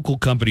is a local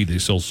company. They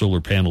sell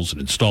solar panels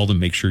and install them.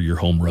 Make sure your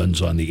home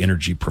runs on the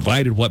energy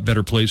provided. What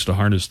better place to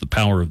harness the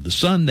power of the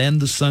sun than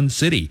the Sun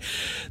City?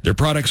 Their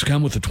products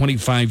come with a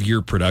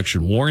 25-year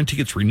production warranty.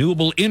 It's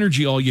renewable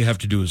energy. All you have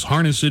to do is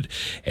harness it,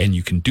 and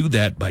you can do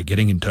that by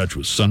getting in touch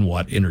with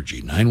SunWatt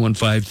Energy.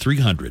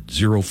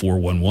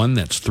 915-300-0411.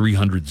 That's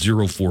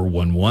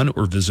 300-0411.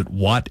 Or visit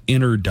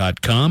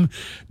wattener.com,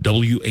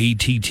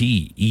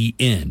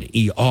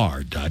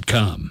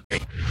 WATTENER.com.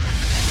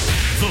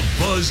 The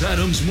Buzz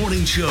Adams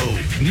Morning Show,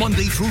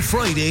 Monday through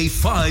Friday,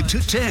 5 to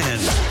 10.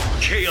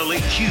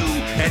 KLAQ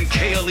and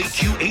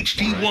KLAQ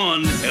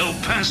HD1, El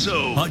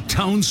Paso, a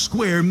town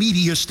square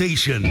media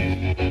station.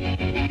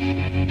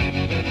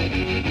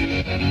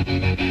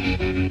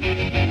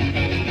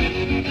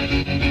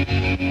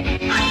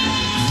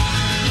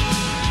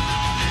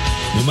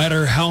 No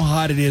matter how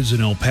hot it is in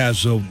El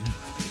Paso,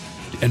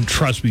 and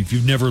trust me, if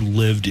you've never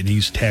lived in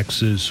East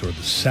Texas or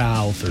the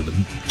South or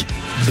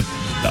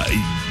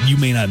you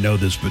may not know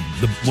this, but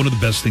one of the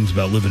best things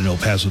about living in El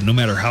Paso, no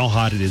matter how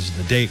hot it is in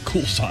the day, it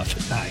cools off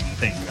at night,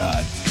 thank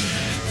God.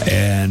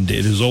 And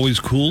it is always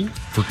cool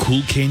for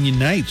Cool Canyon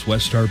Nights.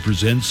 Westar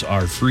presents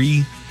our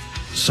free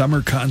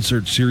summer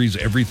concert series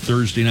every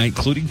Thursday night,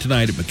 including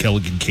tonight at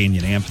McKelligan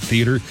Canyon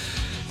Amphitheater.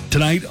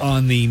 Tonight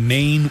on the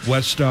main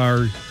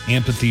Westar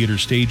Amphitheater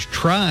stage,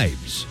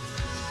 Tribes,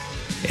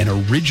 an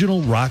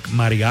original rock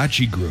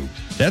mariachi group.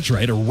 That's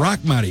right, a rock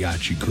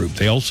mariachi group.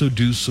 They also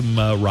do some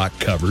rock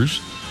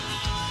covers.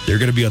 They're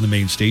going to be on the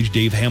main stage.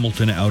 Dave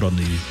Hamilton out on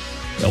the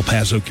El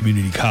Paso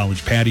Community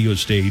College patio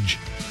stage.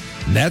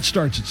 And that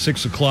starts at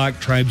 6 o'clock.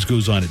 Tribes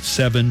goes on at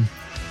 7.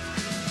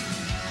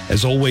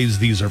 As always,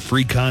 these are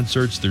free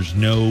concerts. There's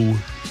no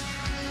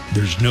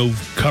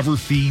cover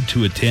fee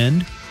to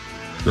attend.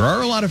 There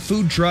are a lot of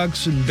food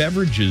trucks and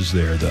beverages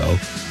there, though.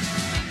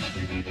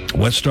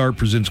 Westar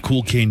presents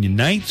Cool Canyon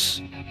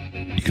Nights.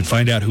 You can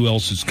find out who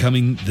else is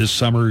coming this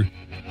summer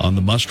on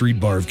the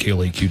must-read bar of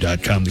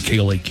KLAQ.com, the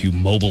KLAQ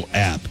mobile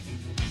app.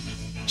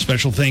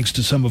 Special thanks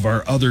to some of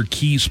our other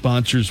key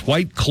sponsors,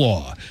 White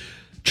Claw,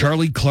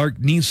 Charlie Clark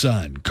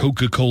Nissan,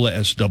 Coca-Cola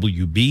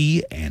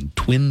SWB, and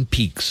Twin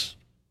Peaks.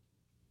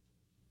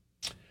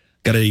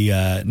 Got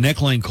a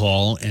neckline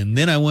call, and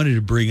then I wanted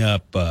to bring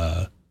up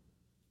an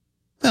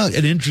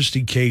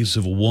interesting case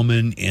of a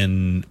woman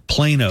in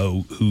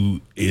Plano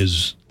who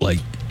is like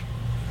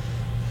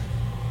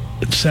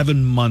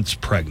 7 months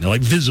pregnant,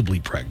 like visibly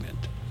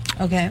pregnant.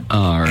 Okay.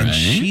 All right. And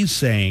she's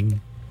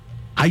saying,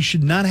 I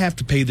should not have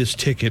to pay this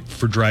ticket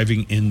for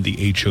driving in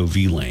the HOV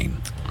lane.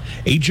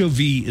 HOV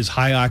is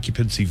high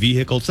occupancy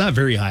vehicle. It's not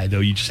very high, though.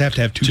 You just have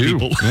to have two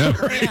people. Yeah.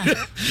 Right?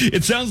 Yeah.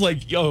 It sounds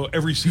like,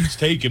 every seat's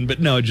taken,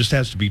 but no, it just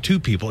has to be two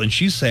people. And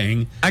she's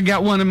saying, I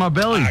got one in my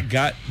belly.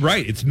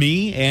 Right, it's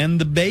me and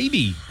the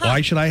baby.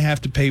 Why should I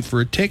have to pay for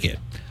a ticket?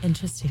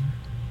 Interesting.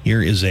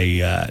 Here is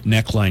a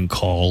neckline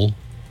call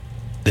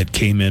that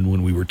came in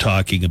when we were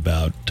talking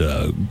about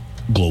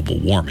global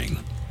warming.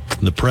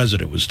 The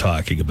president was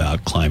talking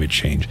about climate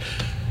change.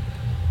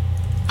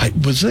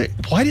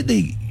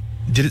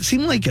 Did it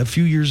seem like a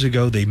few years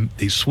ago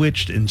they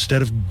switched,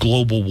 instead of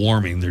global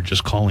warming, they're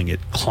just calling it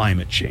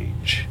climate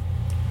change?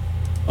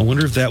 I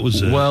wonder if that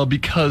was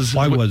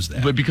why was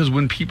that? But because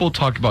when people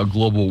talk about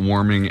global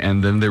warming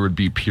and then there would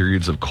be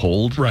periods of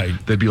cold, right?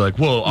 They'd be like,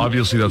 well,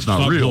 obviously that's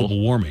not real.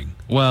 Global warming.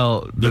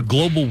 Well, the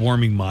global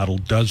warming model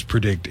does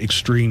predict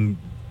extreme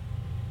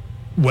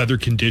weather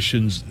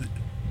conditions,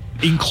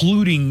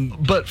 including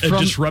a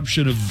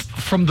disruption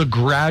from the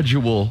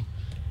gradual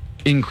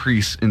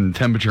increase in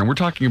temperature, and we're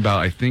talking about,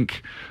 I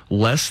think,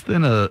 less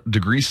than a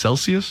degree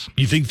Celsius.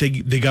 You think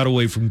they got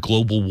away from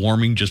global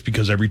warming just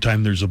because every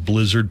time there's a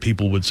blizzard,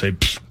 people would say,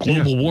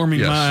 global warming,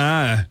 yes. My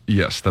eye.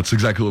 Yes, that's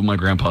exactly what my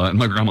grandpa and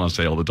my grandma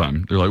say all the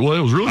time. They're like, well, it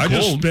was really cold. I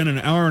just spent an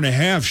hour and a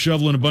half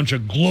shoveling a bunch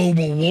of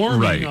global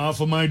warming off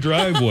of my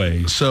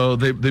driveway. So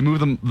they move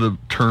the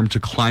term to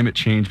climate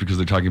change because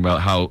they're talking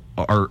about how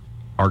our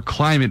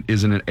climate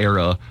is in an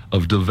era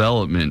of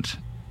development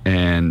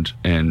and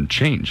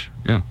change.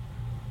 Yeah.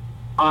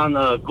 On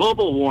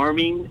global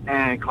warming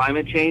and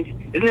climate change,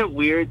 isn't it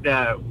weird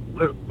that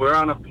we're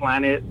on a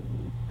planet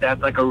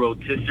that's like a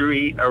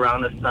rotisserie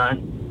around the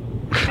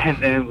sun,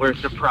 and then we're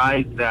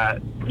surprised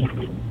that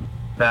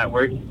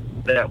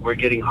we're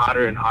getting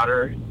hotter and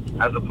hotter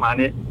as a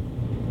planet,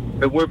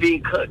 but we're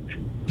being cooked.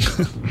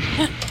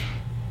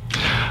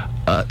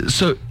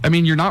 So I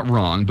mean, you're not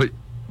wrong, but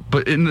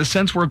in the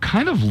sense we're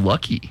kind of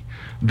lucky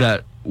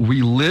that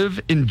we live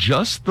in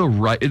just the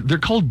right. They're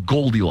called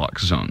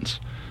Goldilocks zones.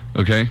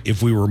 Okay.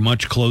 If we were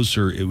much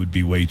closer, it would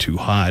be way too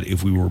hot.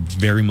 If we were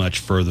very much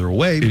further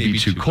away, it'd be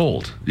too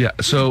cold. Yeah.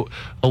 So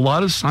a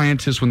lot of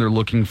scientists, when they're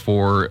looking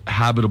for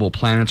habitable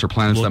planets or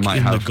planets that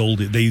might have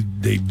they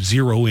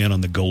zero in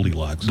on the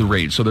Goldilocks. The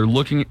rate. So they're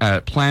looking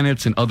at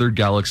planets and other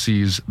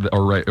galaxies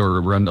or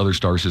around other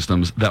star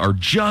systems that are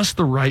just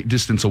the right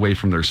distance away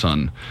from their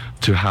sun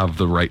to have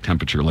the right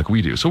temperature, like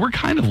we do. So we're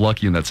kind of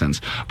lucky in that sense.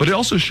 But it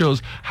also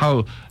shows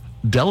how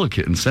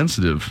delicate and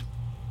sensitive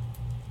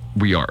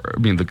we are. I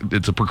mean,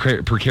 it's a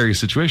precarious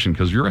situation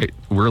because you're right.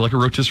 We're like a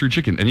rotisserie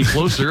chicken. Any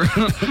closer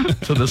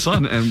to the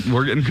sun, and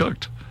we're getting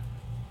cooked.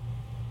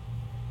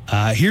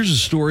 Here's a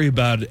story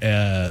about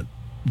the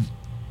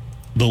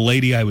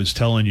lady I was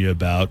telling you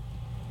about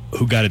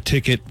who got a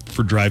ticket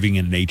for driving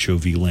in an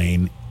HOV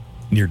lane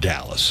near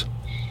Dallas.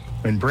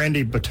 When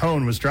Brandy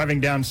Batone was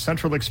driving down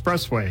Central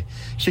Expressway,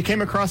 she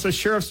came across a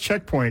sheriff's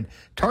checkpoint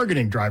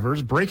targeting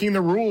drivers breaking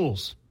the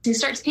rules. He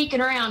starts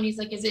peeking around. He's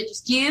like, "Is it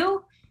just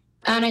you?"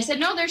 And I said,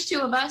 "No, there's two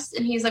of us."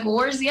 And he's like, "Well,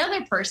 where's the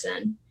other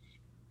person?"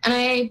 And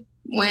I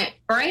went,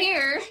 "Right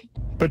here."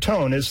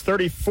 Batone is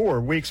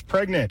 34 weeks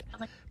pregnant,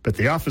 but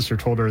the officer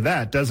told her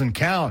that doesn't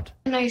count.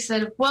 And I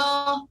said,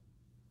 "Well,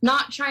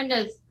 not trying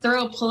to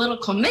throw a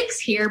political mix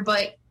here,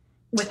 but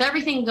with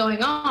everything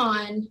going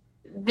on,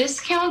 this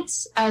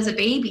counts as a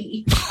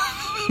baby."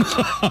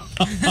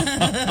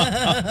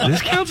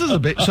 This counts as a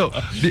baby. So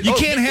you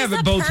can't have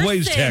it both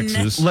ways,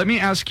 Texas. Let me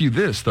ask you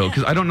this, though,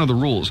 because I don't know the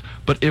rules.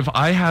 But if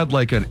I had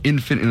like an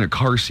infant in a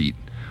car seat,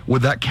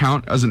 would that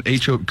count as an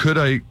HOV? Could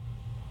I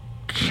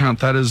count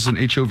that as an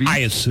HOV? I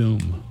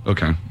assume.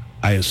 Okay.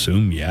 I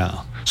assume,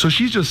 yeah. So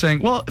she's just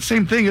saying, well,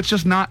 same thing. It's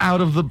just not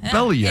out of the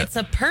belly yet. It's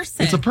a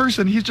person. It's a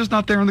person. He's just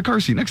not there in the car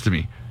seat next to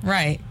me.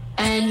 Right.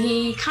 And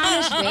he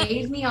kind of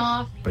waved me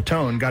off.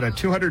 Batone got a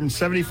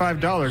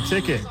 $275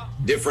 ticket.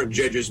 Different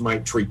judges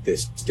might treat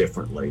this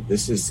differently.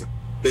 This is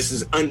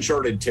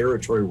uncharted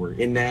territory we're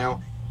in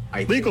now.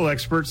 Legal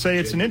experts say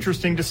it's an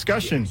interesting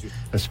discussion,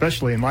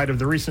 especially in light of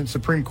the recent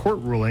Supreme Court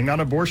ruling on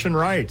abortion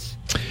rights.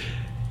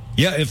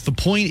 Yeah, if the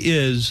point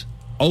is,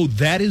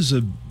 that is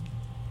a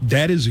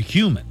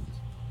human.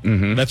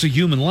 Mm-hmm. That's a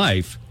human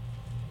life.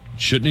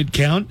 Shouldn't it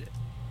count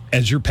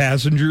as your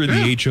passenger in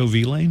the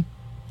HOV lane?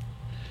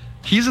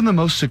 He's in the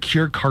most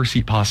secure car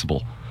seat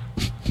possible.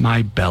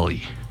 My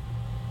belly.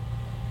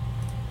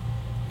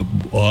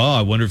 Oh,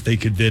 I wonder if they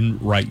could then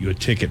write you a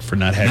ticket for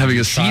not having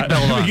a seatbelt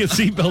on. Having a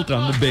seatbelt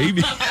on the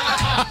baby.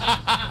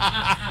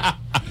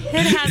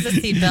 It has a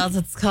seatbelt.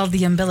 It's called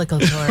the umbilical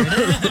cord.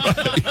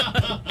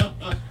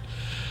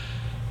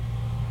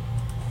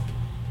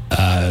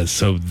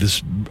 So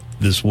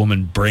this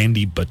woman,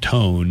 Brandy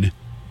Batone,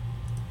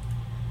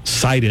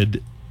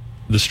 cited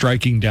the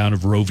striking down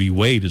of Roe v.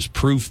 Wade as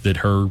proof that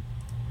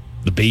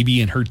the baby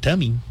in her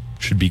tummy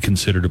should be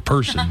considered a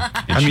person,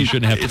 and she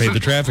shouldn't have to pay the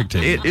traffic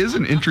ticket. It is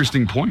an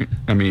interesting point.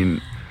 I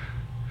mean,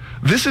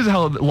 this is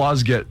how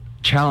laws get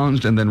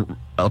challenged and then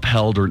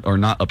upheld or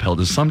not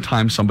upheld. Is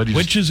sometimes somebody.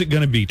 Which is it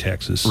going to be,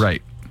 Texas?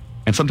 Right.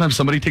 And sometimes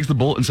somebody takes the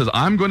bullet and says,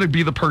 "I'm going to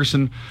be the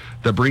person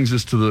that brings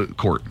this to the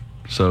court."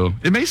 So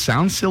it may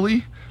sound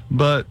silly,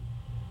 but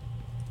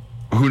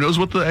who knows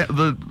what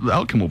the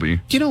outcome will be?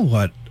 You know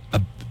what?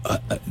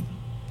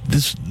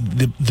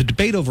 The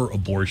debate over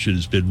abortion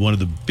has been one of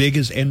the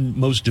biggest and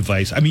most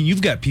divisive. I mean,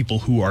 you've got people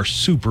who are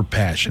super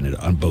passionate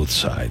on both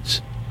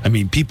sides. I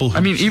mean, people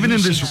who... even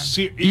in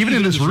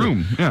this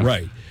room. Yeah.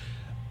 Right.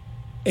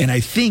 And I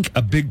think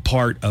a big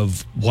part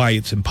of why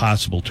it's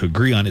impossible to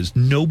agree on is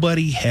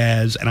nobody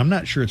has, and I'm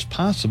not sure it's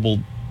possible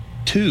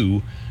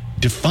to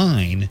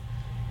define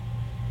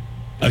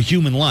a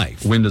human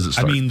life. When does it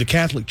start? I mean, the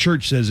Catholic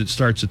Church says it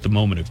starts at the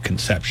moment of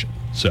conception.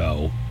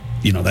 So,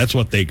 that's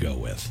what they go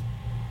with.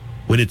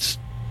 When it's,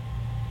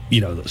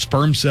 the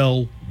sperm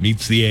cell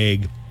meets the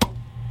egg,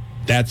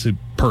 that's a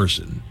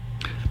person.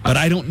 But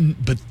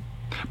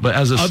but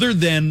as other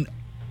than,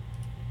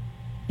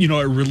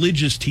 a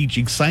religious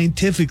teaching,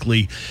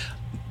 scientifically,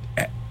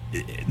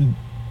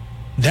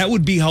 that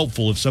would be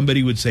helpful if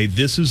somebody would say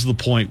this is the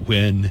point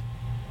when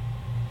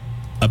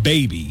a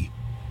baby,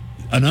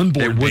 an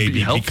unborn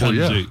baby,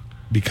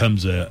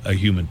 becomes a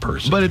human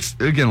person. But it's,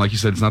 again, like you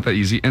said, it's not that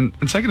easy. And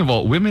second of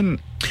all, women...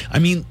 I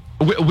mean...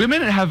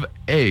 Women have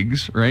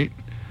eggs, right?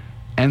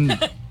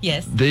 And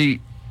yes,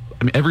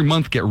 every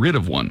month get rid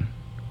of one,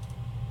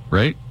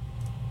 right?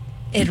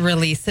 It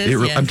releases.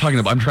 Yes. I'm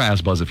trying to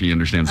ask Buzz if he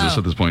understands this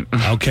at this point.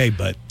 Okay,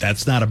 but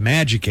that's not a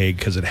magic egg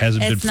because it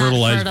hasn't been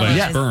fertilized by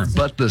a sperm.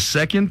 But the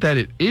second that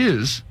it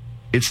is,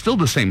 it's still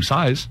the same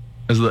size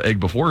as the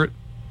egg before it.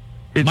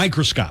 It's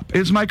microscopic.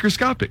 It's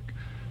microscopic,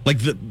 like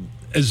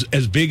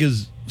as big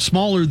as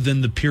smaller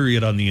than the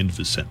period on the end of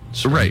a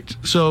sentence. Right.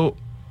 So,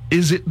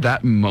 is it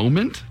that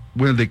moment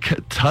when they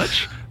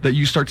touch that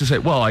you start to say,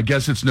 well, I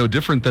guess it's no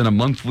different than a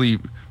monthly...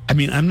 I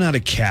mean, I'm not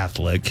a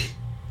Catholic,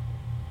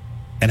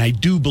 and I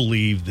do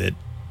believe that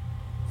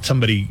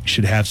somebody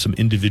should have some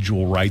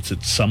individual rights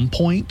at some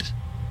point.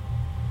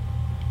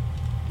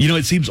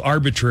 It seems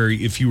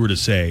arbitrary if you were to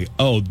say,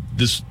 oh,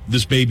 this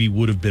baby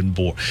would have been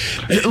born.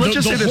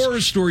 The horror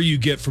story you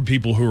get from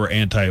people who are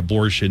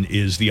anti-abortion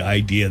is the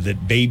idea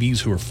that babies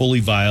who are fully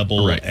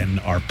viable and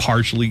are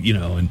partially,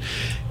 and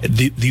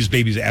these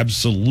babies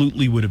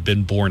absolutely would have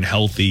been born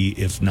healthy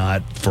if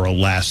not for a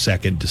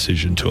last-second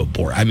decision to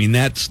abort. I mean,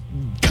 that's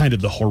kind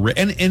of the horror.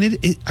 And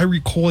I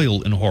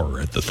recoil in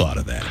horror at the thought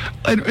of that.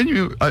 And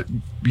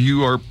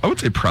you are, I would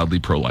say, proudly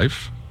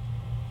pro-life.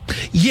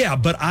 Yeah,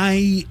 but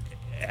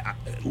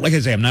like I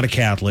say, I'm not a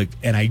Catholic,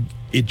 and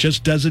it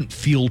just doesn't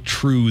feel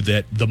true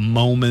that the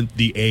moment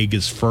the egg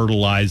is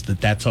fertilized,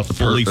 that's a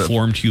fully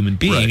formed human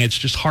being. Right. It's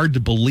just hard to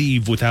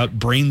believe without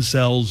brain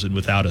cells and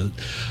without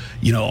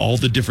all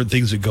the different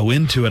things that go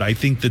into it. I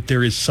think that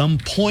there is some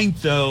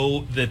point,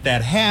 though,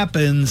 that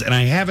happens, and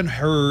I haven't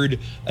heard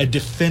a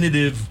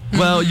definitive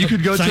you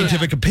could go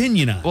scientific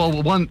opinion on it.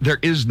 Well, one, there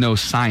is no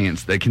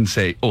science that can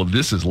say, oh,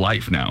 this is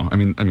life now. I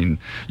mean,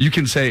 you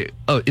can say,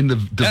 oh, in the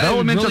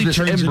development It really of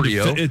this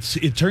embryo.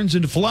 it turns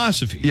into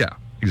philosophy. Yeah,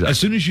 exactly. As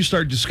soon as you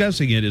start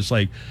discussing it, it's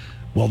like,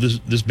 well,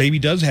 this baby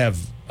does have,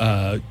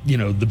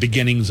 the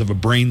beginnings of a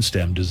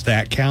brainstem. Does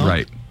that count?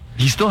 Right.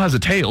 He still has a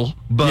tail,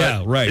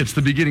 but it's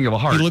the beginning of a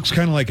heart. He looks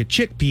kind of like a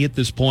chickpea at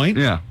this point.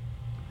 Yeah.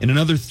 In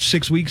another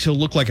 6 weeks, he'll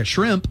look like a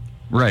shrimp.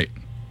 Right.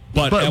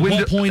 But at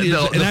what point is the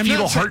I'm fetal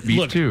not saying- heartbeat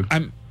look, too?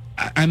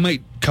 I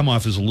might come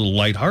off as a little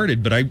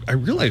lighthearted, but I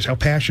realize how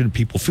passionate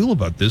people feel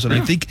about this, and I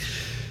think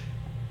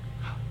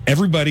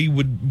everybody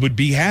would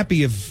be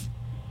happy if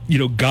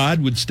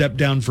God would step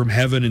down from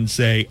heaven and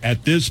say,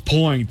 at this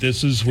point,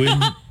 this is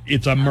when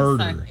it's a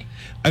murder.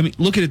 I mean,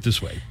 look at it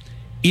this way: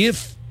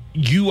 if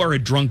you are a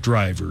drunk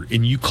driver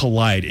and you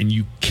collide and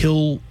you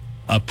kill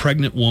a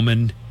pregnant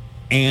woman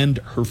and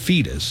her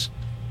fetus,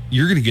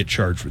 you're going to get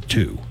charged with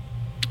 2.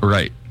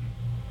 Right.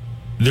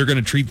 They're going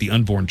to treat the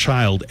unborn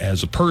child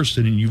as a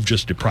person, and you've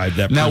just deprived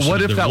that person Now,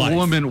 what of if their that life.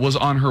 woman was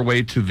on her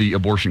way to the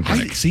abortion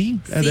clinic?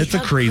 That's a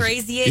how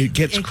crazy. It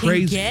gets can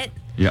crazy. get?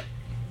 Yeah.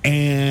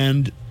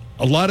 And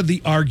a lot of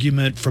the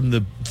argument from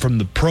the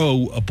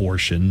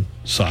pro-abortion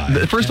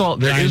side. First of all,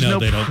 there is no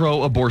they don't-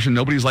 pro-abortion.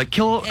 Nobody's like,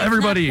 kill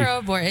everybody. It's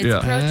not pro-abort. It's I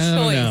don't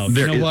pro-choice.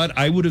 know. You know what?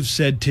 I would have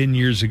said 10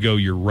 years ago,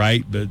 you're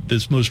right, but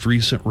this most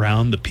recent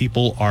round, the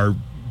people are...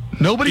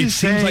 Nobody's it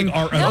seems saying like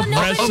are nobody's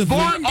aggressively...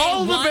 saying they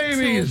all the want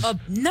babies.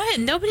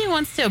 Nobody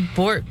wants to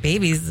abort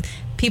babies.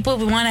 People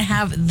want to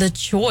have the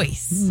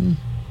choice. And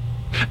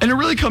it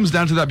really comes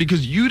down to that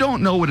because you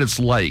don't know what it's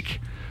like.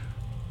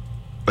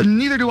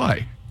 Neither do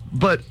I.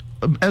 But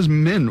as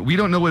men, we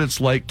don't know what it's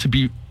like to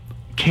be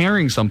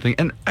carrying something.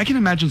 And I can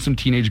imagine some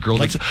teenage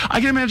girl. I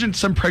can imagine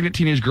some pregnant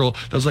teenage girl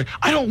that was like,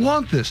 I don't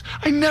want this.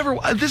 I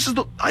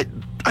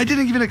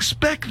didn't even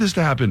expect this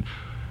to happen.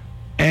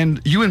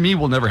 And you and me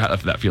will never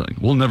have that feeling.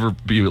 We'll never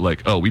be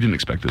like, oh, we didn't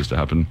expect this to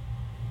happen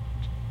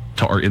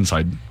to our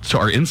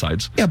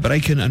insides. Yeah, but I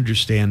can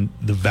understand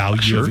the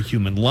value of a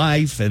human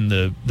life and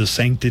the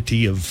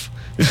sanctity of...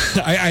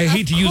 I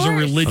hate to use a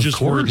religious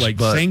word like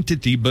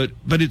sanctity, but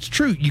it's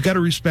true. You got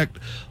to respect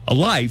a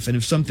life, and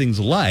if something's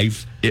a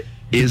life...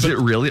 Is it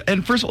really?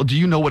 And first of all, do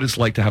you know what it's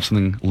like to have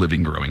something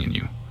living growing in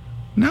you?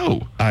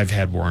 No. I've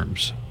had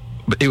worms.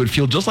 But it would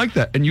feel just like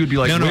that, and you would be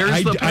like,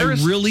 "Where's the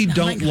Paris?" I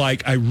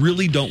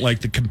really don't like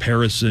the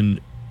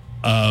comparison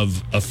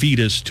of a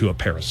fetus to a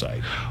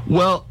parasite.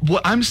 Well,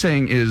 what I'm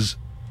saying is,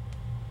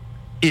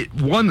 it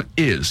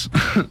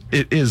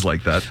is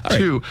like that. All right.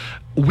 2,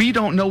 we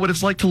don't know what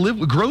it's like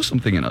to grow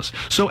something in us.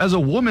 So as a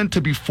woman,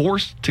 to be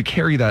forced to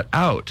carry that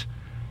out,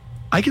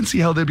 I can see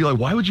how they'd be like,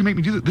 "Why would you make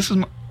me do that? This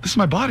is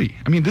my body.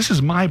 I mean, this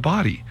is my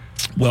body."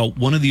 Well,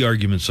 one of the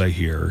arguments I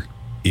hear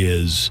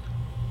is,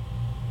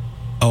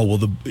 oh, well,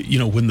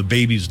 when the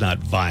baby's not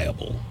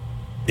viable,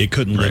 it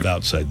couldn't live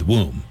outside the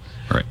womb.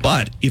 Right.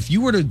 But if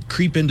you were to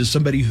creep into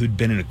somebody who'd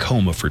been in a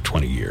coma for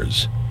 20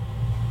 years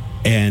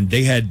and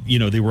they had,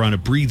 they were on a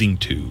breathing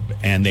tube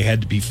and they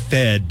had to be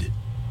fed,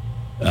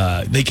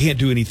 they can't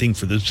do anything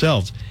for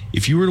themselves.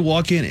 If you were to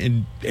walk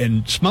in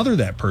and smother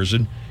that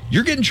person,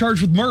 you're getting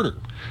charged with murder.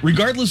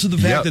 Regardless of the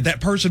fact that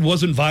person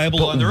wasn't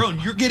viable on their own,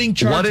 you're getting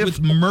charged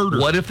with murder.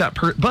 What if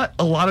but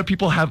a lot of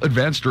people have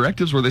advanced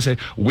directives where they say,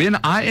 when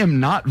I am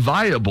not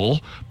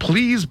viable,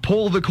 please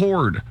pull the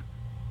cord.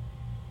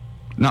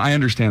 Now, I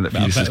understand that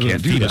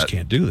fetuses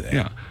can't do that.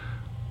 Yeah.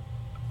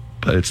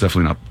 But it's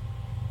definitely not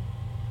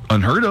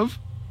unheard of.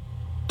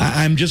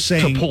 I'm just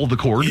saying, to pull the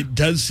cord. It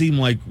does seem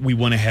like we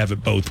want to have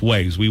it both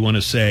ways. We want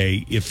to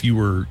say, if you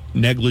were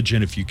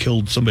negligent, if you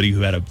killed somebody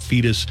who had a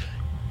fetus,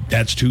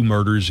 that's 2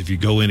 murders. If you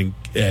go in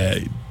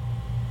and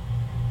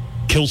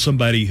kill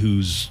somebody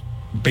who's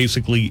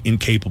basically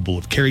incapable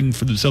of caring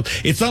for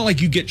themselves, it's not like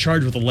you get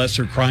charged with a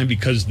lesser crime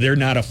because they're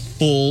not a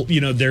full,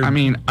 they're... I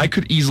mean, I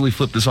could easily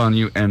flip this on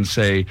you and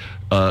say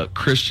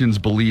Christians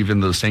believe in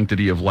the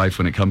sanctity of life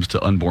when it comes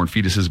to unborn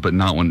fetuses, but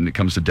not when it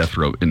comes to death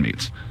row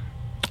inmates.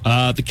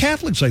 The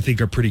Catholics, I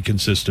think, are pretty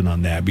consistent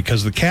on that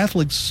because the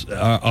Catholics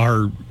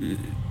are...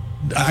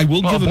 I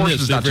will give them abortion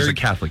this. is not just a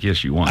Catholic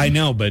issue. I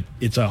know, but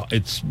it's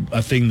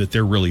a thing that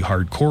they're really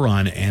hardcore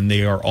on, and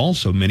they are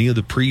also, many of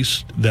the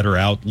priests that are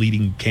out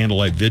leading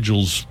candlelight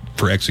vigils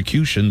for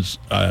executions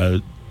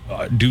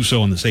do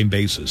so on the same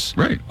basis.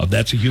 Right.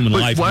 That's a human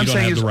life. What I'm you don't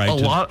saying have is the right a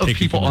lot of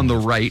people on the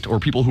right or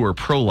people who are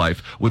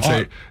pro-life would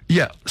say,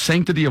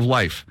 sanctity of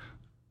life.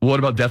 What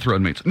about death row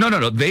inmates?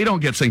 No. They don't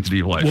get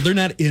sanctity of life. Well, they're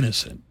not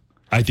innocent,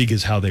 I think,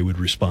 is how they would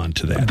respond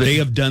to that. They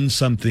have done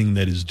something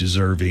that is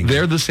deserving.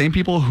 They're the same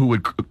people who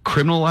would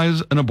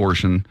criminalize an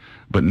abortion,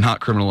 but not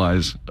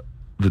criminalize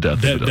the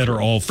death. That are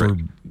all for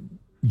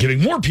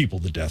giving more people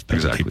the death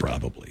penalty, exactly.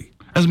 Probably.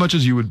 As much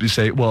as you would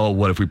say, well,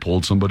 what if we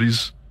pulled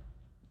somebody's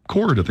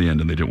cord at the end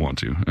and they didn't want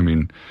to. I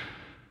mean,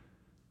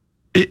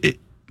 it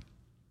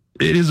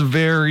is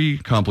very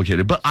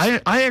complicated. But I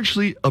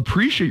actually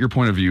appreciate your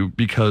point of view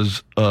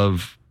because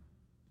of,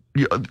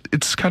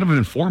 it's kind of an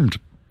informed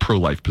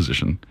pro-life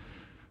position.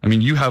 I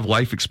mean, you have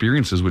life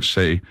experiences which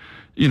say,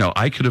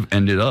 I could have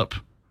ended up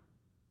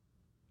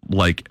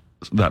like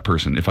that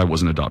person if I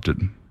wasn't adopted,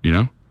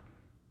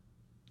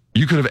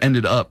 You could have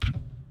ended up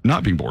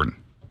not being born.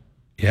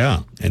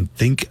 Yeah, and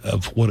think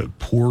of what a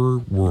poor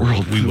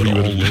world we would all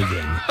live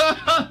in.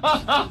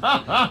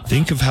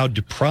 Think of how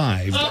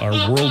deprived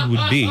our world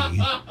would be.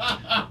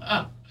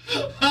 Oh,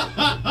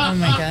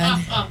 my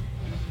God.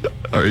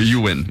 All right,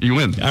 you win.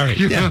 All right,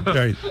 yeah, all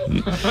right.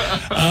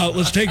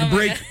 Let's take a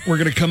break. We're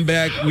going to come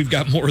back. We've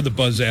got more of the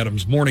Buzz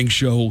Adams Morning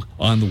Show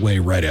on the way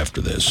right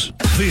after this.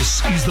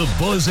 This is the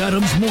Buzz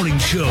Adams Morning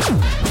Show.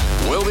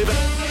 We'll be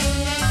back.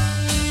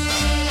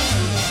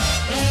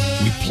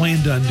 We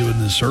planned on doing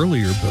this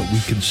earlier, but we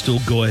can still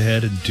go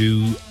ahead and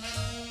do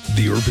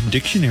the Urban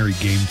Dictionary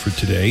game for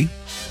today.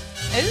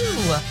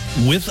 Ooh.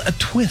 With a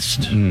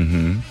twist.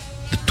 Mm-hmm.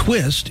 The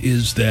twist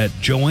is that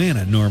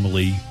Joanna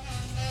normally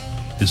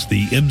is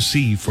the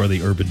MC for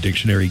the Urban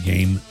Dictionary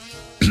game,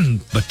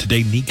 but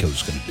today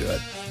Nico's going to do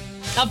it.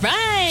 All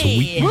right. So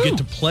you get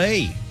to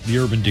play the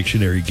Urban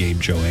Dictionary game,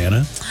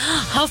 Joanna.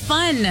 How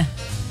fun.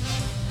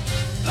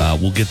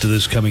 We'll get to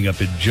this coming up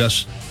in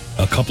just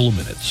a couple of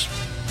minutes.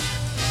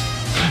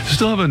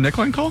 Still have a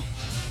neckline call?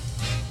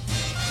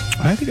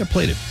 I think I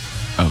played it.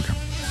 Okay.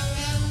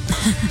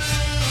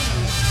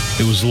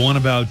 It was the one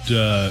about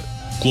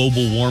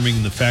global warming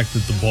and the fact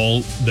that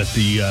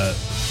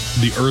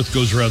the Earth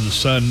goes around the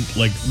sun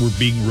like we're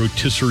being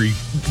rotisserie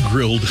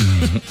grilled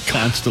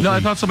constantly. No, I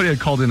thought somebody had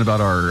called in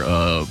about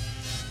our,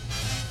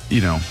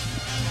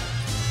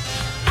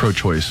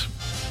 pro-choice.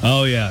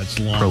 Oh, yeah, it's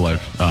long.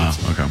 Pro-life.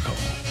 Okay.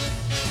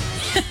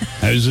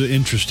 That was an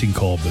interesting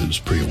call, but it was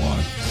pretty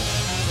long.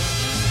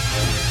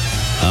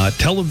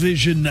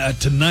 Television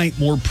tonight,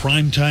 more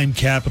primetime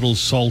Capitol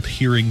Assault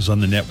hearings on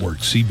the network.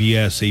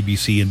 CBS,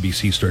 ABC,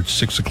 NBC starts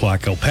 6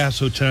 o'clock El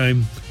Paso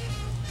time.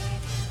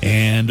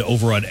 And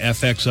over on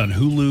FX on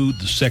Hulu,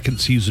 the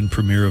second season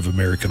premiere of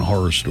American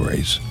Horror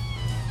Stories.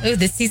 Oh,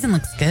 this season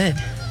looks good.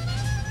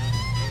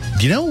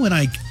 When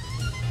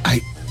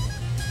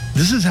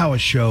this is how a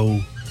show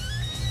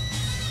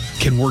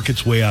can work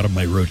its way out of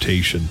my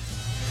rotation.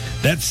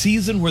 That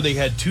season where they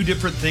had two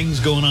different things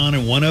going on,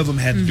 and one of them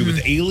had to do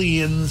with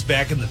aliens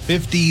back in the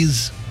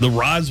 50s, the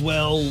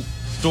Roswell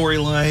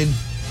storyline.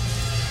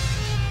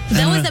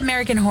 That was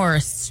American Horror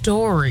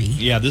Story.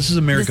 Yeah, this is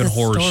American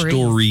Horror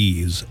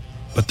Stories.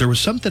 But there was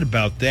something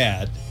about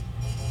that.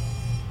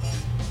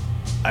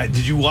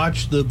 Did you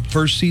watch the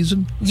first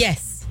season?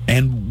 Yes.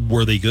 And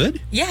were they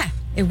good? Yeah,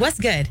 it was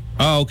good.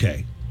 Oh,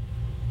 okay.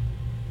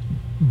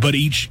 But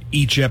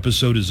each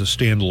episode is a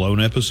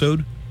standalone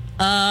episode?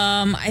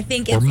 I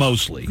think it's... Or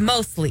mostly?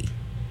 Mostly.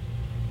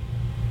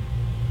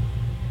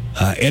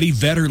 Eddie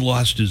Vedder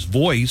lost his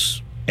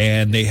voice,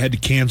 and they had to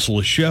cancel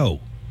a show.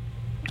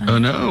 Oh,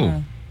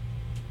 no.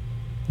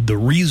 The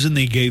reason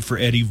they gave for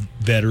Eddie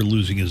Vedder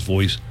losing his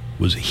voice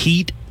was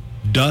heat,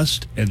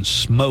 dust, and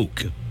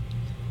smoke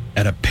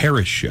at a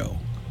Paris show.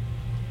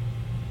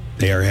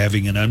 They are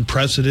having an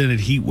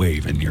unprecedented heat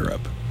wave in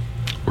Europe.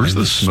 Where's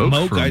the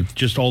smoke from?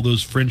 Just all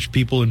those French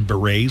people in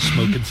berets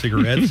smoking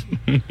cigarettes.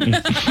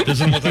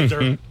 Doesn't look like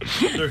they're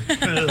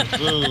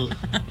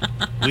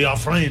we are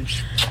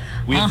French.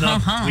 We have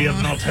not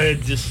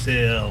heard this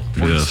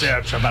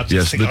research about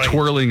this. Yes, the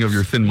twirling of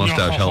your thin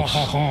mustache helps.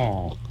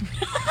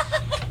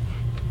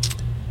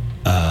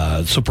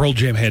 So Pearl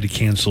Jam had to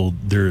cancel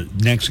their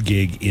next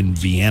gig in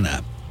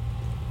Vienna.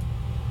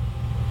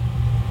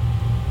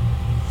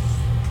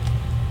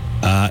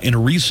 In a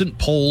recent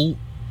poll,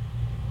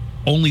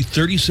 only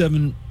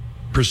 37%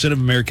 of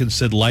Americans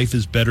said life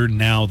is better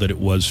now than it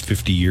was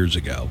 50 years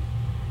ago.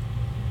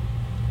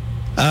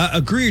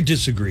 Agree or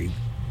disagree?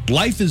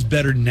 Life is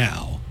better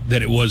now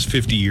than it was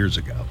 50 years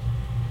ago.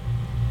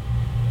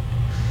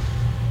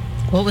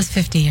 What was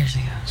 50 years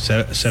ago?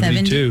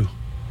 72.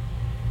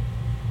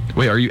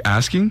 Wait, are you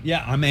asking?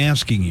 Yeah, I'm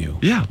asking you.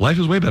 Yeah, life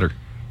is way better.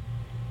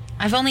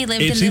 I've only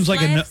lived in this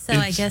life, so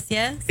I guess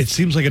yes. It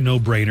seems like a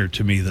no-brainer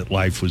to me that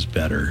life was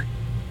better.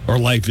 Or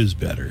life is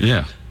better.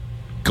 Yeah.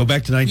 Go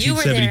back to 1972. You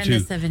were there in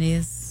the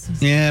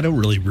 70s. Yeah, I don't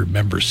really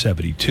remember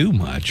 72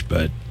 much,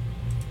 but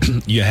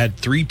you had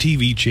 3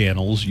 TV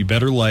channels. You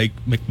better like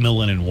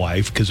McMillan and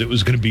Wife because it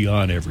was going to be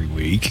on every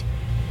week.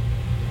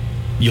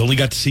 You only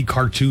got to see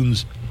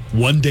cartoons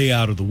one day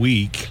out of the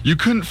week. You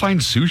couldn't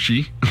find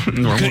sushi.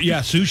 Yeah,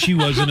 sushi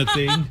wasn't a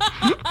thing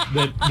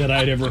that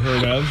I'd ever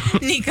heard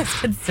of. Nico's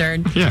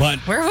concerned. Yeah. But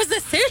where was the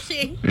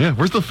sushi? Yeah,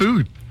 where's the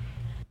food?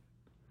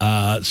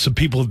 Some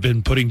people have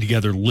been putting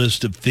together a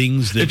list of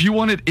things that... If you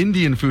wanted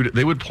Indian food,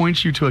 they would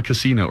point you to a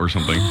casino or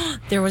something.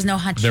 There was no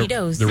hot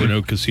Cheetos. There were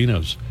no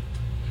casinos.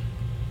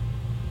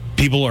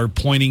 People are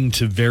pointing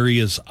to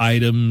various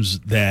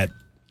items that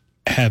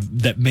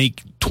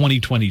make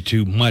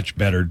 2022 much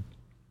better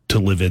to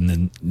live in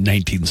than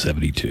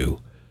 1972.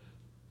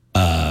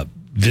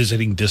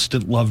 visiting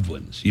distant loved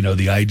ones. You know,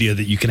 the idea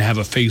that you can have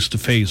a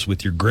face-to-face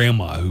with your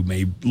grandma who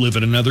may live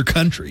in another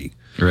country.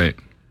 Right.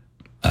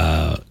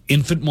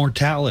 Infant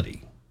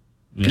mortality.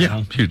 You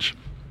know? Huge.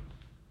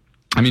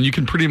 I mean, you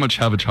can pretty much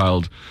have a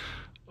child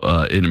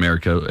in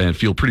America and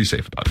feel pretty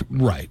safe about it.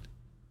 Right.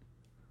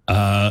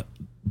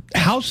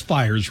 House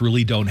fires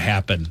really don't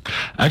happen.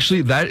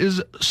 Actually, that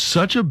is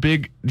such a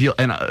big deal.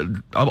 And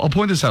I'll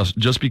point this out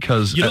just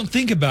because... You don't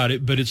think about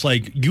it, but it's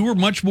like you were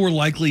much more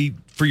likely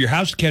for your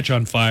house to catch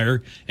on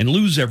fire and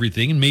lose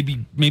everything and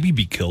maybe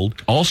be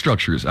killed. All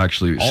structures,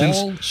 actually.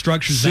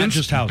 Structures, not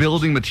just houses.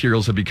 Building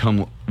materials have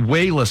become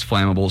way less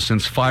flammable,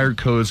 since fire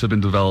codes have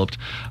been developed.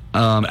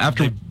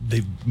 After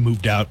they've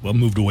moved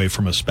away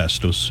from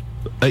asbestos.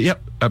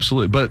 Yep,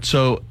 absolutely. But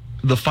so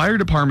the fire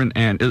department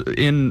and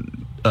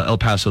in El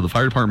Paso, the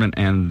fire department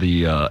and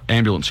the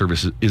ambulance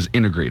service is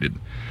integrated.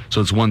 So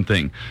it's one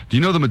thing. Do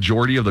you know the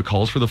majority of the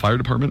calls for the fire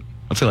department?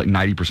 I'd say like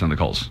 90% of the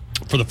calls.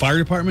 For the fire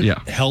department? Yeah.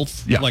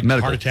 Health? Yeah. Like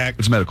medical. heart attack?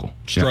 It's medical.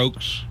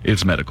 Strokes? Yeah.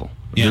 It's medical.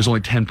 Yeah. There's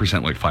only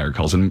 10% like fire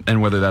calls,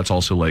 and whether that's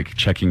also like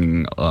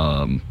checking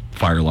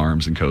fire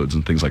alarms and codes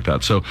and things like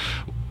that. So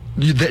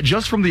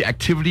just from the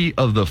activity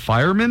of the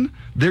firemen,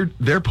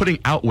 they're putting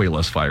out way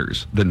less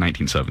fires than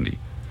 1970.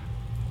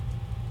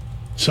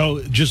 So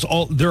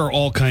there are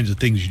all kinds of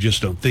things you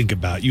just don't think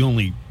about.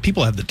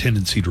 People have the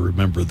tendency to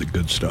remember the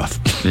good stuff.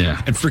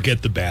 Yeah. And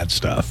forget the bad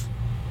stuff.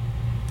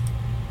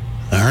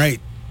 All right.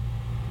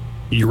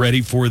 You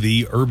ready for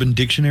the Urban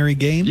Dictionary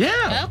game?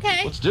 Yeah.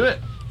 Okay. Let's do it.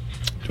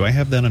 Do I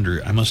have that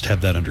under? I must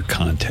have that under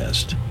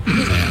contest. Yeah,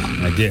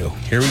 I do.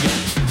 Here we go.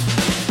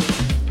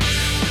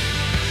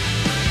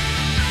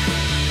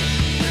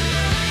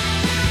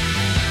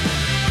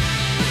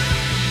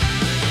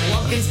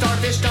 Lumpkin,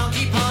 starfish,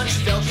 donkey punch,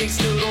 felt cake,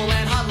 noodle,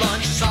 and hot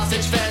lunch,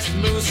 sausage fest,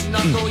 moose,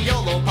 knuckle,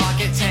 YOLO,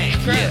 pocket tank.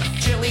 Yeah.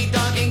 Chili,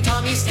 dogging,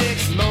 Tommy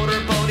sticks, motor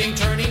boating,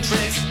 turning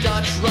tricks,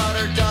 Dutch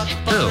rudder, duck,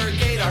 butter,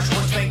 gator,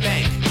 Schwartz, bank,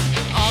 bank.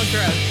 All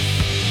gross.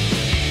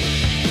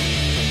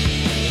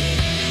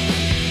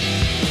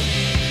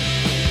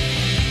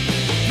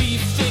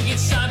 Beef, ticket,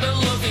 cyber,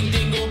 loafing,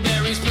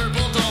 dingleberries,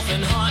 purple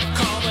dolphin, hot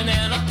call,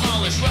 banana,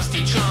 polish,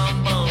 rusty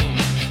trombone.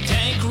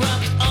 Tank,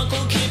 rupt,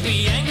 Uncle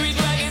Kippy, angry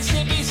dragon,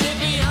 snippy,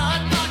 zippy,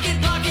 hot pocket,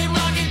 pocket,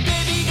 rocket,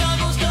 baby,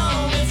 goggles,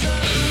 dome. It's a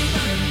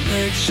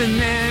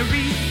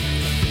dictionary.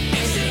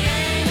 It's the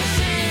ABC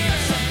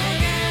of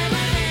vocabulary.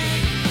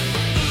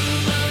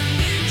 Urban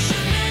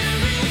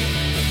Dictionary.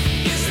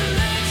 It's the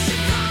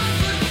lexicon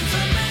for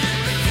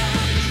America.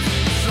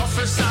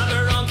 Sulfur,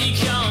 cyber, Unky,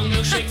 Kyong,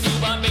 milkshake,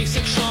 food,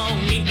 basic,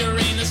 strong, meat,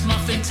 Uranus,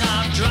 muffin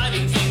top,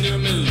 driving finger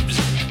moves.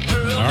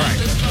 All right.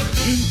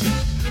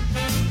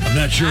 I'm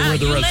not sure where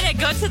the you rest. let it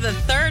go to the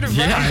third verse.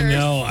 Yeah, I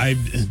know.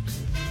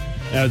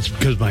 That's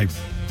because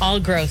All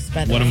gross,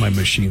 by the way. one of my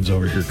machines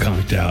over here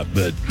conked out.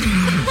 But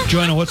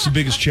Joanna, what's the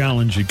biggest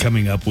challenge in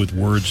coming up with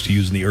words to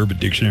use in the Urban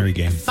Dictionary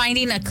game?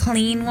 Finding a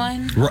clean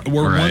one.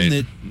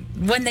 Right.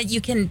 One that you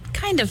can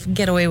kind of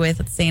get away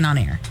with saying on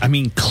air. I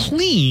mean,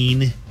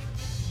 clean.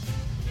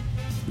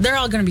 They're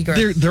all going to be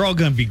gross. They're all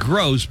going to be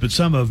gross, but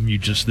some of them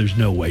there's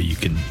no way you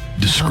can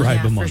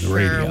describe them on the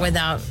radio.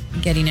 Without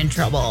getting in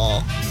trouble.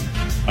 All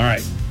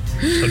right.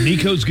 So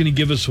Nico's going to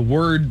give us a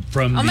word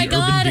from Oh the my Urban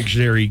God.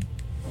 Dictionary.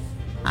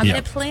 I'm Yeah.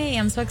 going to play.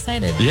 I'm so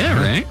excited.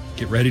 Yeah, right?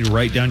 Get ready to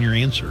write down your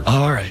answer.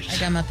 All right. I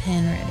got my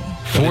pen ready.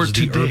 What is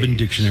the Urban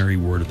Dictionary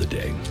word of the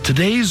day?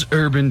 Today's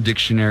Urban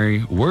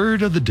Dictionary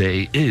word of the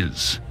day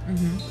is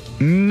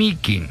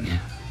meeking.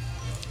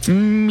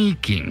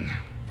 Meeking.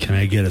 Can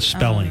I get a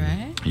spelling?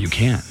 You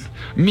can.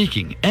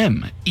 Meeking.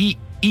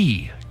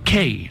 M-E-E-K-I-N-G.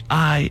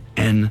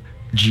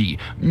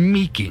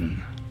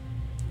 Meeking.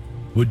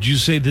 Would you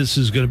say this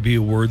is going to be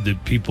a word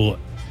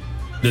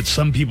that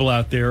some people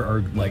out there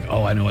are like,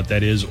 oh, I know what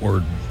that is,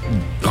 or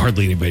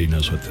hardly anybody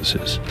knows what this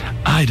is?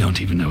 I don't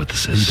even know what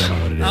this is. You don't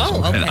know what it is.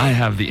 Oh, okay. And I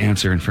have the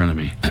answer in front of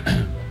me.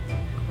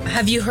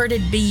 Have you heard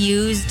it be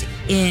used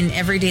in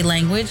everyday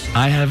language?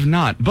 I have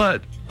not,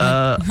 but...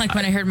 Like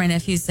when I heard my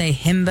nephew say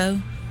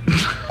himbo?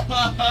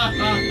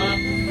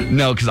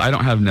 No, because I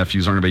don't have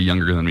nephews or anybody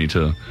younger than me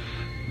to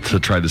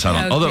try this out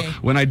on. Okay. Although,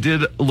 when I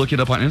did look it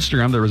up on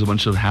Instagram, there was a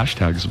bunch of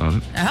hashtags about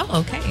it.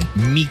 Oh, okay.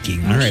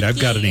 Meeking. All right, I've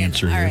got an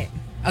answer All here. right.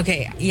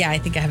 Okay. Yeah, I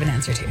think I have an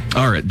answer too.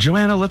 All right,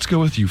 Joanna, let's go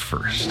with you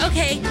first.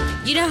 Okay.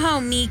 You know how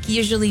meek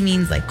usually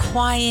means like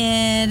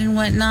quiet and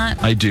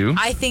whatnot? I do.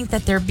 I think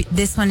that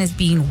this one is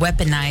being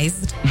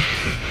weaponized.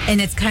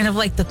 And it's kind of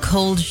like the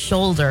cold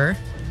shoulder.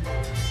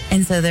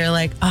 And so they're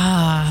like,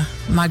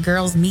 my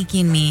girl's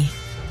meeking me.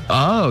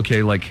 Oh,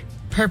 okay, like...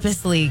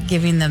 Purposely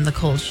giving them the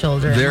cold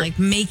shoulder and like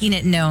making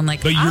it known,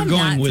 like, But you're I'm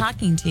going not with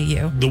talking to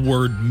you. The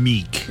word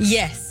meek.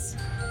 Yes.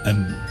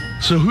 And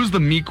so who's the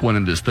meek one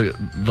in this?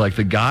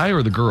 The guy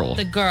or the girl?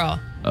 The girl.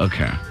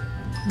 Okay.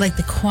 Like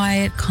the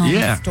quiet, calm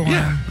storm.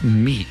 Yeah,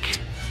 meek.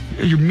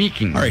 You're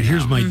meeking. All right,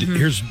 here's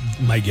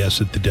my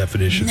guess at the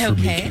definition for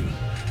Okay. meeking.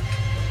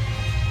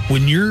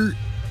 When you're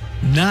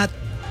not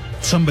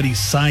somebody's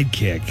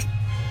sidekick,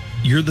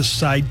 you're the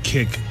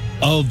sidekick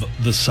of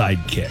the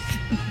sidekick.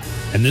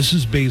 And this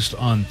is based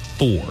on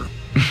Thor.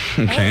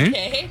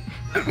 Okay.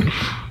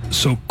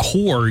 So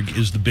Korg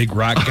is the big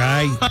rock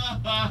guy.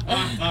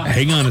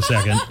 Hang on a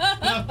second.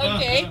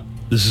 Okay.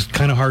 This is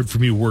kind of hard for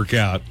me to work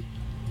out.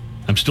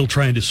 I'm still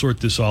trying to sort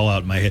this all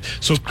out in my head.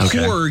 So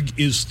Korg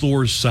is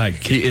Thor's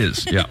sidekick. He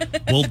is, yeah.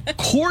 Well,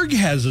 Korg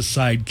has a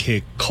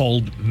sidekick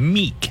called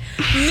Meek.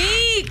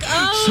 Meek!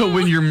 Oh! So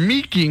when you're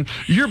meeking,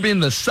 you're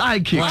being the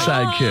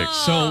sidekick.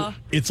 So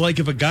it's like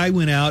if a guy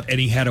went out and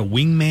he had a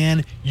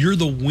wingman, you're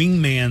the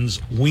wingman's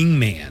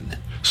wingman.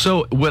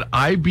 So would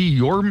I be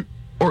your...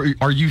 Or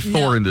are you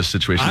Thor in this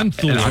situation? I'm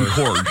Thor. And I'm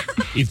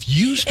Korg. If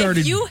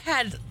you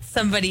had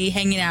somebody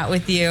hanging out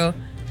with you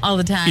all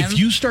the time. If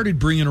you started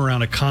bringing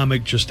around a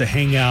comic just to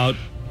hang out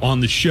on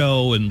the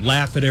show and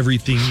laugh at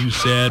everything you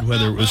said,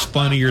 whether it was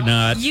funny or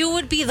not. You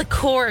would be the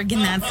Korg in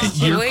that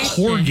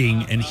situation. You're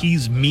Korging and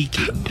he's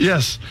meeking.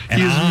 Yes, and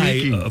he is I,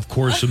 meeking. of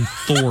course, am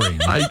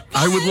Thoring.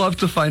 I would love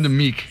to find a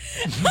meek.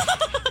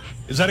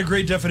 Is that a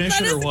great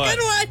definition That or is a what?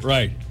 good one.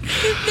 Right.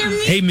 They're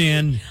meek. Hey,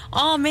 man.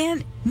 Oh,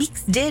 man.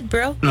 Meek's dead,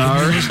 bro.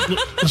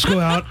 Let's go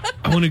out.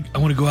 I want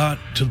to go out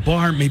to the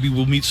bar. Maybe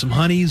we'll meet some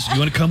honeys. You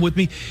want to come with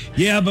me?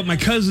 Yeah, but my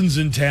cousin's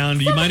in town.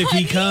 Do you mind if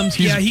he comes?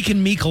 Yeah, he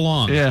can meek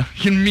along. Yeah,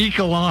 he can meek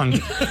along.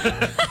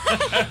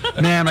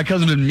 Man, my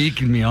cousin been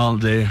meeking me all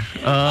day.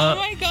 Oh,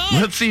 my God.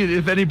 Let's see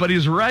if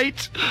anybody's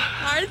right.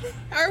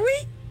 Are we?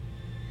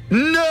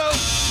 No.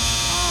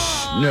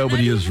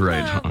 Nobody is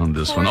right on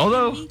this one.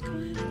 Although,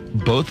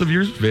 both of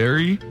yours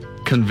very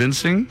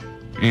convincing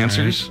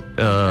answers.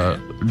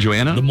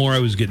 Joanna? The more I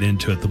was getting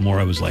into it, the more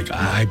I was like,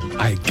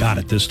 I got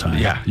it this time.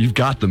 Yeah, you've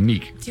got the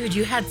meek. Dude,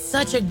 you had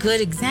such a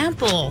good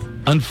example.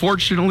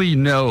 Unfortunately,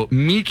 no.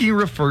 Meeking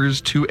refers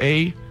to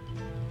a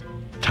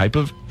type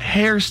of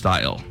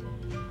hairstyle.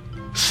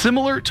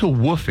 Similar to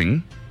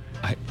woofing.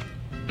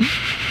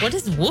 What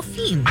is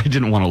woofing? I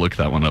didn't want to look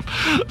that one up.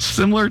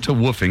 Similar to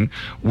woofing,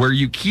 where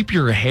you keep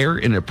your hair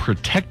in a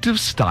protective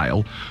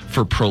style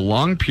for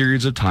prolonged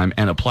periods of time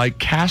and apply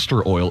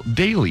castor oil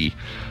daily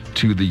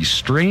to the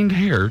strained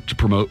hair to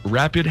promote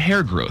rapid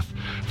hair growth.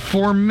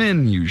 For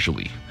men,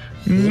 usually.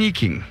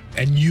 Meeking.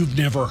 And you've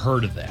never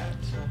heard of that?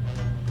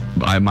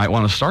 I might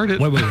want to start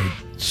it. Wait.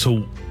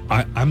 So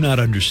I'm not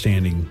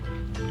understanding.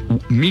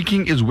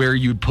 Meeking is where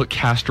you'd put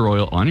castor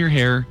oil on your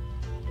hair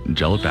and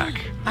gel it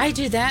back. I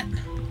do that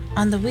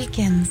on the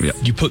weekends. Yeah.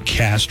 You put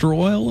castor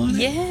oil on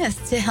it?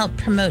 Yes, to help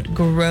promote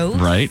growth.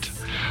 Right.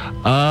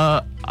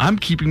 I'm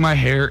keeping my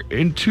hair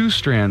in 2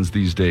 strands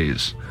these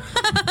days.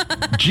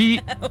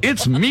 Gee,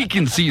 it's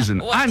meeking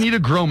season. I need to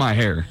grow my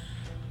hair.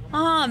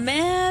 Oh,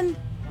 man.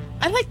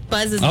 I like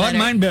Buzz's I better. like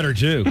mine better,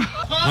 too.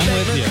 I'm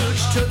with you.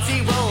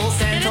 Tootsie Roll,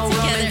 Santo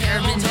Ramen,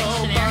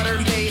 Caramel,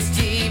 Butter-based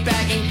tea,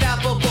 bagging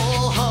Apple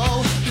Bowl,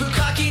 ho,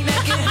 Bukkake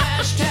naked,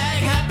 hashtag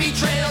Happy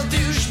Trail,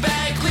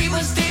 douchebag,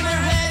 Cleveland steamer,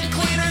 head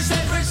cleaner,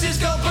 San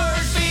Francisco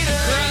bird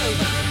feeder.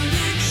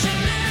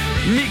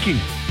 Meeking.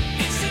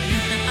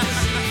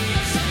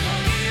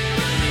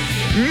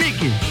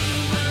 Meeking.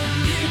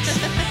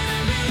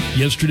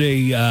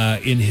 Yesterday,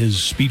 in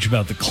his speech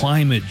about the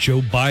climate,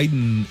 Joe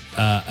Biden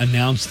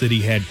announced that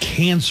he had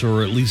cancer,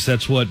 or at least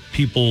that's what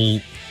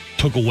people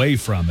took away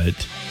from it.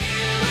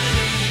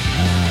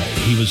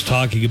 He was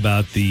talking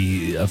about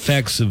the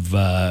effects of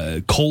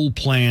coal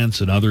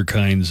plants and other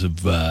kinds of,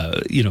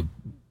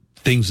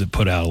 things that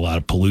put out a lot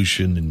of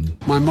pollution.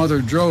 And My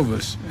mother drove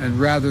us, and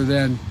rather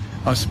than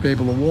us be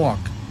able to walk.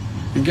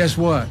 And guess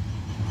what?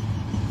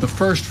 The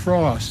first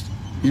frost,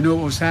 you know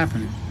what was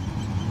happening?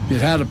 You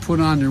had to put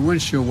on your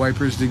windshield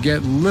wipers to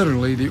get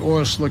literally the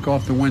oil slick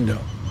off the window.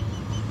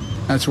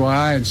 That's why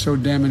I and so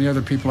damn many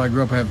other people I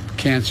grew up have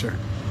cancer.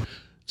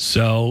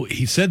 so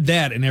he said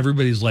that, and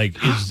everybody's like,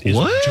 is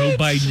What? Joe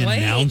Biden Wait.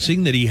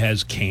 announcing that he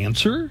has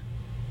cancer?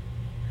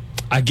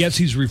 I guess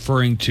he's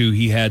referring to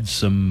he had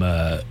some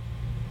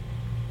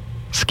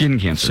Skin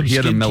cancer. He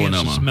had a skin melanoma.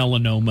 cancer, some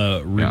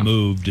melanoma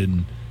removed,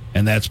 and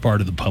that's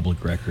part of the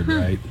public record,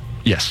 right?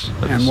 Yes.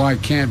 And why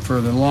can't, for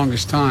the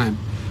longest time,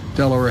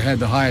 Delaware had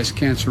the highest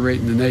cancer rate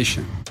in the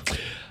nation.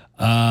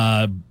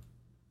 Biden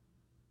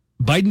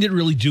didn't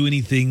really do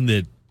anything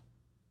that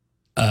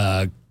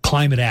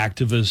climate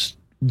activists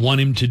want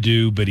him to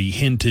do, but he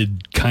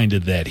hinted kind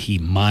of that he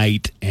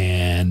might,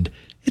 and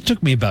it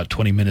took me about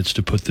 20 minutes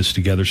to put this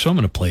together, so I'm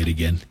going to play it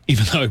again,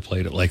 even though I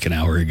played it like an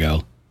hour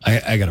ago.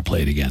 I got to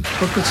play it again.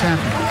 Look what's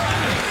happening.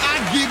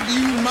 I give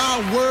you my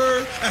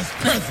word as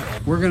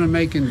president. We're going to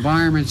make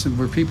environments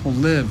where people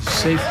live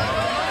safer.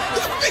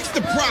 He'll fix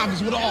the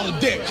problems with all the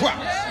dead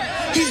crops.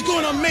 He's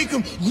going to make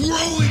them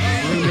grow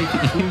again. We're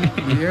going to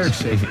make the air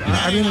safer.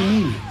 I really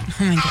mean it.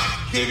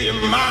 I give you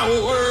my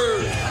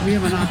word. We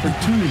have an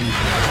opportunity.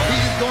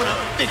 He's going to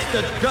fix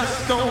the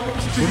dust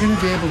storms. We're going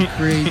to be able to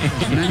create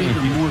as many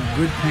or more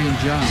good-paying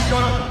jobs. He's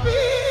going to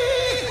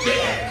fix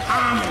the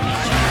economy.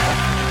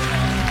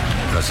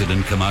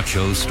 President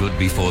Camacho stood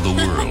before the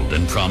world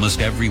and promised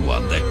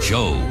everyone that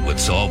Joe would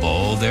solve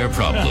all their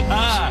problems.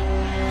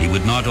 He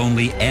would not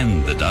only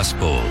end the Dust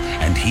Bowl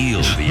and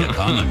heal the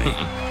economy,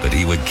 but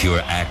he would cure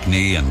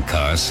acne and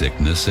car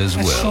sickness as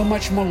That's well. so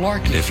much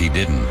malarkey. And if he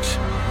didn't,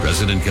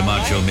 President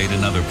Camacho made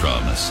another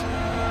promise.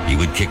 He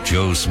would kick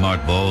Joe's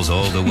smart balls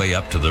all the way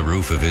up to the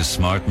roof of his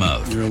smart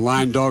mouth. You're a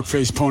lying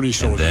dog-faced pony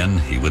shoulder. And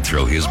then he would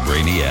throw his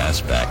brainy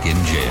ass back in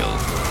jail.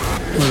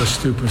 What a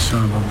stupid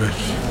son of a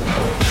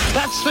bitch.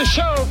 That's the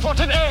show for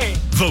today.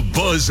 The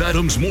Buzz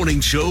Adams Morning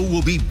Show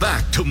will be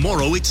back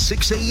tomorrow at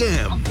 6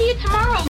 a.m. See you tomorrow.